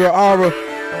shout that girl Aura.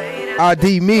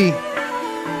 ID me.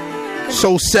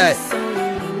 So set.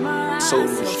 Soul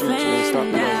of the streets, man, stop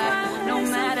playing. no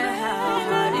matter how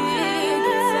hard it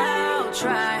gets, I'll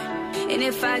try. And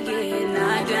if I get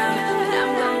knocked down, then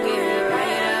I'm gon' get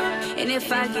right up. And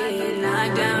if I get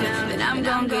knocked down, then I'm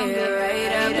gon' get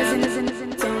right up.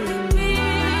 It's only me.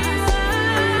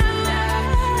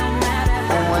 No matter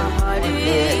how hard it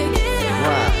gets, if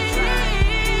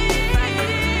I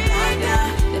get knocked down,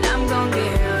 then I'm gon'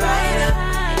 get right up.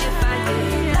 And if I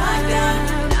get knocked down,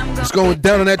 then I'm gon' It's going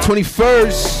down on that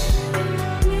 21st.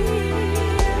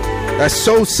 That's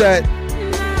so set.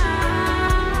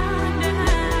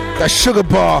 That Sugar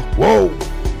Bar. Whoa.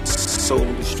 Soul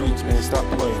of the streets, man, stop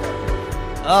playing.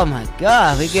 Oh my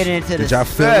God, we get into the Did y'all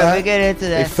feel spirit. that? We get into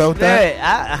that They felt spirit.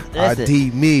 that? Listen,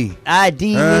 ID me.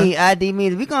 ID Huh? me, ID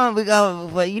me. We gonna,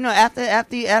 but you know, after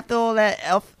all that,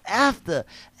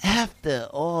 after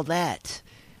all that,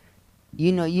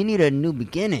 you know, you need a new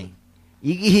beginning.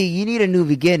 You need a new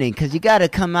beginning because you got to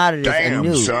come out of this Damn,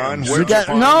 anew. son, You where'd got, you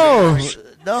find no, this?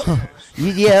 no.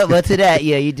 Yeah, but to that,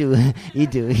 yeah, you do.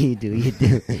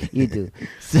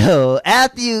 So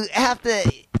after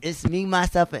it's me,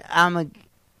 myself, and I'm a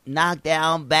knock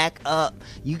down, back up.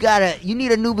 You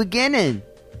need a new beginning.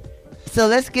 So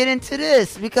let's get into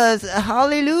this because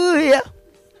hallelujah.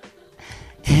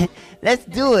 Let's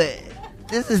do it.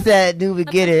 This is that new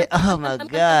beginning. Oh my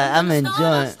God, I'm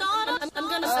enjoying. I'm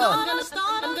gonna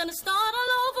start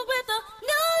all over with a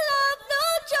new love,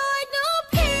 new joy, new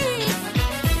peace.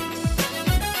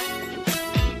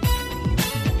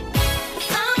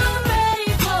 I'm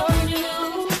ready for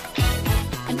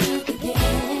a new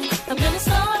beginning. I'm gonna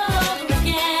start all over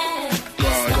again.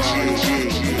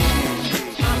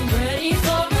 I'm ready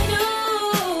for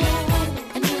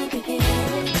a new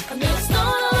beginning. I'm gonna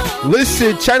start all over.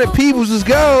 Listen, China Peoples, let's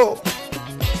go.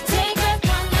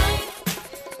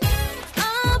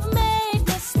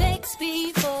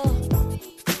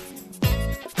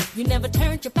 You never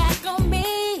turned your back on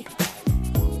me.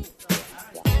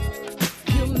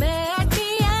 You met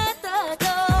me at the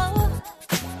door.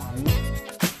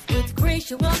 With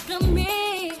grace you welcome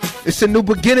me. It's a new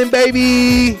beginning,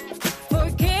 baby.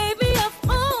 Forgave me of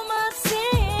all my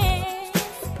sins.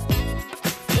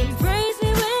 Embrace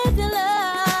me with your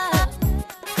love.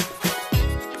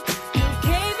 You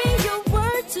gave me your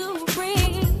word to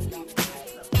breathe.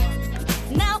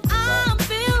 Now I'm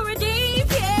feel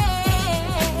redeemed,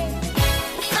 yeah.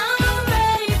 I'm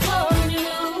ready for a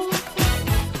new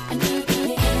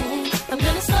beginning. I'm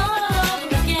gonna start all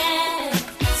over again.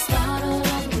 Start all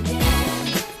over again.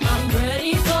 I'm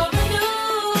ready for a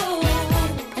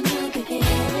new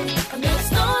beginning. I'm gonna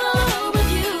start all over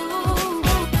with you.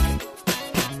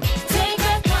 Take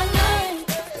back my life.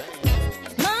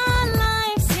 My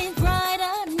life seems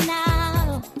brighter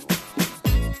now.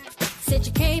 Since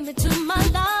you came into my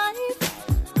life.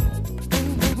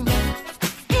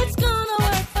 It's gonna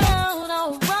work out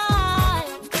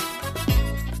alright.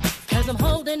 'Cause I'm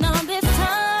holding on this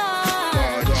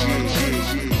time.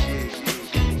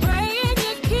 Praying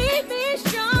you keep me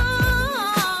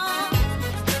strong.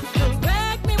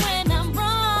 Correct me when I'm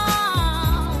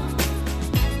wrong.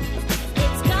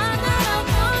 It's God that I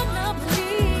wanna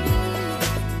believe.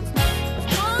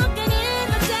 Walking in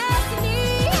my destiny.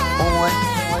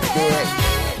 On dead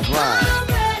run. I'm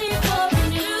ready for a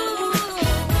new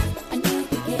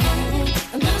beginning.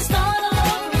 I'm gonna start all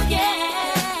over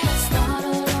again. Start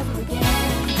all over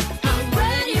again. I'm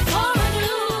ready for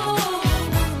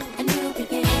a new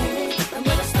beginning. I'm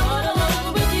gonna start all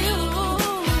over with you.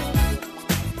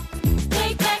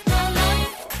 Take back my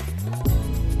life.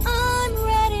 I'm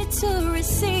ready to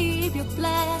receive your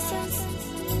blessings.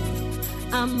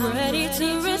 I'm ready to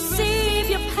receive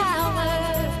your power.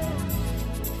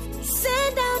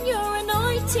 Send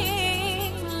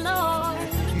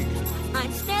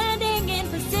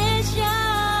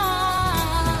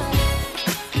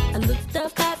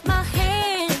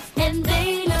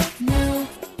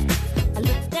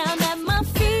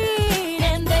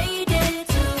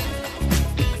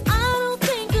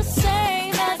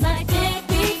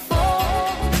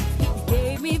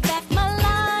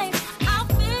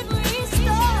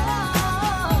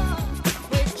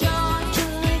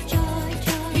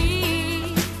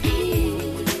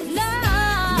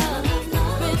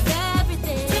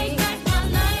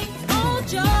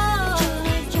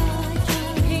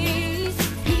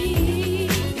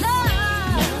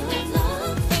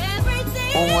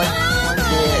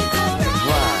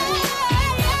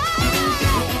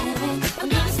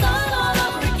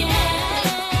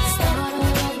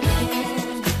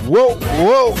Whoa,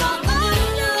 whoa.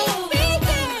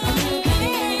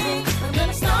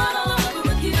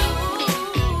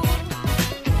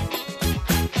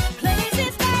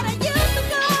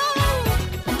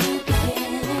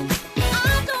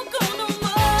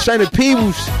 China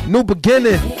Peoples, new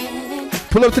beginning.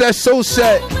 Pull up to that soul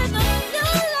set.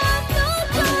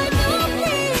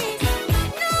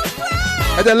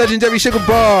 At that legendary Sugar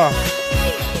Bar.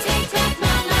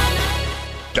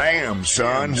 Damn,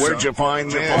 son, where'd you find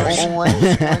this?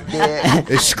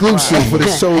 Exclusive for the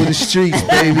soul of the streets,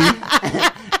 baby.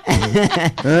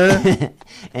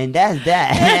 And that's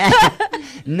that.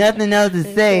 Nothing else to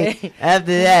say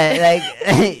after that. Like,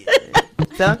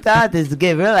 sometimes it's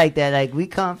get real like that. Like, we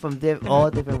come from all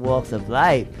different walks of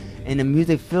life, and the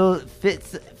music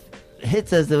hits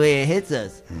us the way it hits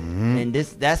us. And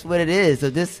that's what it is.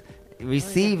 So just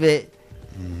receive it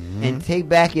and take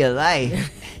back your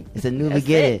life. It's a new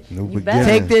beginning. New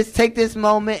beginning. Take this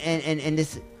moment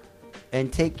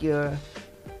and take your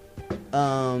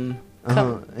my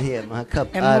cup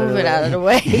and out move of it out of the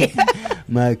way.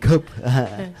 My cup.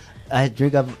 I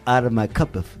drink up out of my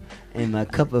cup of, and my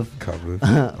cup of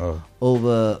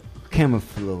over camera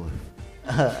flow.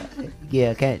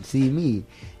 Yeah, can't see me,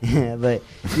 but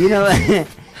you know, I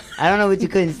don't know what you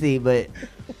couldn't see, but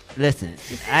listen,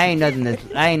 I ain't nothing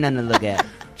to look at.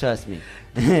 Trust me.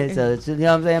 So you know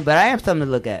what I'm saying, but I am something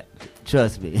to look at.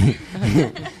 Trust me.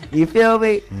 You feel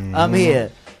me? I'm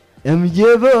here. I'm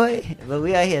your boy. But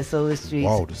we out here, Solar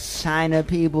Streets, China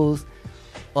Peoples,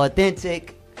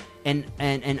 authentic, and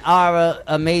Aura,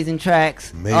 amazing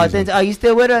tracks. Authentic. Are you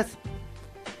still with us?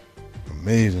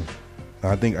 Amazing.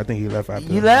 I think he left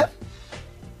after. You left?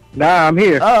 Nah, I'm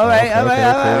here. Oh, all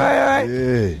right.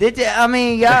 Yeah. Did you? I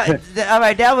mean, y'all. All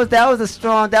right. That was a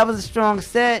strong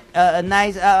set. A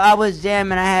nice. I was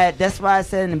jamming. That's why I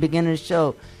said in the beginning of the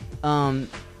show.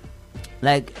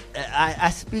 Like I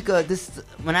speak of this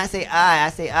when I say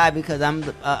I because I'm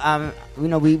you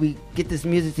know, we get this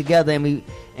music together and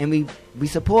we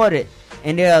support it,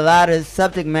 and there are a lot of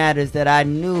subject matters that I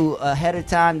knew ahead of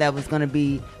time that was going to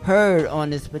be heard on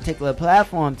this particular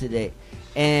platform today,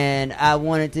 and I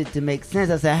wanted it to make sense.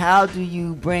 I said, how do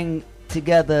you bring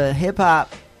together hip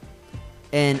hop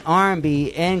and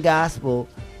R&B and gospel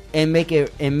and make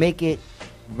it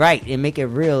right and make it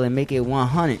real and make it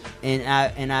 100?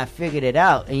 And I figured it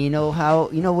out. And you know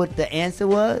what the answer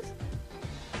was?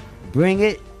 Bring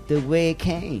it the way it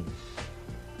came,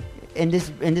 and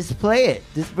just play it.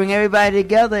 Just bring everybody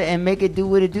together and make it do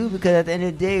what it do. Because at the end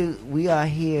of the day, we are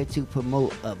here to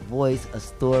promote a voice, a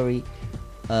story,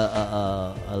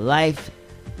 a life.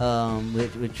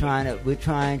 We're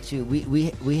trying to.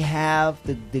 We have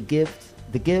the gifts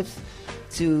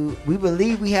to. We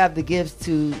believe we have the gifts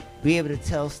to be able to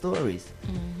tell stories,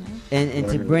 and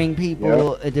to bring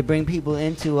people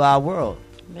into our world.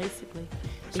 Basically,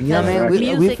 because you know what I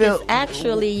mean? Music is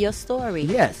actually your story.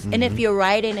 Yes, and if you're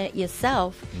writing it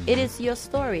yourself, it is your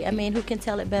story. I mean, who can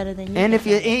tell it better than you? And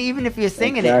even if you're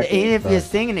singing you're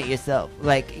singing it yourself,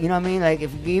 like, you know what I mean? Like,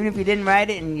 even if you didn't write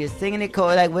it and you're singing it,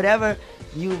 like however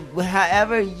you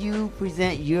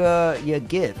present your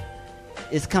gift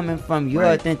is coming from your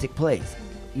authentic place.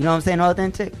 You know what I'm saying?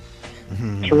 Authentic.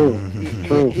 True.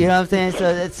 You know what I'm saying?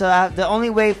 So the only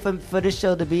way for this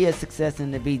show to be a success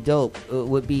and to be dope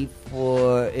would be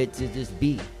for it to just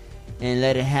be and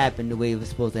let it happen the way it was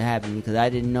supposed to happen. Because I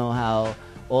didn't know how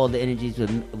all the energies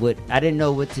would. I didn't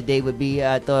know what today would be.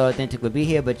 I thought Authentic would be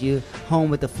here, but you home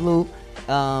with the flu,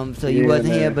 so you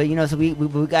wasn't here. But you know, so we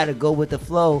got to go with the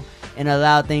flow and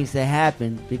allow things to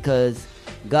happen, because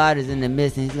God is in the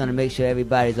midst and He's gonna make sure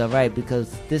everybody's all right.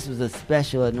 Because this was a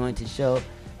special anointed show,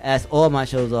 as all my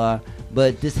shows are,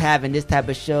 but having this type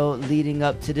of show leading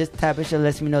up to this type of show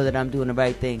lets me know that I'm doing the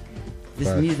right thing.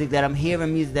 This music that I'm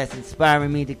hearing, music that's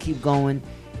inspiring me to keep going,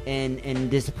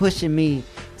 and just pushing me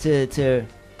to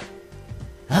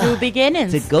new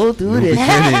beginnings, to go through this,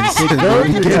 to go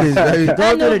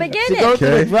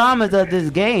through the dramas of this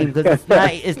game, because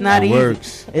it's not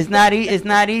easy.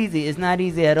 It's not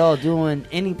easy at all doing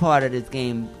any part of this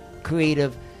game,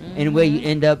 creative, and where you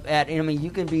end up at. I mean,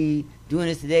 you can be doing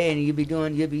this today, and you'll be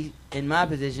in my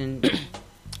position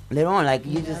later on. Like,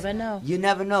 you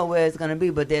never know where it's gonna be,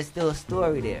 but there's still a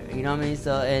story there. You know what I mean?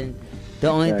 So, and the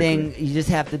only thing, you just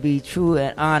have to be true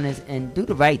and honest and do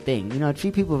the right thing. You know,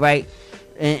 treat people right,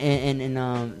 and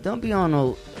don't be on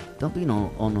no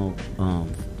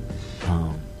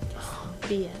BS.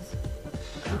 You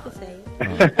can say it.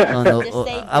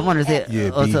 I want to say.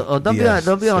 Don't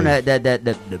be on that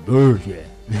bullshit.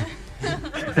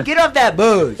 Get off that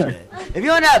bullshit. If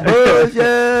you're on that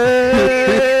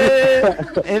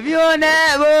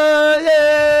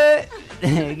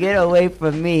bullshit, get away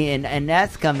from me, and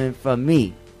that's coming from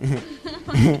me,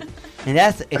 and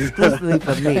that's exclusively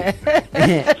from me.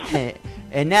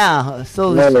 And now,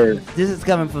 this is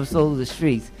coming from Soul of the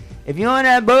Streets. If you're on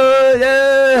that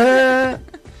bullshit,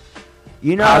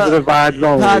 you know, positive vibes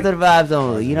only. Positive vibes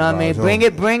only. You know what I mean?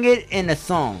 Bring it in a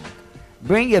song.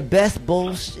 Bring your best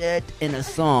bullshit in a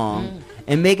song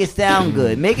and make it sound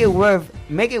good. Make it worth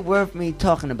me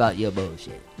talking about your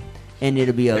bullshit. And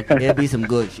it'll be some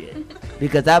good shit.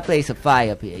 Because I play some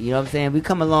fire up here. You know what I'm saying? We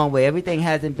come a long way. Everything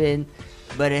hasn't been,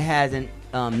 but it hasn't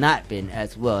not been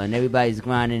as well. And everybody's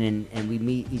grinding and we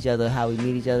meet each other how we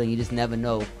meet each other, and you just never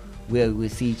know where we'll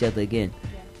see each other again.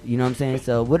 You know what I'm saying?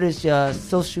 So what is your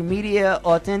social media?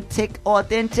 Authentic?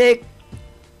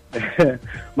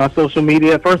 My social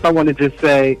media. First, I want to just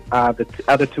say the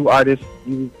other two artists,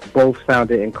 you both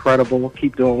sounded incredible.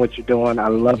 Keep doing what you're doing. I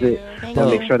love it. I want to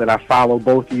make sure that I follow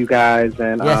both of you guys.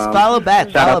 And yes, follow back.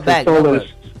 Shout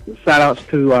outs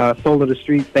to Soul of the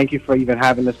Streets. Thank you for even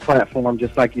having this platform.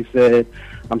 Just like you said,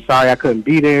 I'm sorry I couldn't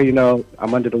be there. You know,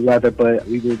 I'm under the weather, but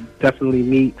we will definitely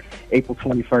meet April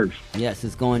 21st. Yes,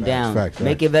 it's going down.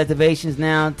 Make your reservations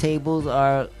now. Tables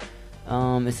are.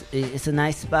 It's a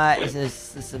nice spot.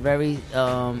 It's a very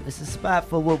it's a spot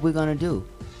for what we're gonna do,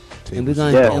 and we're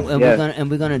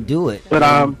gonna do it.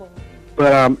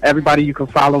 But everybody, you can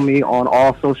follow me on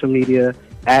all social media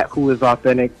at Who Is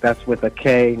Authentic. That's with a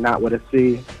K, not with a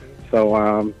C.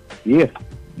 So yeah,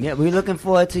 we're looking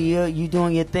forward to you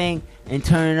doing your thing and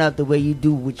turning up the way you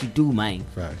do what you do, man.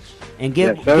 Facts. And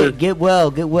get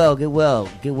well.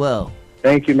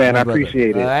 Thank you, man. I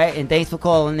appreciate it. All right, and thanks for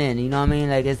calling in. You know what I mean?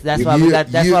 Like that's why we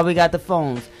got the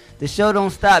phones. The show don't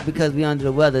stop because we under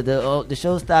the weather. The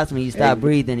show stops when you stop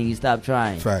breathing and you stop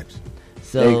trying. Facts.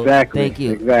 So thank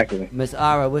you. Exactly. Miss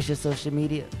Ara, what's your social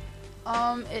media?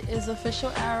 It is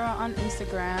Official Ara on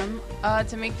Instagram.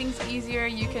 To make things easier,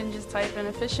 you can just type in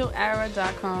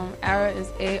officialara.com. Ara is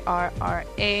ARRA,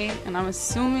 and I'm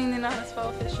assuming they're not spell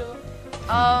official.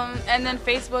 And then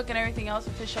Facebook and everything else,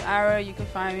 Official Ara. You can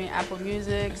find me Apple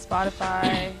Music,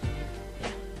 Spotify.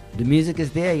 The music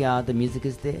is there, y'all. The music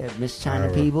is there. Miss China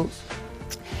Peebles.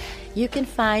 You can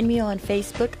find me on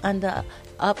Facebook under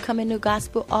upcoming new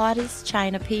gospel artist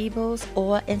China Peebles,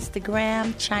 or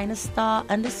Instagram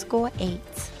ChinaStar_8.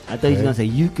 I thought you was gonna say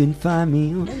you can find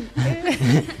me on.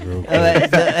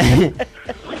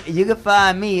 You can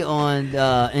find me on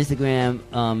Instagram,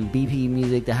 BP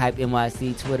Music, The Hype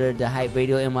NYC, Twitter, The Hype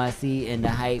Radio NYC, and The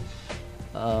Hype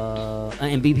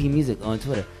and BP Music on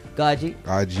Twitter. Godji.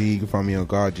 You can find me on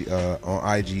Godji,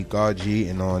 on IG Godji,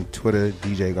 and on Twitter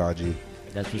DJ Godji.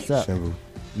 That's what's up. Simple.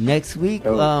 Next week,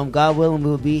 God willing,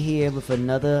 we'll be here with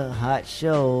another hot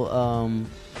show.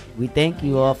 We thank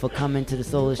you all for coming to the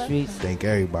Soul of the Streets. Thank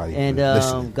everybody. And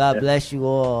God bless you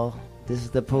all. This is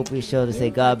the appropriate show to say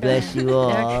God bless you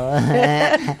all.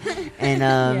 And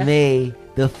may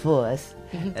the force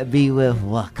be with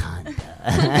Wakanda.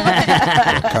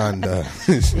 Wakanda.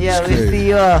 Yeah, we see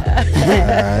you all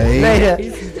later.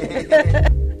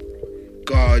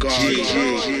 God,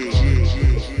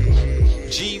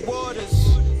 G Waters.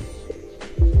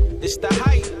 It's the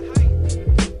hype.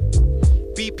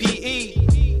 BPE.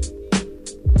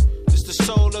 It's the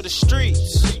soul of the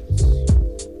streets.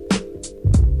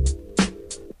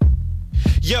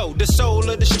 Yo, the soul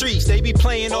of the streets, they be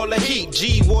playing all the heat.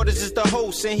 G Waters is the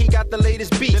host and he got the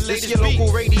latest beats. This your local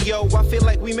radio, I feel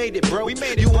like we made it, bro.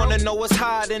 You wanna know what's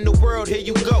hot in the world, here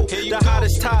you go. The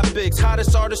hottest topics,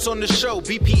 hottest artists on the show.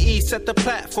 BPE set the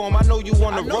platform, I know you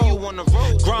wanna roll.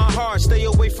 Grind hard, stay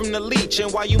away from the leech.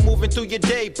 And while you moving through your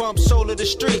day, bump soul of the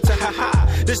streets.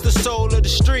 This the soul of the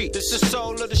street. This the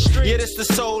soul of the street. Yeah, this the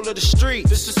soul of the street.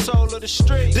 This the soul of the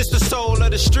street. This the soul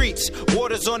of the streets.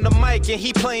 Waters on the mic and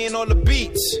he playing all the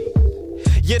beats.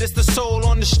 Yeah, this the soul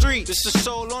on the street. This the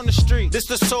soul on the street. This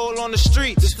the soul on the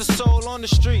street. This the soul on the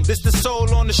street. This the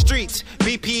soul on the streets.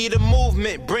 BP the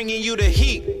movement, bringing you the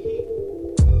heat.